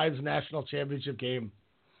 2005's national championship game.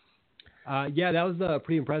 Yeah, that was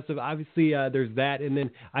pretty impressive. Obviously, there's that, and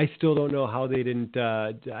then I still don't know how they didn't.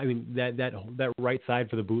 I mean, that right side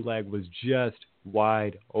for the bootleg was just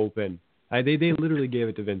wide open. They literally gave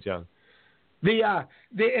it to Vince Young.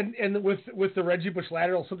 And with the Reggie Bush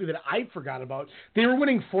lateral, something that I forgot about, they were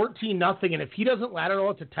winning 14-0, and if he doesn't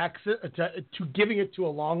lateral it to Texas to giving it to a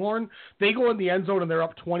Longhorn, they go in the end zone and they're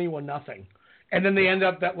up 21-0, and then they end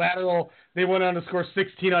up that lateral. They went on to score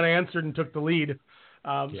 16 unanswered and took the lead.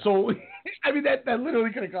 So I mean that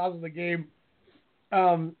literally could have caused the game.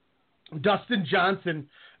 Dustin Johnson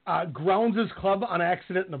grounds his club on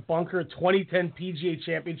accident in the bunker. 2010 PGA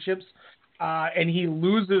Championships. And he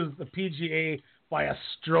loses the PGA by a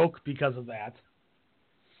stroke because of that.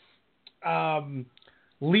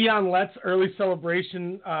 Leon Lett's early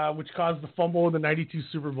celebration, which caused the fumble in the '92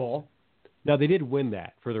 Super Bowl. Now, they did win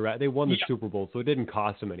that. They won the Super Bowl, so it didn't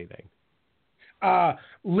cost them anything.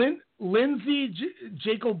 Lindsay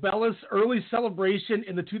Jacobellis' early celebration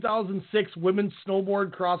in the 2006 Women's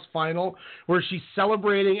Snowboard Cross Final, where she's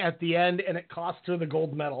celebrating at the end, and it cost her the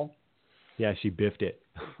gold medal. Yeah, she biffed it.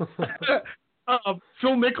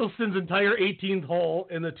 Phil Mickelson's entire 18th hole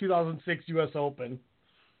in the 2006 U.S. Open,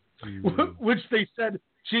 which they said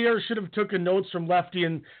J.R. should have taken notes from Lefty,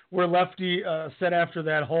 and where Lefty said after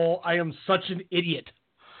that hole, "I am such an idiot."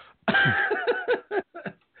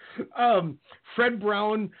 Fred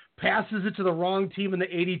Brown passes it to the wrong team in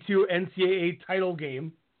the '82 NCAA title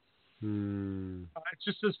game. It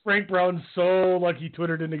just says Frank Brown's so lucky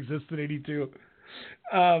Twitter didn't exist in '82.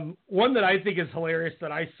 One that I think is hilarious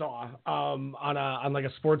that I saw on like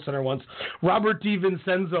a Sports Center once. Robert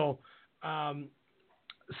DiVincenzo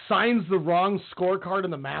signs the wrong scorecard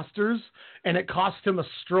in the Masters, and it cost him a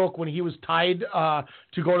stroke when he was tied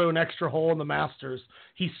to go to an extra hole in the Masters.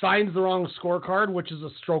 He signs the wrong scorecard, which is a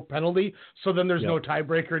stroke penalty, so then there's no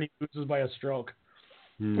tiebreaker, and he loses by a stroke.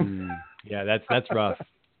 Yeah, that's rough.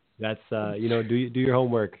 That's do your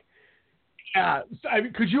homework. Yeah, I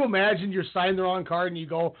mean, could you imagine you're signing the wrong card and you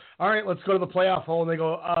go, all right, let's go to the playoff hole, and they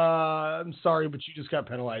go, I'm sorry, but you just got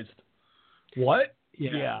penalized. What?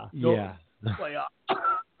 Yeah. Playoff.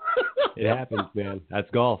 It happens, man.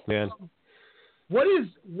 That's golf, man. What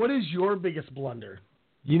is your biggest blunder?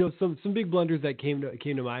 Some big blunders that came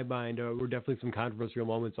to my mind were definitely some controversial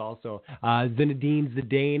moments also. Zinedine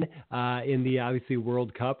Zidane in the obviously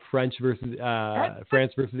World Cup, France versus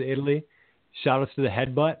Italy. Shout outs to the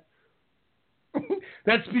headbutt.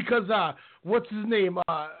 That's because what's his name?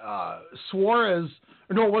 Suarez.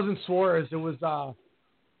 No, it wasn't Suarez. It was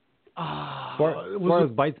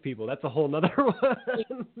Suarez bites people. That's a whole nother one.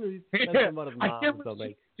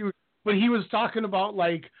 But he was talking about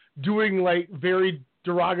like doing like very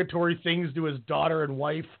derogatory things to his daughter and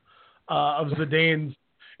wife of Zidane's,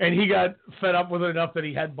 and he got fed up with it enough that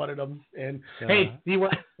he headbutted him. And hey, he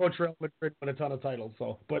went to coach Real Madrid, won a ton of titles.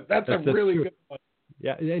 So, but that's a really good one.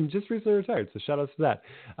 Yeah, and just recently retired, so shout outs to that.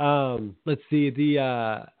 Let's see, the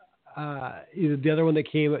other one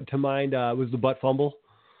that came to mind was the butt fumble.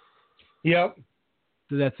 Yep.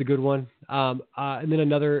 So that's a good one. And then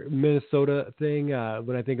another Minnesota thing,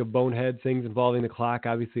 when I think of bonehead things involving the clock,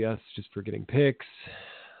 obviously us just forgetting picks.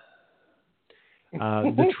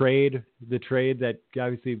 The trade that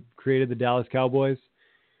obviously created the Dallas Cowboys.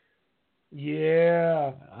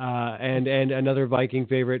 Yeah. And another Viking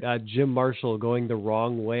favorite, Jim Marshall going the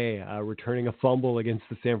wrong way, returning a fumble against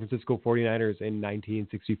the San Francisco 49ers in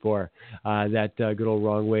 1964. That good old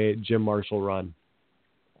wrong way Jim Marshall run.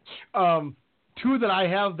 Two that I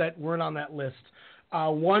have that weren't on that list.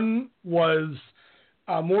 One was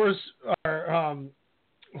Morris.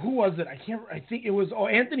 Who was it? I think it was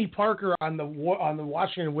Anthony Parker on the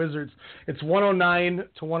Washington Wizards. It's 109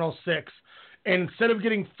 to 106. And instead of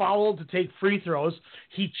getting fouled to take free throws,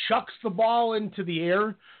 he chucks the ball into the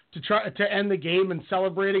air to try to end the game and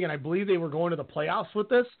celebrating. And I believe they were going to the playoffs with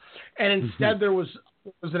this. And instead there was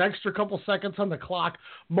There's an extra couple seconds on the clock.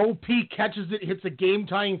 Mo P catches it, hits a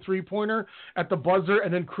game-tying three-pointer at the buzzer,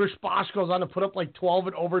 and then Chris Bosh goes on to put up like 12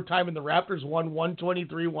 in overtime, and the Raptors won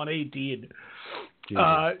 123-118.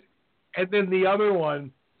 And then the other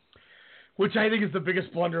one, which I think is the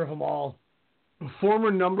biggest blunder of them all, former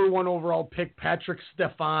number 1 overall pick Patrick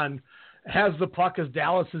Stefan has the puck as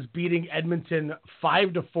Dallas is beating Edmonton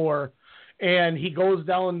 5-4, and he goes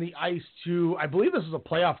down the ice to, I believe this is a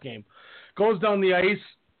playoff game, goes down the ice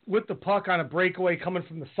with the puck on a breakaway coming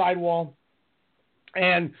from the sidewall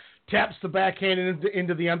and taps the backhand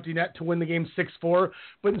into the empty net to win the game 6-4.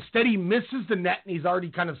 But instead he misses the net, and he's already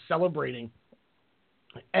kind of celebrating.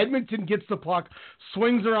 Edmonton gets the puck,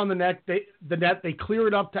 swings around the net. They clear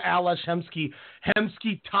it up to Ales Hemsky.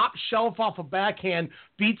 Hemsky, top shelf off a backhand,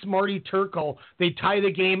 beats Marty Turco. They tie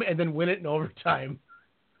the game and then win it in overtime.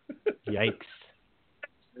 Yikes.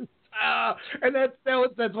 And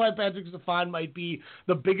that's why Patrick Stefan might be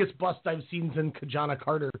the biggest bust I've seen since Kajana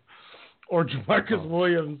Carter or Jamarcus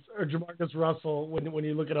Williams or Jamarcus Russell when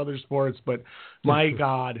you look at other sports. But my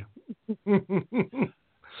God.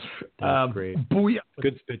 That's great. Booyah.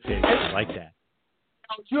 Good spit take. I like that.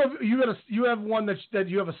 You have one that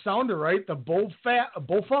you have a sounder, right? The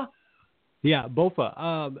Bofa? Yeah, Bofa.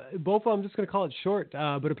 Bofa, I'm just going to call it short.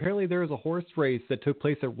 But apparently there was a horse race that took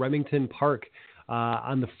place at Remington Park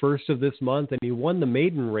on the 1st of this month, and he won the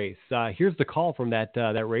maiden race. Here's the call from that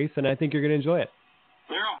race, and I think you're going to enjoy it.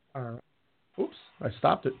 Clear off. Oops, I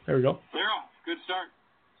stopped it. There we go. Clear off. Good start.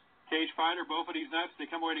 Cage Fighter, both of these nuts, they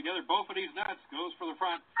come away together. Both of these nuts goes for the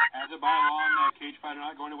front. Has it by a long. Cage Fighter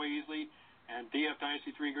not going away easily. And DF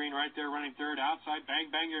Dynasty 3 Green right there running third. Outside, bang,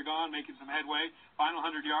 bang, you're gone, making some headway. Final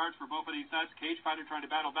 100 yards for both of these nuts. Cage Fighter trying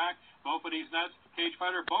to battle back. Both of these nuts. Cage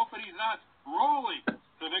Fighter, both of these nuts rolling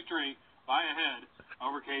to victory by a head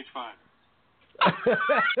over Cage Fighter.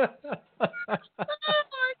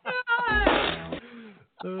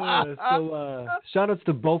 Oh, my God. So shout outs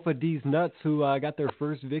to both of these nuts who got their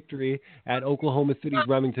first victory at Oklahoma City's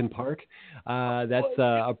Remington Park. That's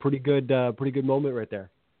a pretty good moment right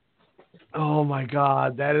there. Oh my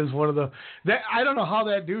God, that is one of the. I don't know how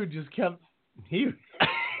that dude just kept. He was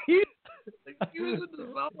in the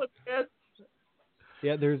zone.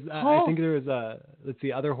 Yeah, there's. I think there was. Let's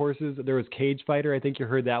see, other horses. There was Cage Fighter. I think you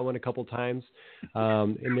heard that one a couple times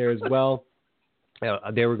in there as well.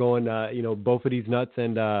 They were going, both of these nuts,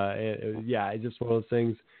 and yeah, it's just one of those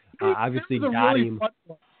things. Obviously, got him.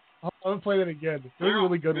 I'm gonna play that again. It was a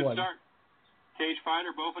really good one. Start. Cage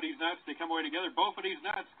Fighter, both of these nuts, they come away together. Both of these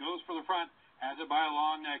nuts goes for the front. Has it by a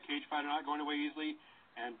long. Cage Fighter not going away easily.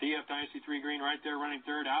 And DF Dynasty 3 Green right there running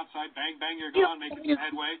third. Outside, bang, bang, you're gone, making some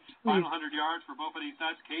headway. Final 100 yards for both of these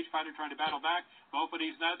nuts. Cage Fighter trying to battle back. Both of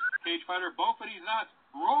these nuts. Cage Fighter, both of these nuts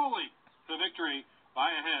rolling to victory by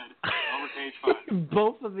a head over Cage Fighter.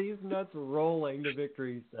 Both of these nuts rolling to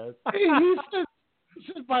victory, he says. He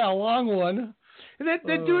said by a long one. And that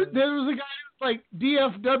dude, there was a guy like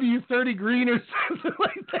DFW 30 Green or something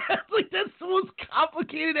like that. Like, that's the most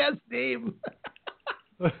complicated ass name.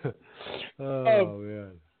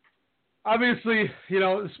 Man. Obviously,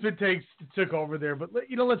 the spit takes took over there, but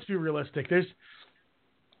let's be realistic. There's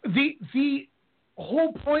the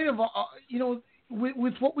whole point of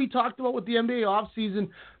with what we talked about with the NBA offseason,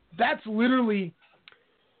 that's literally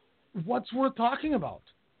what's worth talking about.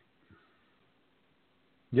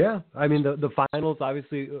 Yeah, I mean the finals.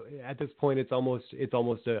 Obviously, at this point, it's almost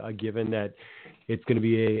a given that it's going to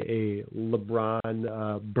be a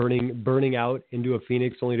LeBron burning out into a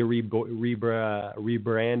Phoenix, only to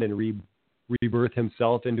rebrand and rebirth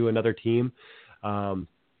himself into another team. And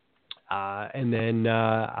then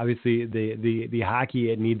obviously the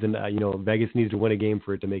hockey, it needs Vegas needs to win a game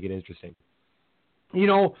for it to make it interesting.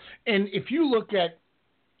 And if you look at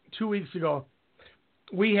 2 weeks ago,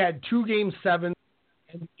 we had 2 Game 7.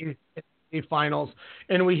 NBA finals,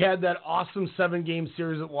 and we had that awesome 7-game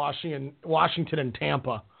series at Washington and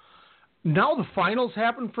Tampa. Now the finals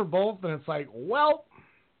happen for both, and it's like, well,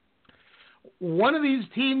 one of these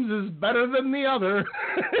teams is better than the other.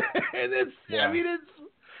 And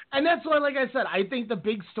and that's why, like I said, I think the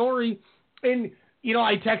big story, and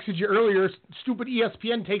I texted you earlier, stupid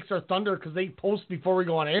ESPN takes our thunder because they post before we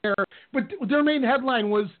go on air, but their main headline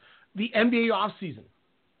was the NBA offseason.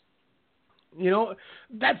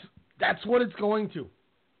 That's what it's going to.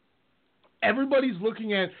 Everybody's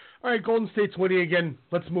looking at, all right, Golden State's winning again.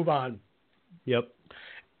 Let's move on. Yep.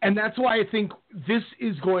 And that's why I think this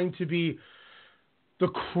is going to be the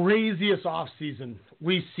craziest offseason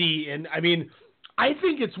we see. And, I mean, I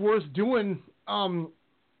think it's worth doing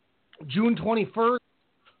June 21st,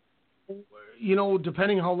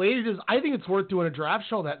 depending how late it is, I think it's worth doing a draft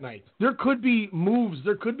show that night. There could be moves.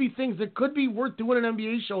 There could be things that could be worth doing an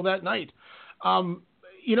NBA show that night.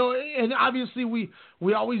 And obviously we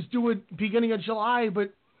always do it beginning of July,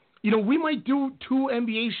 but, we might do 2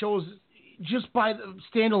 NBA shows just by the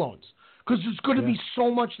standalones because there's going to be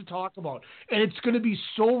so much to talk about, and it's going to be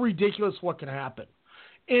so ridiculous what can happen.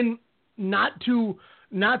 And not to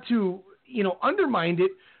undermine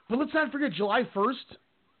it, but let's not forget July 1st,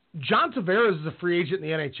 John Tavares is a free agent in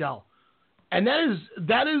the NHL. And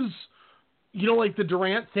that is like the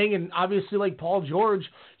Durant thing, and obviously like Paul George,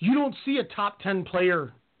 you don't see a top 10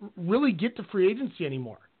 player really get to free agency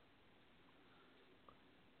anymore.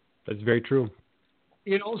 That's very true.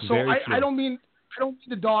 So I don't mean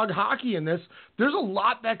to dog hockey in this. There's a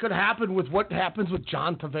lot that could happen with what happens with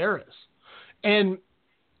John Tavares. And,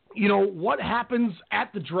 what happens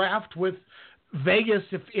at the draft with Vegas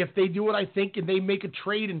if they do what I think and they make a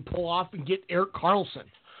trade and pull off and get Erik Karlsson.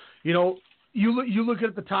 You look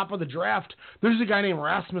at the top of the draft, there's a guy named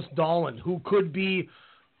Rasmus Dahlin who could be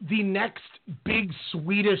the next big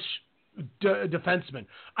Swedish defenseman.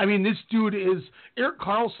 I mean, this dude is – Erik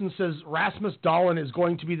Karlsson says Rasmus Dahlin is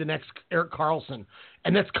going to be the next Erik Karlsson,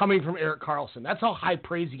 and that's coming from Erik Karlsson. That's how high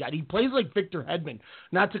praise he got. He plays like Victor Hedman,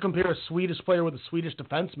 not to compare a Swedish player with a Swedish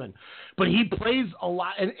defenseman, but he plays a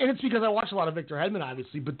lot – and it's because I watch a lot of Victor Hedman,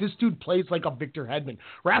 obviously, but this dude plays like a Victor Hedman.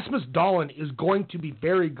 Rasmus Dahlin is going to be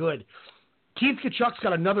very good. Keith Tkachuk's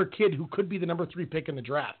got another kid who could be the number 3 pick in the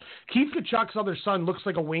draft. Keith Tkachuk's other son looks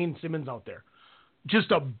like a Wayne Simmons out there.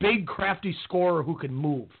 Just a big, crafty scorer who can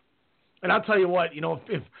move. And I'll tell you what,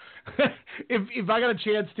 if I got a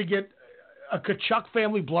chance to get a Tkachuk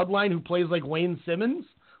family bloodline who plays like Wayne Simmons,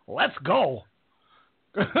 let's go.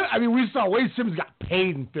 I mean, we saw Wayne Simmons got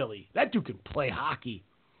paid in Philly. That dude can play hockey.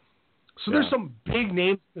 So there's some big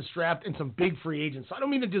names in this draft and some big free agents. So I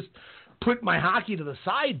don't mean to just put my hockey to the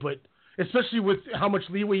side, but especially with how much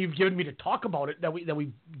leeway you've given me to talk about it, that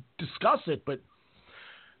we discuss it, but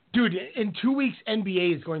dude, in 2 weeks,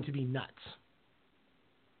 NBA is going to be nuts.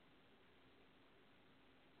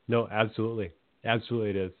 No, absolutely. Absolutely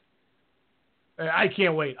it is. I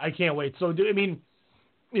can't wait. So, I mean,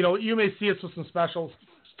 you may see us with some specials.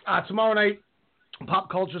 Tomorrow night, Pop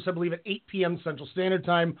Cultures, I believe, at 8 p.m. Central Standard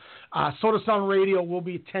Time. Soda Sound Radio will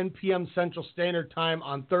be 10 p.m. Central Standard Time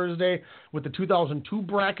on Thursday with the 2002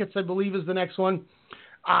 brackets, I believe, is the next one.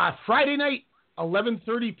 Friday night,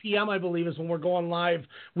 11:30 p.m., I believe, is when we're going live.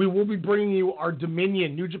 We will be bringing you our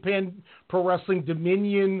Dominion, New Japan Pro Wrestling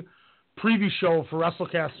Dominion preview show for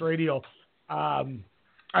WrestleCast Radio.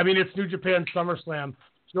 It's New Japan SummerSlam.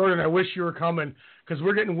 Jordan, I wish you were coming because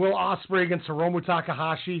we're getting Will Ospreay against Hiromu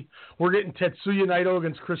Takahashi. We're getting Tetsuya Naito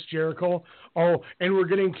against Chris Jericho. Oh, and we're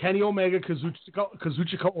getting Kenny Omega,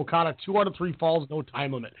 Kazuchika Okada, 2 out of 3 falls, no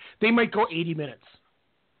time limit. They might go 80 minutes.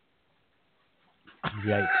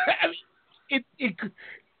 Yikes.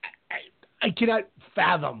 I cannot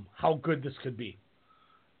fathom how good this could be.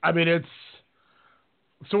 I mean,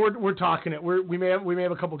 we're talking it. We may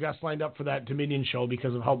have a couple guests lined up for that Dominion show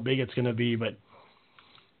because of how big it's going to be. But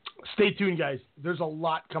stay tuned, guys. There's a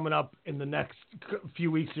lot coming up in the next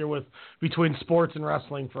few weeks here between sports and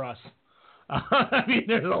wrestling for us.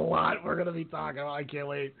 There's a lot we're going to be talking about. I can't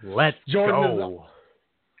wait. Let's go.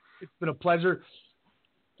 It's been a pleasure.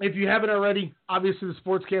 If you haven't already, obviously the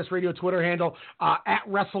Sportscast Radio Twitter handle, at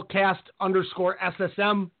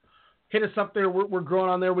WrestleCast_SSM. Hit us up there. We're growing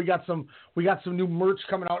on there. We got some new merch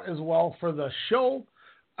coming out as well for the show.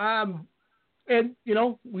 And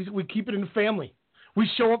we keep it in the family. We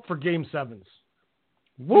show up for Game 7s.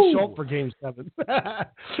 We show up for Game 7s.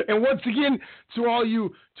 And once again, to all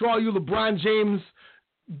you LeBron James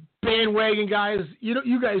bandwagon guys,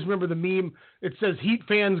 you guys remember the meme. It says Heat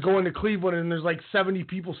fans going to Cleveland and there's like 70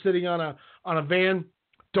 people sitting on a van.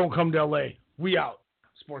 Don't come to LA. We out.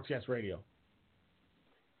 Sportscast Radio.